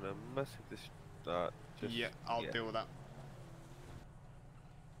going on? causing a massive just, Yeah, I'll deal with that.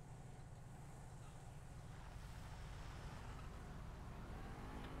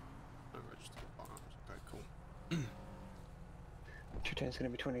 No registered firearms. Okay, cool. 210 is going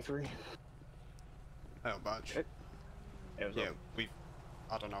to be 23. Hell, badge. Okay. Yeah,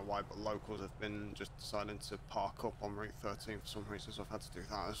 I don't know why, but locals have been just deciding to park up on Route 13 for some reason, so I've had to do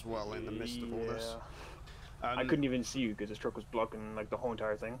that as well in the midst of all this. I couldn't even see you because this truck was blocking like the whole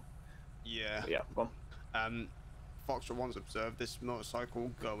entire thing. Yeah. But yeah, go on. Foxtrot 1's observed this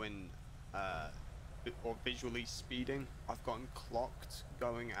motorcycle going, or visually speeding. I've got him clocked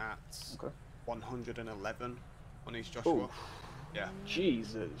going at 111 on East Joshua. Ooh. Yeah.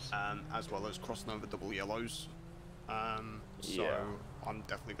 Jesus. As well as crossing over double yellows. So Yeah. I'm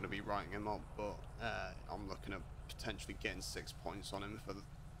definitely going to be writing him up, but I'm looking at potentially getting 6 points on him for the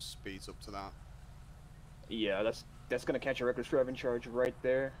speeds up to that. Yeah, that's gonna catch a reckless driving charge right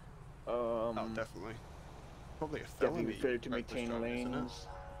there. Oh, definitely. Probably a felony. Definitely failure to maintain driving, isn't it? lanes.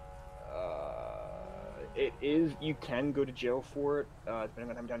 It is. You can go to jail for it,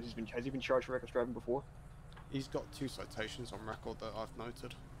 depending on how many times has he been charged for reckless driving before? He's got 2 citations on record that I've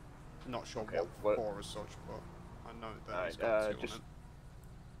noted. Not sure what? for as such, but I know that he's got 2 on him.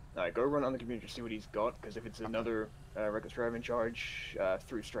 Alright, go run on the computer, see what he's got, because if it's another reckless driving charge,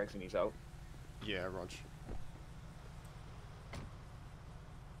 3 strikes and he's out. Yeah, Rog.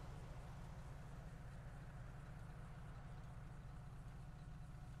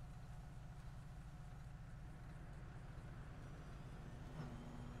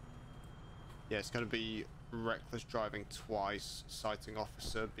 Yeah, it's going to be reckless driving twice, citing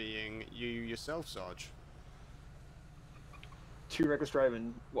officer being you yourself, Sarge. 2 reckless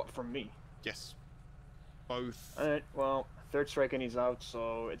driving, what, from me? Yes. Both. Alright, well, 3rd strike and he's out,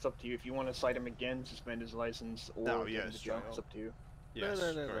 so it's up to you. If you want to cite him again, suspend his license, or get him to jail, it's up to you. Yes,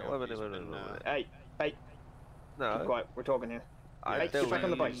 no. Wait a minute. Hey. No. Keep quiet, we're talking here. I Get back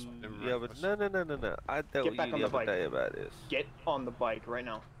on the bike. Yeah, but no. I dealt with you the other day about this. Get on the bike right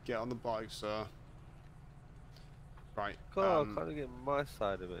now. Get on the bike, sir. Right. God, I'm trying to get my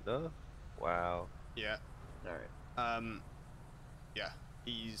side of it, no? Wow. Yeah. Alright. Yeah.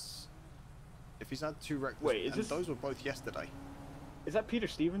 If he's had 2 reckless... Wait, is and this... those were both yesterday. Is that Peter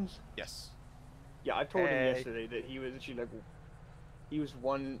Stevens? Yes. Yeah, I told him yesterday that he was actually like... He was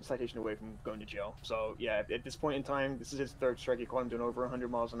 1 citation away from going to jail. So, yeah, at this point in time, this is his 3rd strike. He caught him doing over 100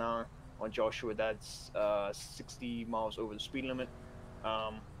 miles an hour. On Joshua, that's 60 miles over the speed limit.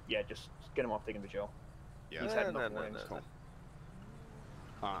 Yeah, just get him off, take him to jail. Yeah, he's had enough warnings. Cool.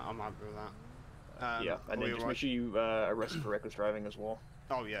 I'm happy with that. Yeah, and then just make sure you arrest him for reckless driving as well.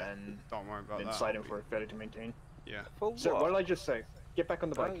 Oh yeah, and don't worry about that. Then cite him for failure to maintain. Yeah. For So what did I just say? Get back on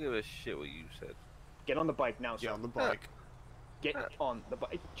the I bike. don't give a shit what you said. Get on the bike now, sir. Get on the bike. Get on the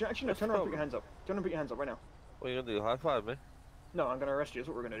bike. Actually, no, turn around and put your hands up. Turn around and put your hands up right now. What are you gonna do? High five me? No, I'm gonna arrest you. That's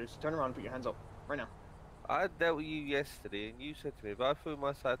what we're gonna do. So turn around and put your hands up right now. I dealt with you yesterday, and you said to me, if I threw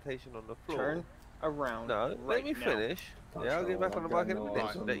my citation on the floor... Turn around. No, right let me now. finish. Yeah, I'll get back on the bike in a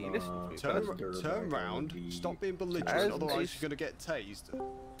minute. Let you listen to me. Turn round. Stop being belligerent, otherwise you're gonna get tased.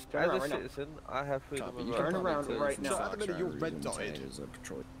 Turn As around a right now. citizen, I have freedom of right. Turn around right now. So at the minute you're red dotted.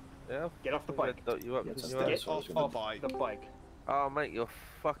 Yeah. Get off the bike. Dot you up. Get You off the bike. Oh, mate, your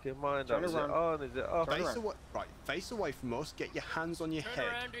fucking mind Turn up. Is it around. on? Is it off? Face away. Right, face away from us. Get your hands on your Turn head.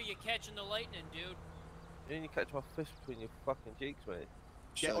 around or you're catching the lightning, dude. Then you catch my fist between your fucking cheeks, mate.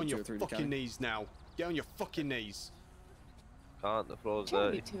 Get on your fucking knees now. Get on your fucking knees. Can't, the floor's Can we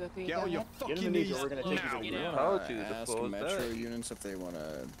dirty. 203 Get go on your ahead? fucking knees or we're gonna take you to now. jail. I told you the Ask floor's Metro dirty. units if they want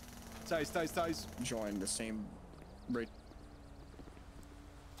to Tase. join the same rate.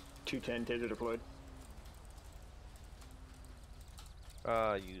 210 taser deployed.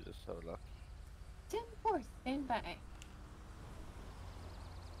 Ah, you are so lucky. 10-4, stand by.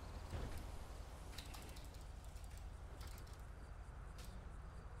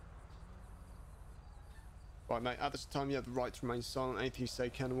 Right, mate, at this time you have the right to remain silent. Anything you say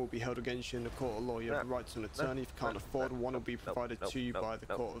can and will be held against you in the court of law. You have the right to an attorney. If you can't afford one, will be provided to you by the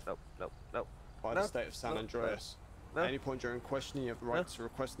court of the state of San Andreas. At any point during questioning, you have the right to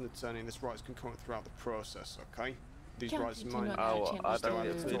request an attorney, and this right is concurrent throughout the process, okay? These Count rights in do mind. not Oh, have I chambers don't to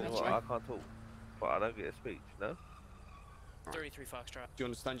get a speech. Metro. I can't talk. But I don't get a speech, no? 33 Foxtrot. Do you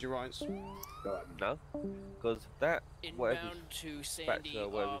understand your rights? No, because that whatever Inbound to Sandy Bachelor,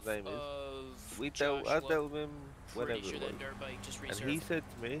 whatever off his name of is, I dealt with him Pretty whenever sure it that was, dirt bike just and he resurfaced. said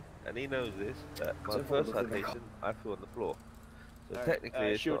to me, and he knows this, that my Is it first for the thing? citation I flew on the floor. So Alright, technically,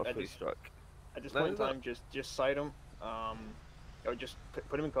 it's shoot, not a at free this- strike. At this No, point in it's not. time, just cite him, or just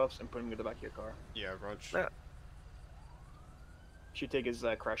put him in cuffs and put him in the back of your car. Yeah, Rog. Nah. Should take his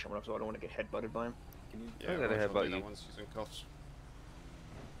crash helmet off, so I don't want to get headbutted by him. Yeah, I'm gonna Rog, I'll headbutt do that you. once he's in cuffs.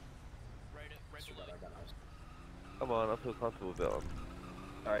 Come on, I feel comfortable with it on.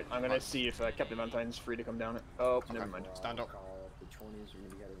 Alright, I'm gonna see if Captain Valentine's free to come down it. Oh, never mind. Stand up. Call the 20s are going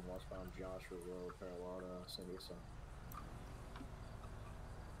to be heading westbound Joshua Road, parallel to San Diego.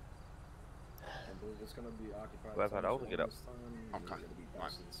 I believe it's going to be occupied. Well, I've had times to get one up. this time. Okay. It's going to be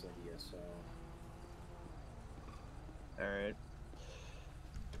best in San Diego. Alright.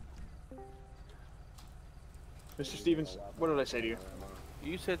 Mr. Stevens, what did I say to you?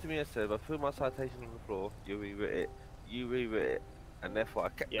 You said to me yesterday, if I threw my citation on the floor, you rewrite it, and therefore I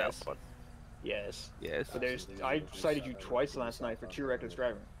kept Yes. that one. Yes. Yes. But I cited you twice last night for 2 reckless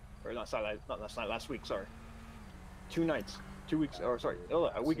driving. Or not last night, last week, sorry. 2 nights. 2 weeks, or sorry,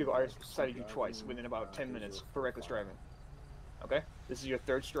 a week ago I cited you twice within about 10 minutes for reckless driving. Okay? This is your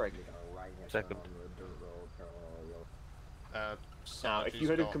 3rd strike. Second. Now, Sarge, if you he's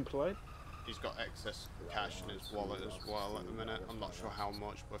had got- complied, He's got excess cash in his wallet as well at the minute. I'm not sure how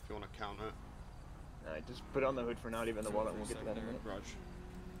much, but if you want to count it. alright, just put it on the hood for now, leave it in the wallet, and we'll get to that in a minute. Rog.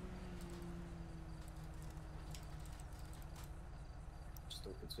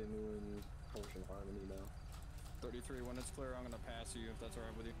 Still continuing, Potion Harmony now. 33, when it's clear, I'm going to pass you if that's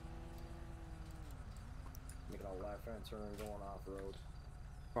alright with you. Making a left-hand turn, going off-road.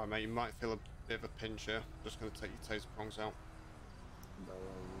 Right, mate, you might feel a bit of a pinch here. Just going to take your taser prongs out. Going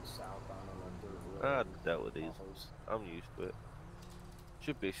southbound on the dirt road. I dealt with these. I'm used to it.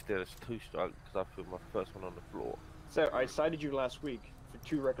 Should be still a 2 strike because I threw my first one on the floor. So, I cited you last week for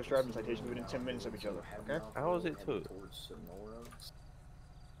 2 reckless driving citations within 10 minutes of each other, okay? How is it 2?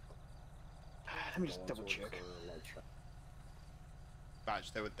 Let me just double check.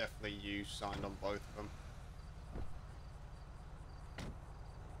 Batch, there were definitely you signed on both of them.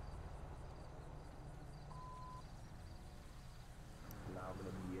 Now I'm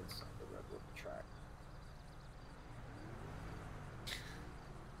going to be inside the redwood track.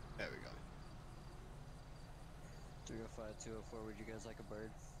 There we go. 305, 204, would you guys like a bird?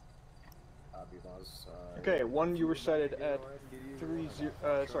 Okay, one you were cited at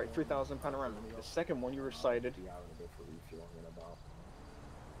 3,000 panorama. The second one you were cited.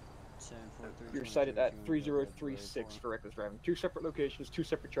 You're cited at 3036 for reckless driving. 2 separate locations, 2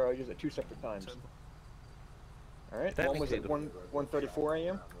 separate charges at 2 separate times. All right. One was at 1:34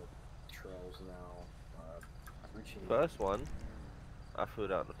 a.m. First one, I threw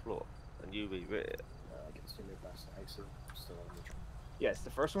it out on the floor, and you rewrote it. Yes,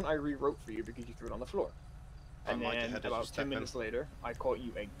 the first one I rewrote for you because you threw it on the floor. And then about 10 minutes later, I caught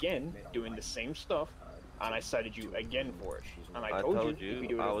you again doing the same stuff, and I cited you again for it. And I told you if you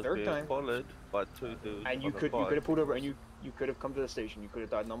do it I a was 3rd being time, followed by 2 dudes and you on a could bike. have pulled over and you could have come to the station. You could have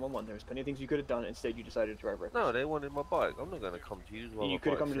died 911. There's plenty of things you could have done. Instead, you decided to drive reckless. No, they wanted my bike. I'm not going to come to you while You my could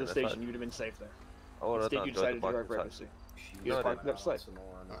have come bike's to the sitting station. outside. You'd have been safe there. I would have Instead, done you drove the decided to bike drive outside. recklessly. No, You I just parked didn't. outside.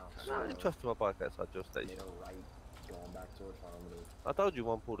 I didn't trust my bike outside your station. I told you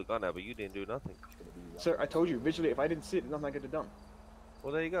one pulled a gun out, but you didn't do nothing. Sir, I told you visually, if I didn't see it, nothing I could have done.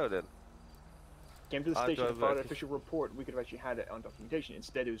 Well, there you go then. Came to the I station, drove filed an reckless. official report. We could have actually had it on documentation.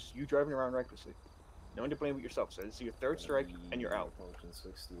 Instead, it was you driving around recklessly. No one to blame but yourself. So this is your 3rd strike, and you're out.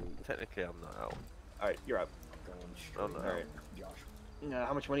 Technically, I'm not out. All right, you're out. I'm not All right.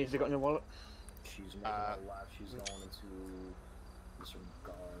 How much money has he got in your wallet? She's making a left. She's going into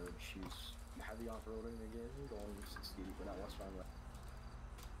disregard. She's heavy off-roading again, going 60, but not westbound.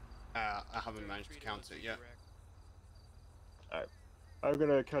 I haven't managed to count it yet. Alright. I'm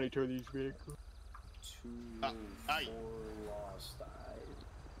gonna county tour these vehicles. 2, hey. 4 lost.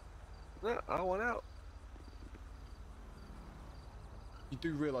 No, I went out. You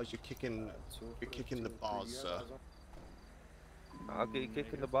do realise you're kicking the bars, sir. I'll get you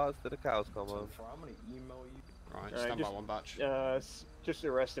kicking the bars till the cows come home. I'm gonna email you. Right, stand by one batch. Just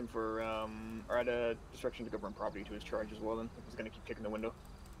arrest him for or add a destruction to government property to his charge as well. Then if he's gonna keep kicking the window,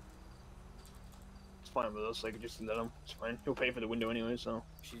 it's fine with us. I could just let him. It's fine. He'll pay for the window anyway. So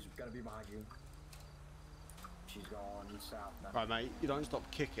She's gonna be behind you. She's going south now. Right, mate. You don't stop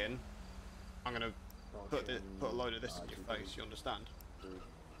kicking. I'm gonna put a load of this in your face. You understand?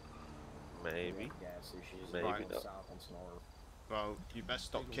 Maybe. Gas station. Maybe Right. not. South on Sonora. Well, you best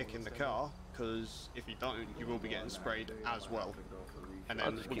stop kicking the car, because if you don't, you will be getting sprayed as well. And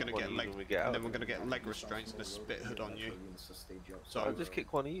then we're gonna get leg restraints and a spit hood on you. So I'll just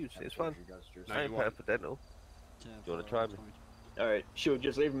kick one of you. It's fun. No, I you ain't won't. paying for dental. Do you wanna try me? Alright, shoot,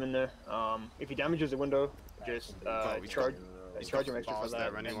 just leave him in there. If he damages the window, just charge him extra for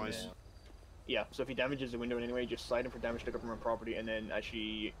that. There anyways. Yeah, so if he damages the window in any way, just slide him for damage to government property, and then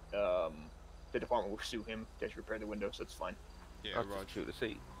actually, the department will sue him to actually repair the window, so it's fine. Yeah, I'll right. just shoot the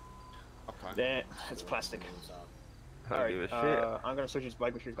seat. Okay. Then it's plastic. I don't give a shit. I'm gonna search his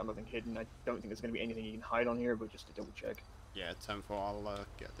bike, make sure he's got nothing hidden. I don't think there's gonna be anything you can hide on here, but just to double check. Yeah, 10-4, I'll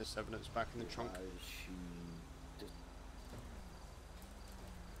get this evidence back in the trunk.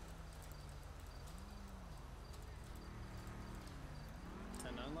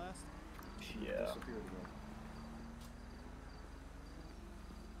 10-9 last? Yeah. What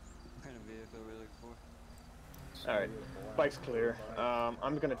kind of vehicle are we looking for? Alright, bike's clear.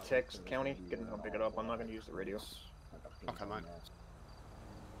 I'm gonna text county, get them to come pick it up. I'm not gonna use the radio. Okay, mate.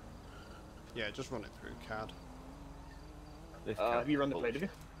 Yeah, just run it through CAD. Have you run the plate, did you?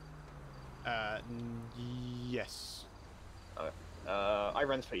 Yes. Okay. I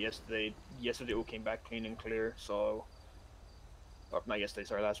ran the plate yesterday. Yesterday it all came back clean and clear, so... Or not yesterday,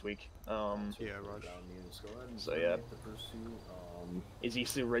 sorry, last week. Yeah, Raj. So yeah. Is he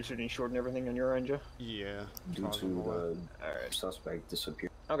still registered and insured and everything on your end, Joe? Yeah. Due to the suspect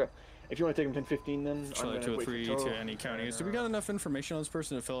disappeared. Okay. If you want to take him 10-15 then, Charlie I'm gonna wait for 203 tow. to any counties. Do we got enough information on this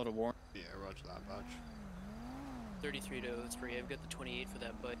person to fill out a warrant? Yeah, roger that, badge. 33 to 03. I've got the 28 for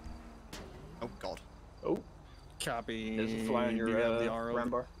that, but Oh god. Oh. Copy. There's a fly on your Do you have the RO? ram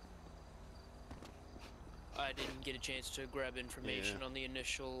bar. I didn't get a chance to grab information on the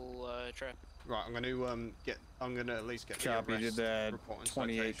initial track. Right, I'm gonna at least get the Copy, arrest did that report and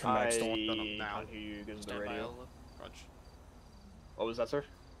 28 citation. come back Done up I now. can't hear you because of the Stand by, radio. I'll look. Raj. What was that, sir?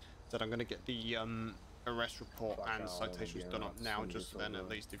 Said I'm gonna get the arrest report and citations done up now, just then at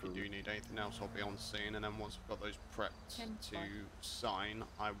least if you do need anything else I'll be on scene, and then once I've got those prepped to sign,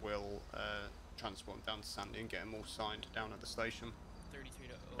 I will transport them down to Sandy and get them all signed down at the station. 33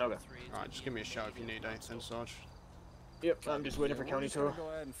 to 03. Okay. Alright, just give me a shout if you need anything, Sarge. Yep, I'm just waiting for county tow. Go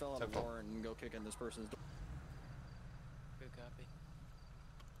ahead and fill out a warrant and go kick in this person's door. Good copy.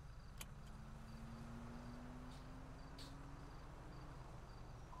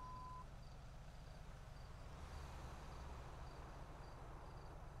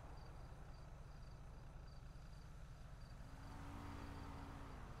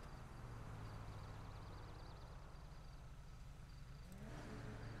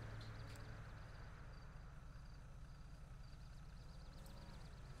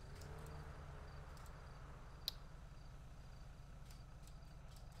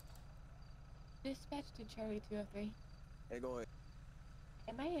 Dispatch to Charlie 203. Hey, go ahead.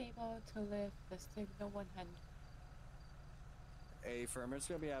 Am I able to lift the signal 100? A firm, it's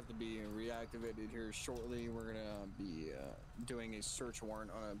gonna have to be reactivated here shortly. We're gonna be doing a search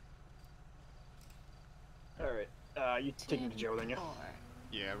warrant on a. Alright, you take him to jail then, yeah?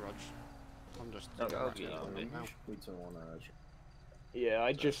 Yeah, Raj. I'm just Okay, running okay. it on it now. Yeah,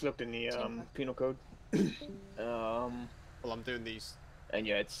 I just looked in the penal code. Well, I'm doing these. And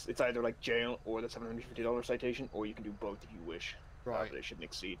yeah, it's either like jail or the $750 citation, or you can do both if you wish. Right. They shouldn't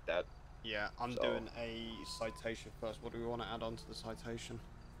exceed that. Yeah, I'm doing a citation first. What do we want to add on to the citation?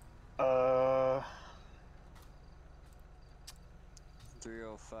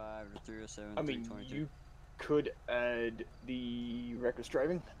 305 to 307. I mean, you could add the reckless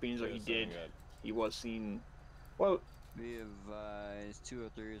driving, being as though he did. He was seen. Well, be advised,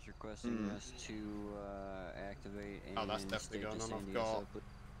 203 is requesting us to activate and that's definitely going on. I've got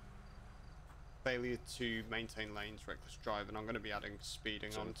failure to maintain lanes, reckless driving. I'm going to be adding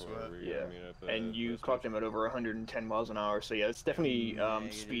speeding onto it. Yeah, and you clocked him at over 110 miles an hour, so yeah, it's definitely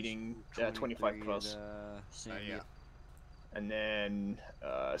speeding 25 plus. Yeah. And then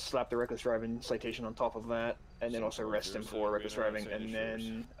slap the reckless driving citation on top of that, and then also arrest him for reckless driving, and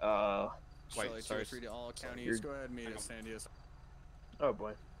then Wait, sorry. To all counties. Go ahead and meet us, Sandy. Oh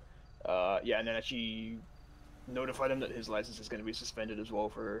boy. Yeah, and then actually notify them that his license is going to be suspended as well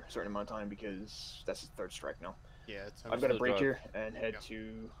for a certain amount of time because that's his third strike now. Yeah, I've got a break here and head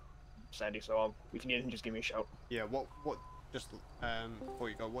to Sandy, so if you need anything, just give me a shout. Yeah, just before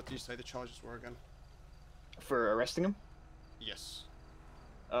you go, what did you say the charges were again? For arresting him? Yes.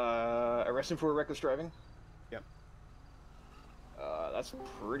 Arrest him for reckless driving? Yep. That's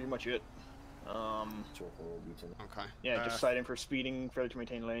pretty much it. Okay. Yeah, just cite him for speeding, failure to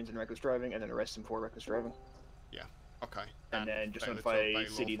maintain lanes, and reckless driving, and then arrest him for reckless driving. Yeah. Okay. And then just notify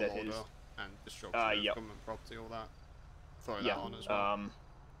city that his and destruction of government property, all that. throw Yeah. that on as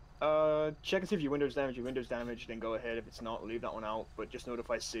well. Check and see if your window's damaged. Your window's damaged, then go ahead. If it's not, leave that one out. But just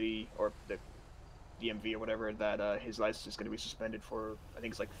notify city or the DMV or whatever that his license is going to be suspended for, I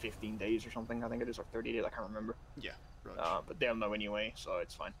think it's like 15 days or something. I think it is, or 30 days. I can't remember. Yeah. Right. But they'll know anyway, so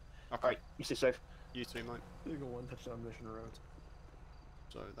it's fine. Okay. All right. You stay safe. You too, mate. Legal 1 touchdown mission roads.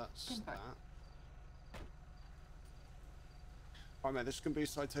 So that's that. Alright, mate, this can be a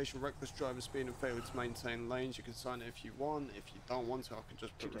citation, reckless driver speed and failure to maintain lanes. You can sign it if you want. If you don't want to, I can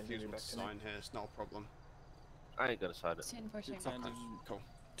just put refusal to sign here. It's not a problem. I ain't gonna sign it. 10%. Cool.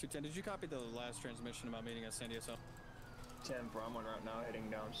 210, did you copy the last transmission about meeting at San Diego? 10, bro. I'm on route now, heading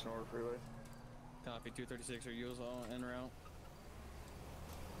down Sonora Freeway. Copy, 236, are you also en route?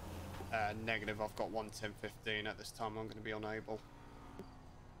 Negative, I've got 11015 at this time. I'm going to be unable.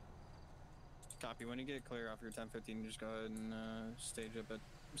 Copy, when you get clear off your 1015, just go ahead and stage up at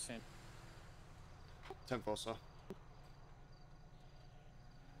San. 10-4, sir.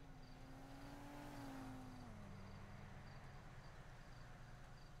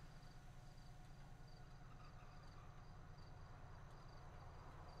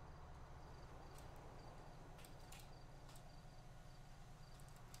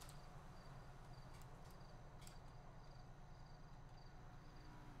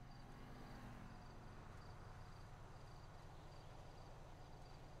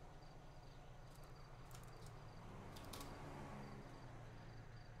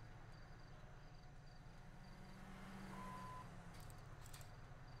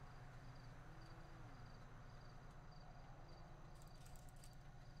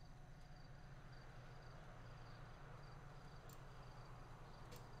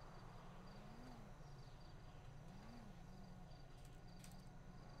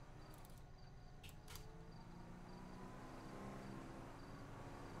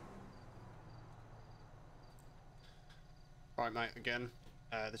 Alright, mate, again,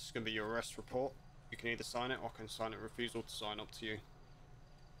 this is going to be your arrest report. You can either sign it or I can sign it. Refusal to sign, up to you.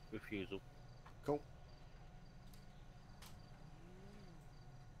 Refusal. Cool.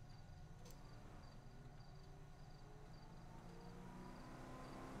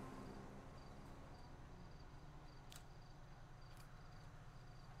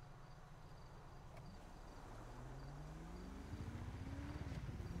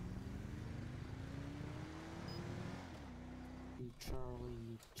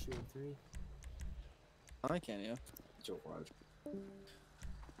 Charlie 203. I can, yeah. Joe Raj.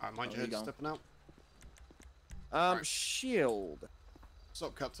 Alright, mind your head stepping out. Right. Shield. What's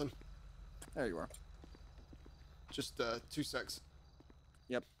up, Captain? There you are. Just 2 secs.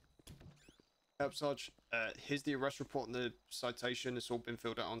 Yep. Yep, Sarge. Here's the arrest report and the citation. It's all been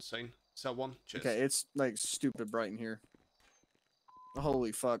filled out on scene. Cell 1. Cheers. Okay, it's like stupid bright in here.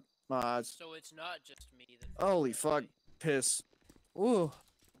 Holy fuck. My eyes. So it's not just me that. Holy fuck. Piss. Ooh.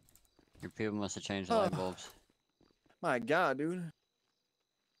 Your people must have changed the light bulbs. My god, dude.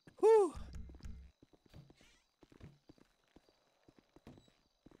 Whew.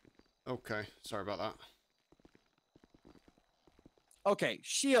 Okay, sorry about that. Okay,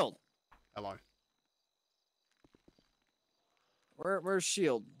 Shield. Hello. Where's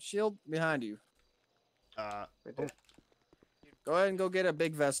Shield? Shield behind you. Right there. Go ahead and go get a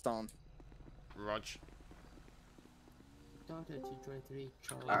big vest on. Raj. Doctor 223,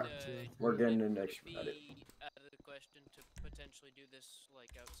 Charlie. Alright, we're getting an extra credit. Out of the question to potentially do this like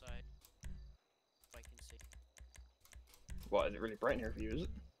outside, if I can see. What, is it really bright in here for you, is it?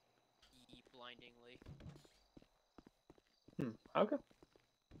 Blindingly. Okay.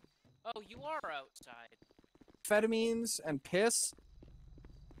 Oh, you are outside. Amphetamines and piss.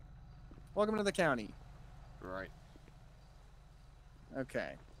 Welcome to the county. Right.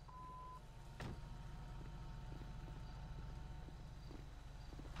 Okay.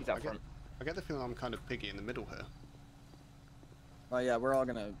 He's out front. I get the feeling I'm kind of piggy in the middle here. Oh yeah, we're all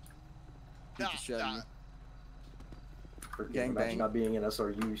gonna beat the shit out of you. Gang Imagine bang. not being an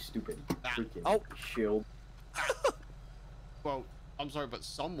SRU, stupid freaking Shield. Well, I'm sorry, but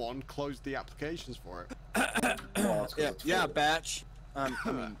someone closed the applications for it. Well, it's 'cause it's Yeah, full. batch. I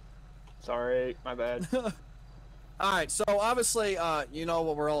mean, sorry, my bad. All right, so obviously, you know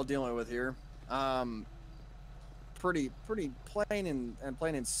what we're all dealing with here. Pretty plain and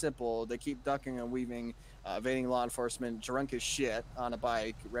plain and simple. They keep ducking and weaving, evading law enforcement, drunk as shit on a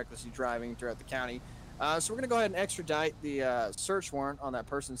bike, recklessly driving throughout the county. So we're gonna go ahead and extradite the search warrant on that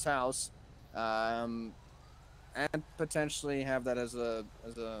person's house, and potentially have that as a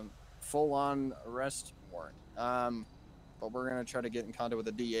full-on arrest warrant. But we're gonna try to get in contact with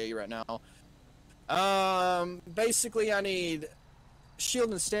the DA right now. Basically, I need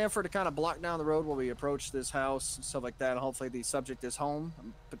Shield and Stanford to kind of block down the road while we approach this house and stuff like that. Hopefully the subject is home,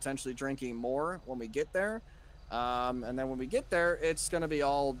 potentially drinking more when we get there. And then when we get there, it's going to be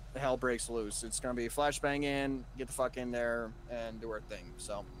all hell breaks loose. It's going to be flashbang in, get the fuck in there, and do our thing.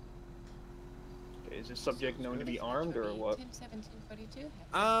 So. Is this subject known to be armed or what?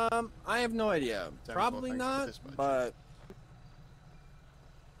 10-17-42. I have no idea. Probably not, but.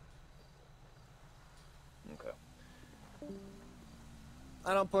 Okay.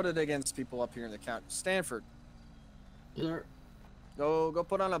 I don't put it against people up here in the county. Stanford. Sir. Go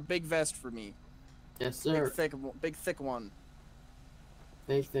put on a big vest for me. Yes, sir. Big thick one.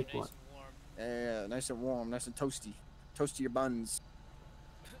 Big thick one. Yeah, nice and warm, nice and toasty. Toasty your buns.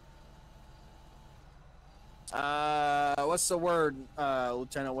 What's the word,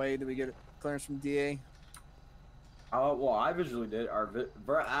 Lieutenant Wade? Did we get clearance from DA? Well, I visually did, or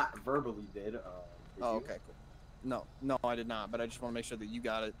verbally did. Oh, okay, cool. No, I did not. But I just want to make sure that you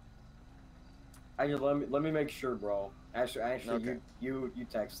got it. Let me make sure, bro. Actually, okay. you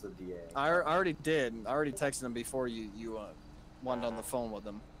text the DA. I already did. I already texted him before you went on the phone with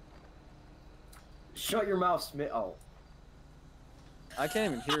him. Shut your mouth, Smith. Oh. I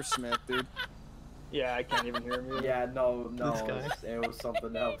can't even hear Smith, dude. Yeah, I can't even hear him either. Yeah, no, it was something else. It was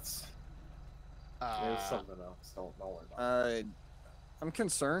something else. Don't worry about it. I'm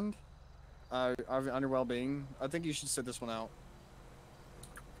concerned on your well-being. I think you should sit this one out.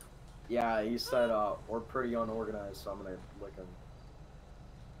 Yeah, he said we're pretty unorganized, so I'm gonna lick him.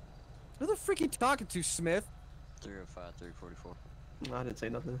 Who the frick you talking to, Smith? 305, 344. No, I didn't say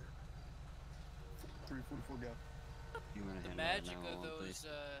nothing. 344 go. You want to The handle magic that of 911, those, please?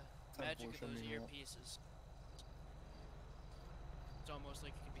 magic of those earpieces. It's almost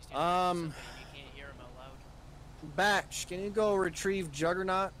like you can be standing next to somebody and you can't hear them out loud. Batch, can you go retrieve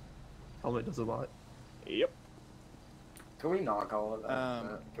Juggernaut? Helmet does a lot. Yep. Can we not call it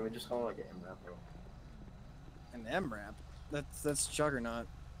that? Can we just call it like an MRAP, bro? An MRAP? That's Juggernaut.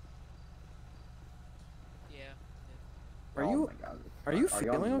 Yeah. Are Oh you? my God. Are you on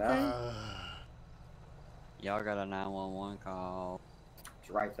feeling okay? that? Y'all got a 911 call.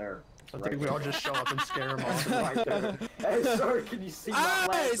 It's right there. I think we all just show up and scare him off. Right there. Hey, sir, can you see my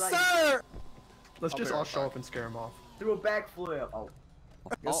Hey, last sir! Let's just all show up and scare him off. Do a backflip. Oh.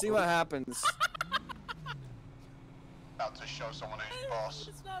 You'll see what happens. About to show someone who's boss.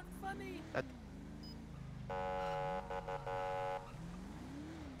 It's not funny.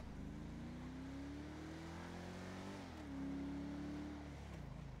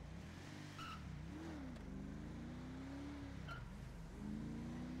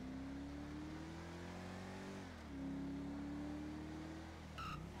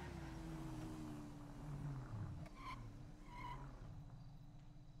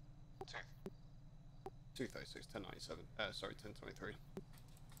 Two 236, 1097. Sorry, 1023.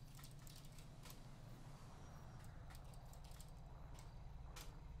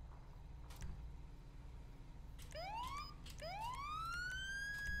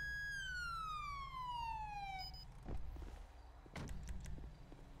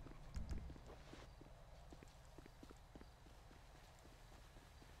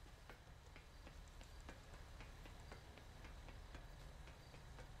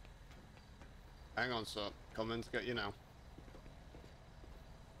 Hang on, sir. Coming to get you now.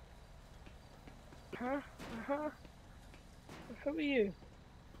 Huh? Who are you?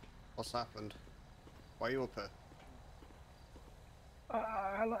 What's happened? Why are you up here?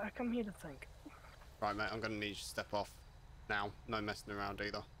 I come here to think. Right, mate, I'm gonna need you to step off. Now. No messing around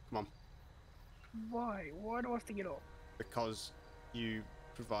either. Come on. Why? Why do I have to get off? Because you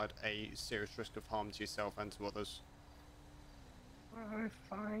provide a serious risk of harm to yourself and to others.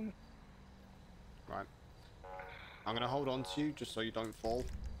 Fine. Right. I'm gonna hold on to you just so you don't fall,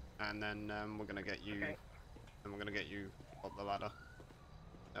 and then we're gonna get you. Okay. And we're gonna get you up the ladder.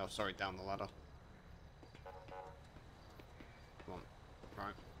 Oh, sorry, down the ladder. Come on.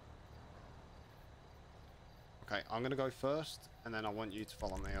 Right. Okay, I'm gonna go first, and then I want you to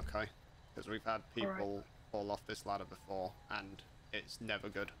follow me, okay? Because we've had people fall off this ladder before, and it's never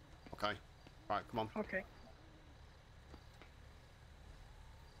good. Okay. Right, come on. Okay.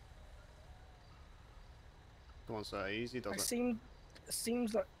 Come on, sir. Easy, does it?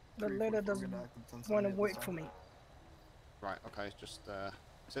 Seems like the ladder doesn't want to work for me. Right, okay, just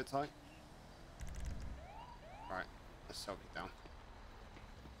sit tight. Right, let's help you down.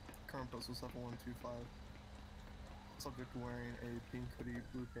 Current postal 7125. Subject wearing a pink hoodie,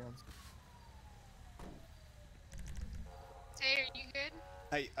 blue pants. Hey, are you good?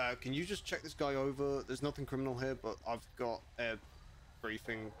 Hey, can you just check this guy over? There's nothing criminal here, but I've got a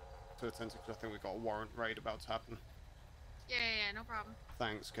briefing to attend to because I think we've got a warrant raid about to happen. Yeah, no problem.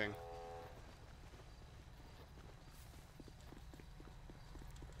 Thanks, King.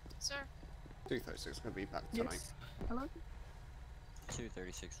 Sir. 236 gonna be back tonight. Yes. Hello.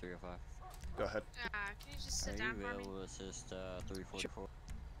 236 305. Go ahead. Can you just sit down for me? Are you able to assist 344?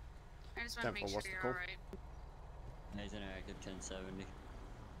 I just want to make sure what's the you're call? alright. He's in active 1070.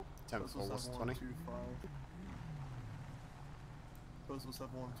 10-4, what's the 20? 7125. Postal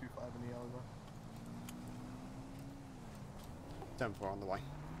 7125 in the alleyway. 10-4 on the way.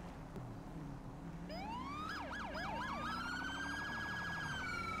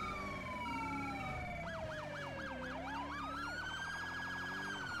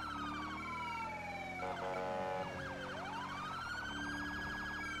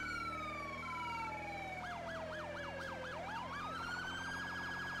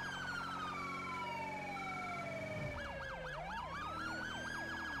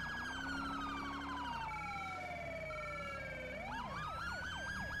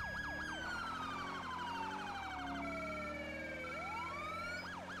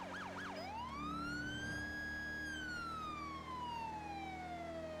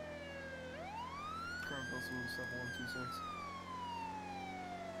 Current postal 7126.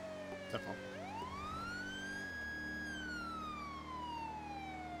 10-4.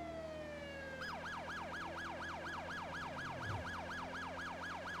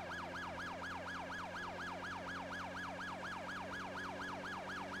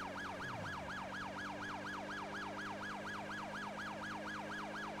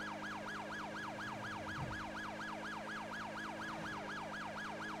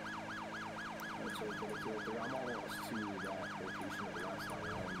 So for the 203, I'm almost to that location of the last time. You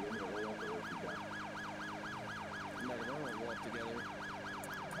want me to roll up or if you got? No, we're gonna roll up together.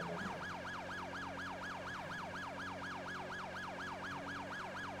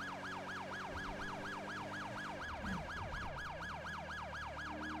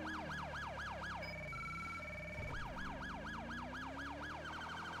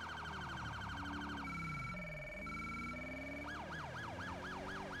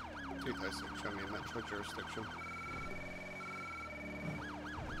 Show me metro jurisdiction.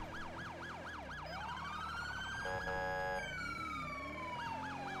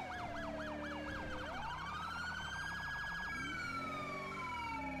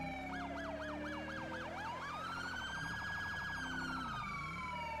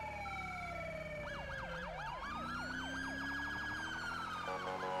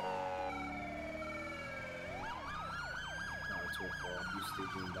 You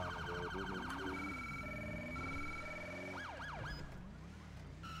staging down the road. We'll move through.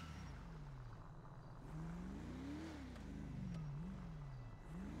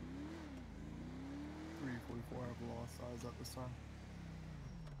 I have a lost size at this time.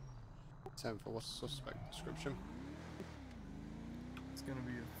 10-4, what's the suspect description? It's gonna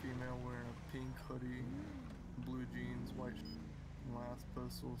be a female wearing a pink hoodie, blue jeans, white last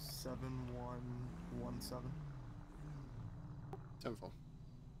postal 7117. 10-4.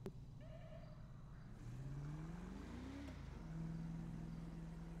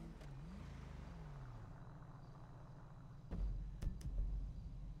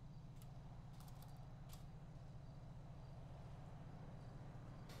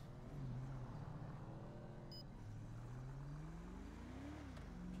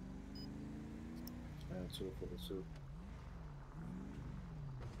 So for the soup.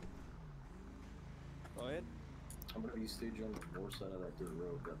 Go ahead. I'm gonna be staging on the north side of that dirt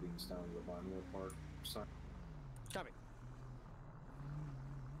road that leads down to the Vinewood Park sign. Copy.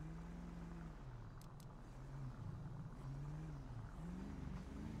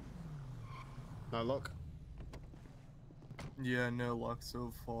 No luck? Yeah, no luck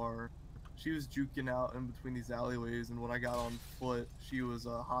so far. She was juking out in between these alleyways, and when I got on foot, she was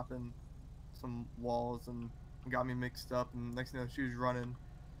hopping some walls and got me mixed up, and next thing you know, she was running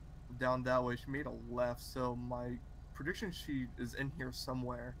down that way. She made a left, so my prediction sheet is in here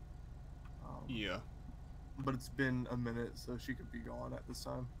somewhere. Yeah. But it's been a minute, so she could be gone at this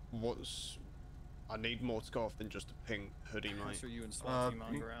time. I need more to go off than just a pink hoodie, mate. So you and SWAT team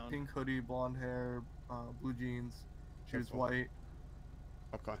on ground? Pink hoodie, blonde hair, blue jeans. She was white.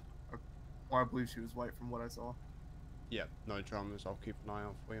 Okay. Or I believe she was white from what I saw. Yeah, no dramas. I'll keep an eye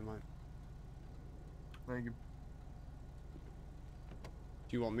out for you, mate. Thank you.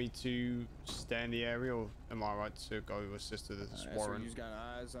 Do you want me to stay in the area, or am I right to go assist with this warrant? So you've got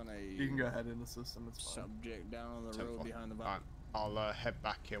eyes on a. You can go ahead and assist him. It's fine. Subject down on the road behind the van. Alright, I'll head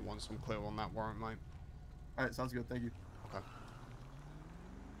back here once I'm clear on that warrant, mate. Alright, sounds good. Thank you. Okay.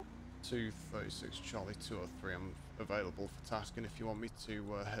 236 Charlie 203. I'm available for tasking if you want me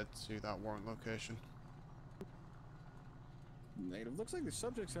to head to that warrant location. Negative. Looks like the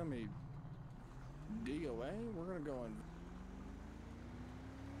subject's gonna be DOA. We're gonna go in.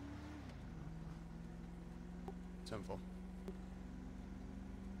 10-4.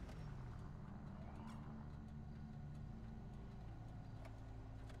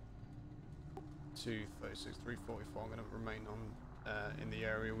 236, 344. I'm going to remain on in the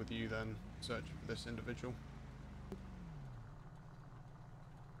area with you then, search for this individual.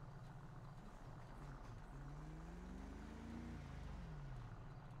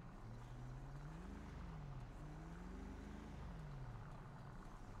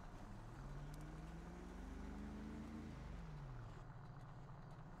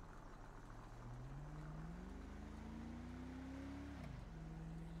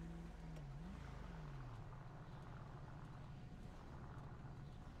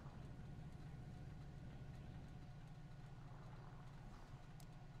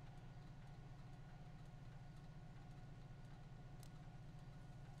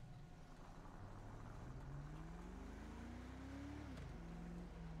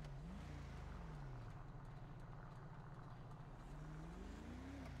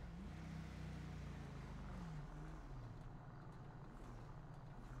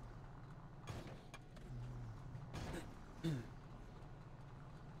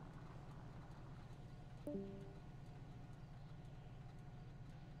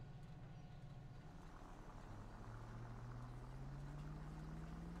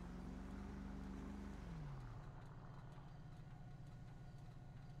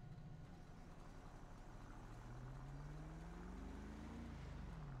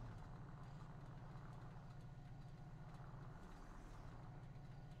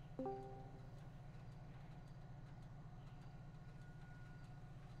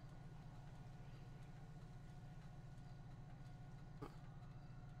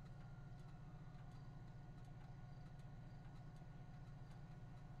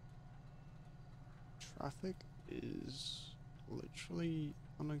 Traffic is literally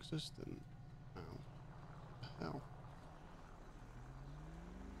non-existent now. What the hell?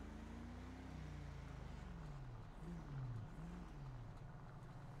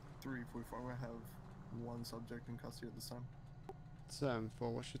 Three 44. I'm gonna have one subject in custody at this time.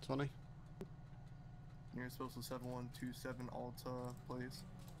 7-4. What's your 20? Nearest postal 7127 Alta Place.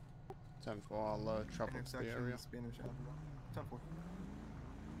 10-4. I'll travel to the Intersection area. Spanish Avenue. 10-4.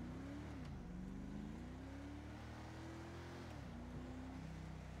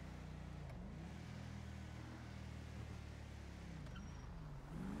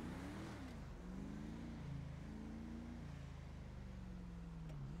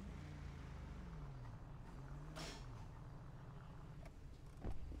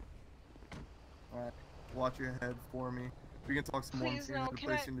 Alright, watch your head for me. We can talk some more. Please I'm no, to can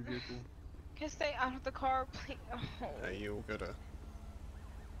place I- you in the vehicle. Can I stay out of the car, please? Oh. You'll get a...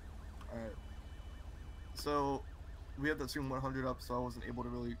 Alright. So, we have that Zoom 100 up, so I wasn't able to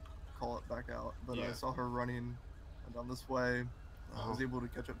really call it back out. But I Yeah. saw her running down this way. I was able to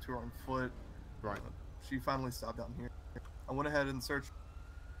catch up to her on foot. Right. She finally stopped down here. I went ahead and searched,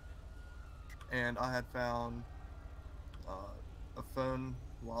 and I had found a phone,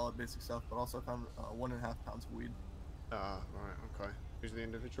 wallet, basic stuff, but also found 1.5 pounds of weed. Right, okay. Who's the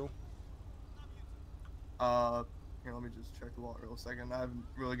individual? Here, let me just check the wallet real second. I haven't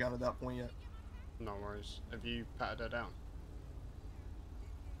really gotten to that point yet. No worries. Have you patted her down?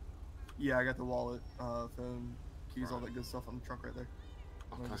 Yeah, I got the wallet, phone, keys, all that good stuff on the trunk right there.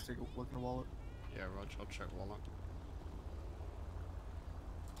 I'm gonna Okay. just take a look in the wallet. Yeah, Roger, I'll check wallet.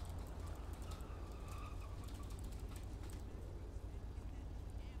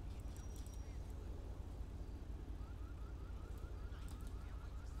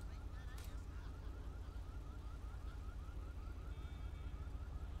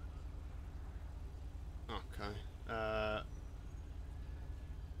 Okay. I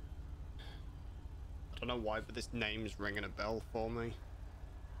don't know why, but this name's ringing a bell for me.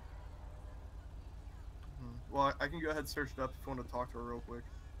 Well, I can go ahead and search it up if you want to talk to her real quick.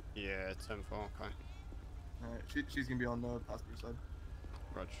 Yeah, 10-4, okay. Alright, she's gonna be on the passenger side.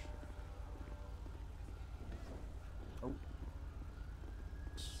 Rog. Oh.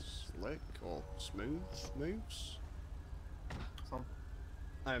 Slick or smooth moves? Some.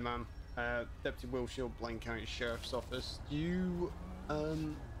 Hey, ma'am. Deputy Will Shield, Blaine County Sheriff's Office. You,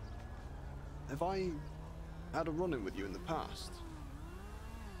 have I had a run-in with you in the past?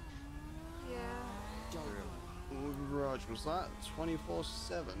 Yeah. Raj, was that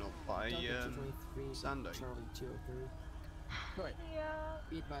 24/7 up by, Sandy? Charlie 203. Right. Yeah.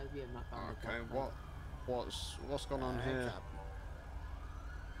 Be advised, we have not found Okay, what's going on here?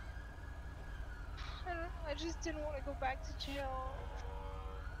 I just didn't want to go back to jail.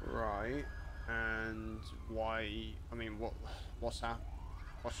 Right. And why? I mean, what's that?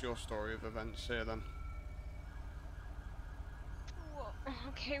 What's your story of events here then? Well,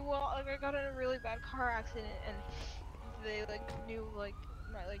 okay, well, like I got in a really bad car accident, and they like knew like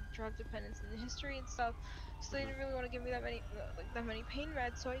my like drug dependence and history and stuff, so they didn't really want to give me that many pain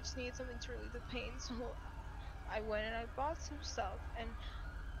meds. So I just needed something to relieve the pain. So I went and I bought some stuff, and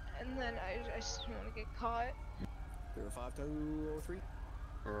then I just didn't want to get caught. 05203.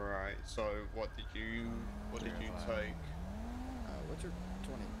 Right. So what did you take? What's your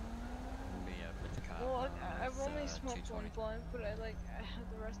 20? Well, I've only smoked one blunt, but I have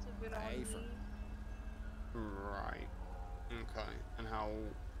the rest of it on me. Right. Okay. And how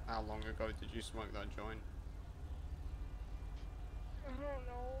long ago did you smoke that joint? I don't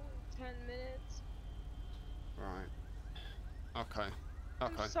know, 10 minutes. Right. Okay.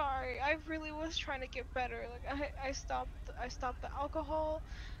 I'm sorry. I really was trying to get better. Like I stopped the alcohol,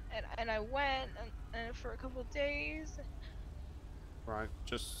 and I went and for a couple days. Right.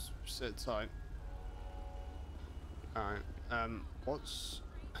 Just sit tight. Alright. What's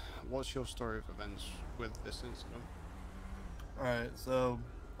your story of events with this incident? Alright, so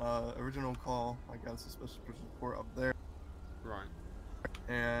original call, I got a suspicious person report up there. Right.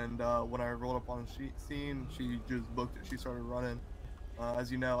 And when I rolled up on the scene, she just booked it. She started running.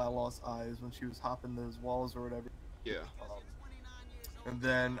 As you know, I lost eyes when she was hopping those walls or whatever. Yeah. And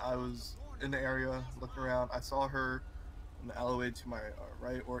then I was in the area looking around. I saw her in the alleyway to my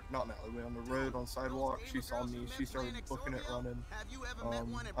right, or not in the alleyway, on the road, on the sidewalk. She saw me. She started booking it, running.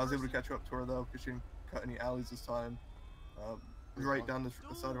 I was able to catch up to her though, because she didn't cut any alleys this time. Right down the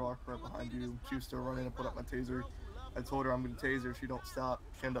sidewalk right behind you. She was still running. I put up my taser. I told her I'm going to tase her if she don't stop.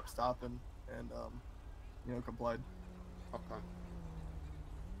 She ended up stopping and, complied. Okay.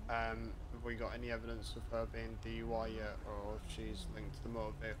 Have we got any evidence of her being DUI yet, or if she's linked to the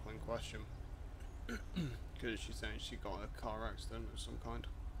motor vehicle in question? Because she's saying she got a car accident of some kind.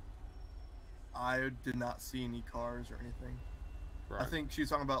 I did not see any cars or anything. Right. I think she's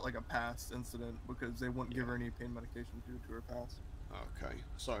talking about like a past incident because they wouldn't give her any pain medication due to her past. Okay.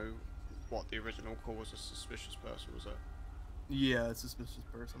 So, what, the original call was a suspicious person, was it? Yeah, a suspicious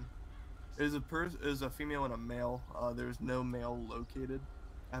person. It is a female and a male. There's no male located.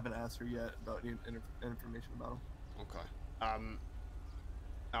 I haven't asked her yet about any information about him. Okay.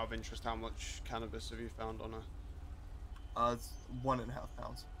 Out of interest, how much cannabis have you found on her? It's 1.5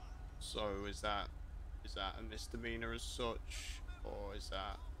 pounds. So is that a misdemeanor as such, or is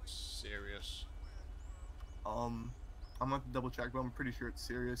that serious? I'm gonna have to double check, but I'm pretty sure it's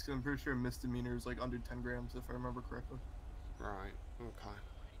serious. Cause I'm pretty sure misdemeanor is like under 10 grams, if I remember correctly. Right. Okay.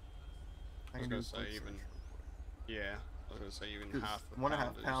 I was gonna say even. Yeah. I was gonna say even half.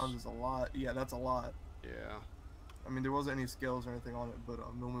 1.5 pounds is a lot. Yeah, that's a lot. Yeah. I mean, there wasn't any scales or anything on it, but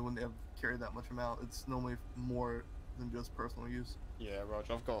normally when they have carried that much amount, it's normally more than just personal use. Yeah,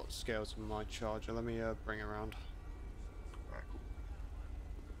 Roger. I've got scales in my charger. Let me bring it around. Alright, cool.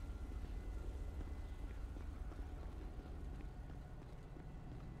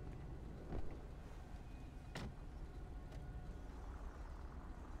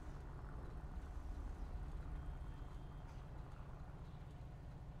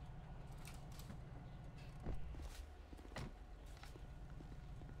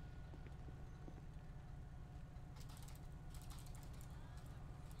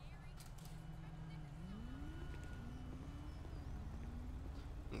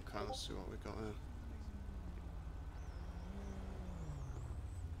 Okay, let's see what we got here.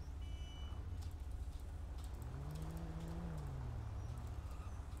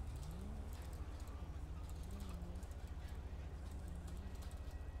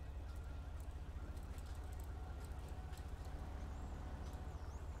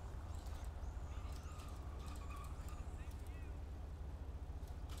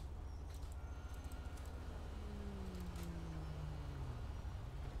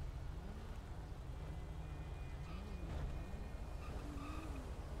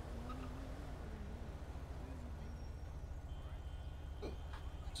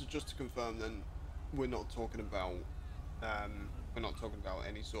 So just to confirm, then, we're not talking about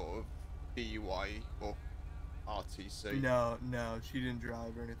any sort of DUI or RTC. No, she didn't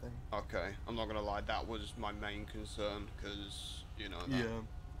drive or anything. Okay, I'm not gonna lie, that was my main concern because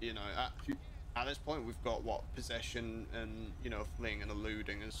at this point we've got what, possession and fleeing and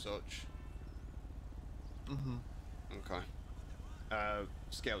eluding as such. Mhm. Okay.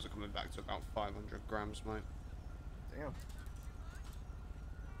 Scales are coming back to about 500 grams, mate. Damn.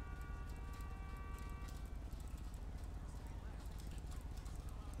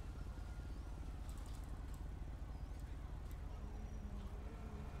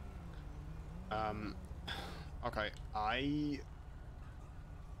 Okay, I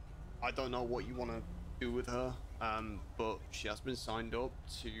don't know what you want to do with her, but she has been signed up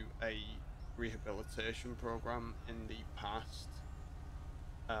to a rehabilitation program in the past.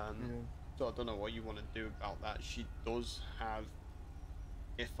 So I don't know what you want to do about that. She does have,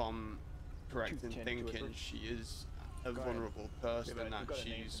 if I'm correct in 210 thinking, Clipper. she is a Go ahead. vulnerable person, We've that got a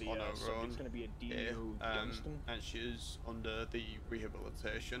name she's for the on her subject. own It's going to be a here, Dino Johnston. and she is under the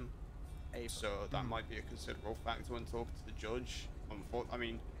rehabilitation. So that might be a considerable factor when talking to the judge. I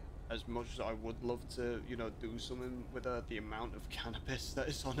mean, as much as I would love to, you know, do something with her, the amount of cannabis that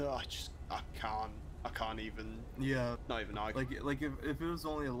is on her, I can't even. Yeah. Not even argue. Like if it was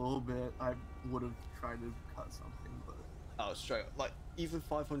only a little bit, I would have tried to cut something, but. Oh, straight up. Like, even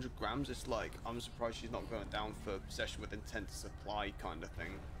 500 grams, it's like, I'm surprised she's not going down for possession with intent to supply kind of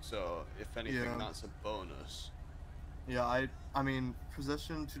thing. So, if anything, Yeah. that's a bonus. Yeah, I mean,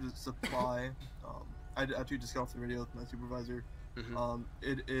 possession to the supply, I actually just got off the radio with my supervisor.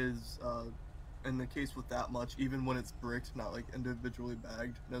 It is, in the case with that much, even when it's bricked, not like individually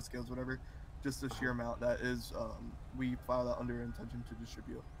bagged, no scales, whatever, just the sheer amount, that is, we file that under intention to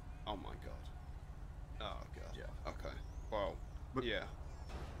distribute. Oh my god. Oh god. Yeah. Okay. Well, yeah.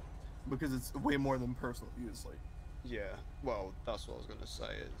 Because it's way more than personal use, like. Yeah. Well, that's what I was gonna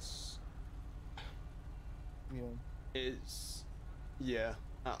say. It's. Yeah. It's. Yeah.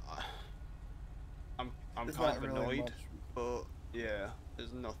 I'm It's kind not of really annoyed, much. but yeah,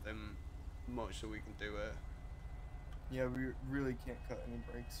 there's nothing much that we can do here. Yeah, we really can't cut any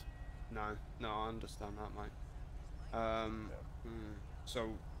breaks. No, I understand that, mate. So,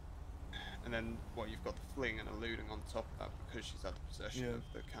 and then what, you've got the fleeing and eluding on top of that because she's had the possession of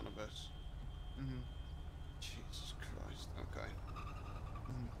the cannabis. Jesus Christ. Okay.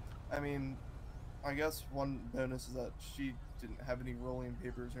 I mean, I guess one bonus is that she didn't have any rolling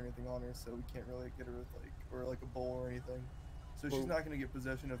papers or anything on her, so we can't really get her with like a bowl or anything. So she's not going to get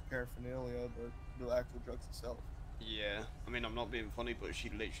possession of paraphernalia, but the actual drugs itself. Yeah, I mean, I'm not being funny, but she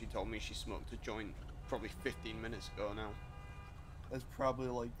literally told me she smoked a joint probably 15 minutes ago now. That's probably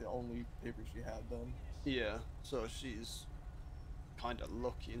like the only paper she had then. Yeah, so she's kind of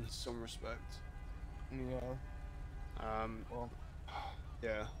lucky in some respect. Yeah. Well,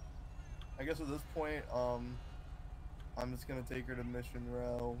 yeah. I guess at this point, I'm just gonna take her to Mission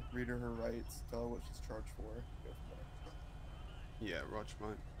Row, read her rights, tell her what she's charged for, go from there. Yeah, Roger,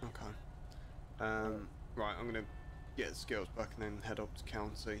 mate. Okay. Right, I'm gonna get the scales back and then head up to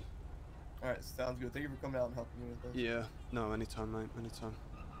county. Alright, sounds good. Thank you for coming out and helping me with this. Yeah, no, anytime, mate, anytime.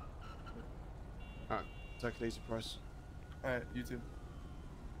 Alright, take it easy, Price. Alright, you too.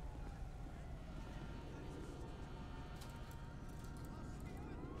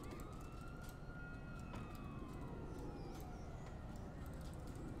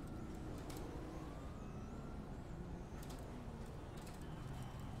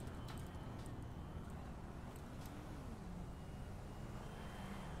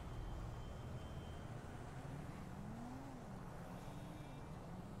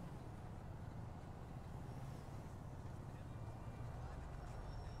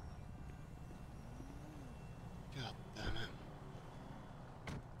 God damn it.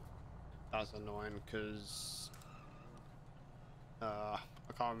 That's annoying because I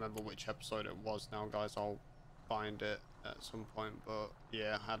can't remember which episode it was now, guys. I'll find it at some point, but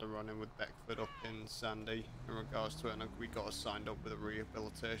yeah, I had a run-in with Beckford up in Sandy in regards to it, and we got us signed up with a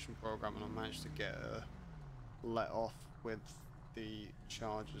rehabilitation program, and I managed to get her let off with the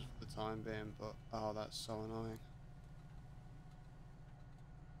charges for the time being, but oh, that's so annoying.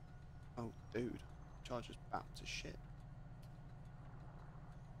 Oh, dude, charges back to shit.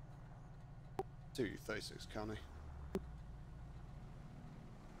 236 County.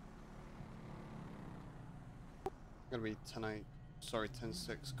 Gonna be 10-8, sorry,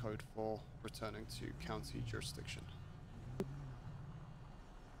 10-6 code 4, returning to county jurisdiction.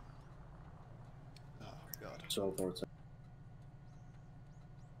 Oh god. So far, it's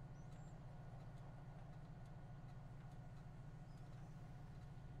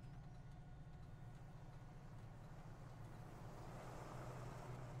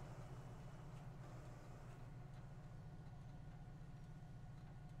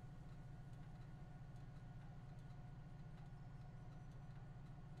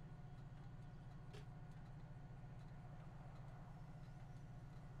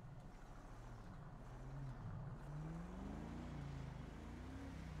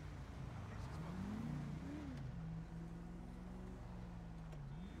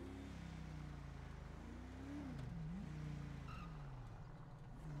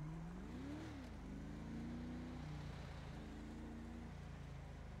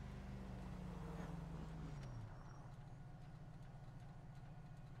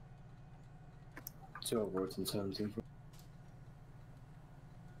 2 upwards and 17.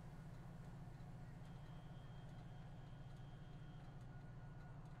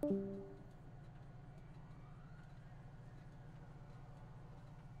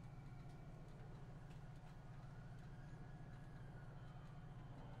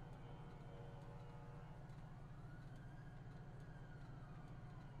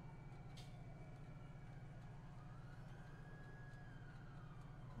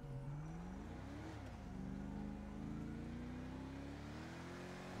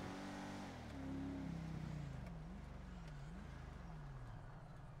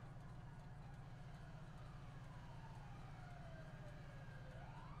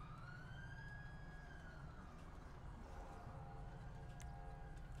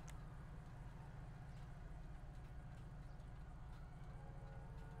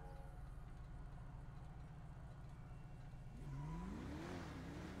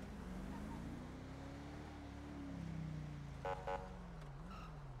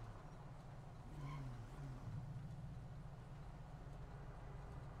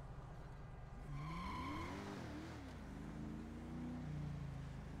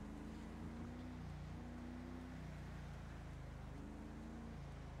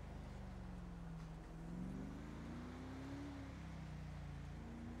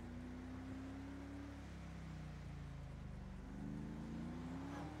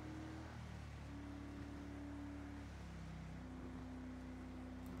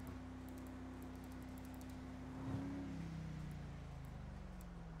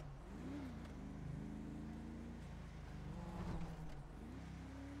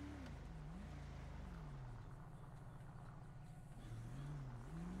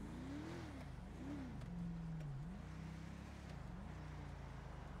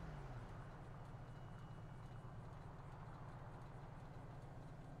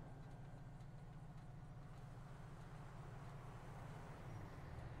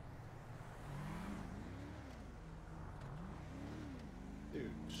 Dude,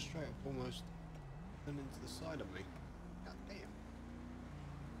 straight up almost turned into the side of me. God damn.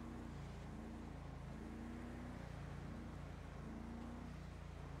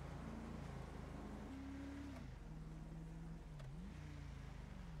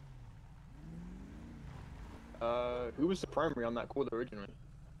 Who was the primary on that call originally?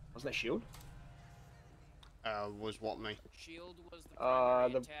 Wasn't that Shield? Was what me? Shield was the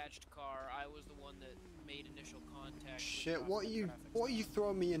primary the attached car. I was the one that made initial contact. Shit, with what are you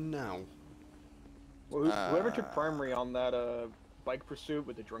throwing me in now? Well, whoever took primary on that bike pursuit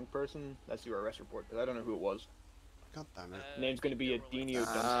with the drunk person, that's your arrest report. Because I don't know who it was. God damn it. Name's gonna be Adenio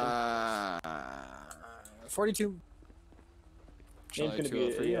Dunstan. 42. Name's gonna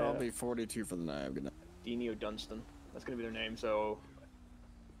be for you. I'll be 42 for the night. Good night. Adenio Dunstan. That's gonna be their name. So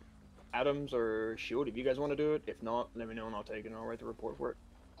Adams or Shield, if you guys want to do it. If not, let me know and I'll take it and I'll write the report for it.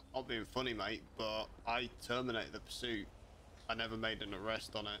 Not being funny, mate, but I terminated the pursuit. I never made an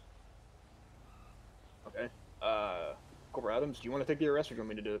arrest on it. Okay. Corporal Adams, do you want to take the arrest or do you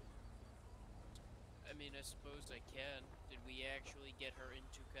want me to do it? I mean, I suppose I can. Did we actually get her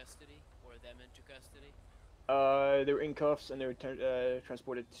into custody or them into custody? They were in cuffs and they were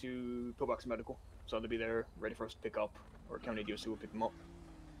transported to Pillbox Medical. So they'll be there ready for us to pick up, or County DOC will pick them up.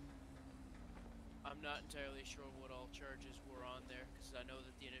 I'm not entirely sure what all charges were on there, because I know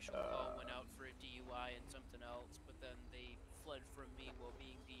that the initial call went out for a DUI and something else, but then they fled from me while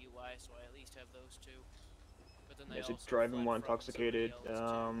being DUI, so I at least have those two. But then they Yeah, so also driving fled while from intoxicated. somebody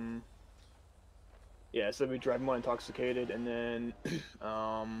else, too. Yeah, so we driving while intoxicated, and then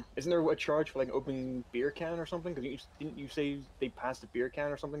isn't there a charge for like an open beer can or something? Because didn't you say they passed a beer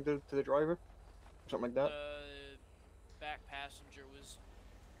can or something to the driver, or something like that? The back passenger was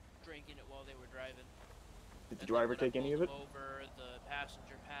drinking it while they were driving. Did the driver take any of it? Over, the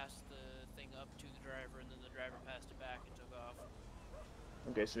passenger passed the thing up to the driver, and then the driver passed it back and took off.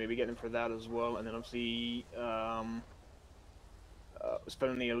 Okay, so maybe get him for that as well, and then obviously was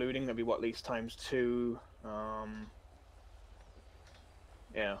felony eluding. That'd be what, at least ×2.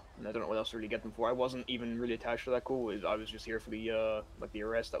 Yeah, and I don't know what else to really get them for. I wasn't even really attached to that call. I was just here for the like the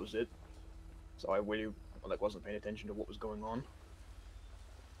arrest. That was it. So I really wasn't paying attention to what was going on.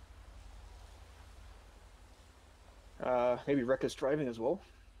 Maybe reckless driving as well.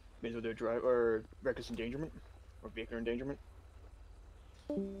 Means with their drive or reckless endangerment or vehicular endangerment.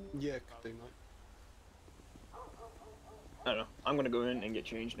 Yeah, could be, mate. I don't know. I'm gonna go in and get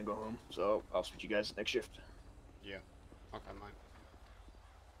changed and go home. So I'll switch you guys next shift. Yeah. Okay, mate.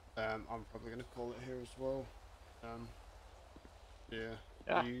 I'm probably gonna call it here as well. Yeah.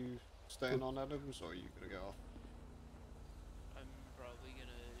 Are you staying on, Adams, or are you gonna go off? I'm probably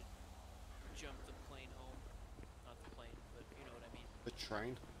gonna jump the plane The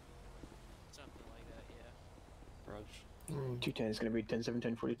train. Something like that, yeah. Raj. 210 is going to be 10-7,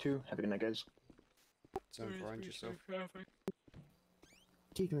 10-42. Have a good night, guys. Same for Range yourself.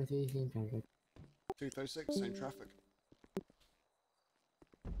 223, same traffic. 236, same traffic.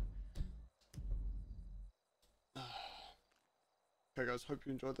 Okay guys, hope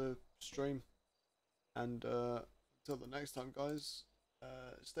you enjoyed the stream. And until the next time guys,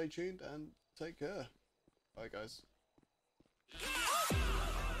 stay tuned and take care. Bye guys.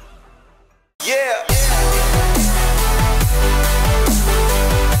 Yeah!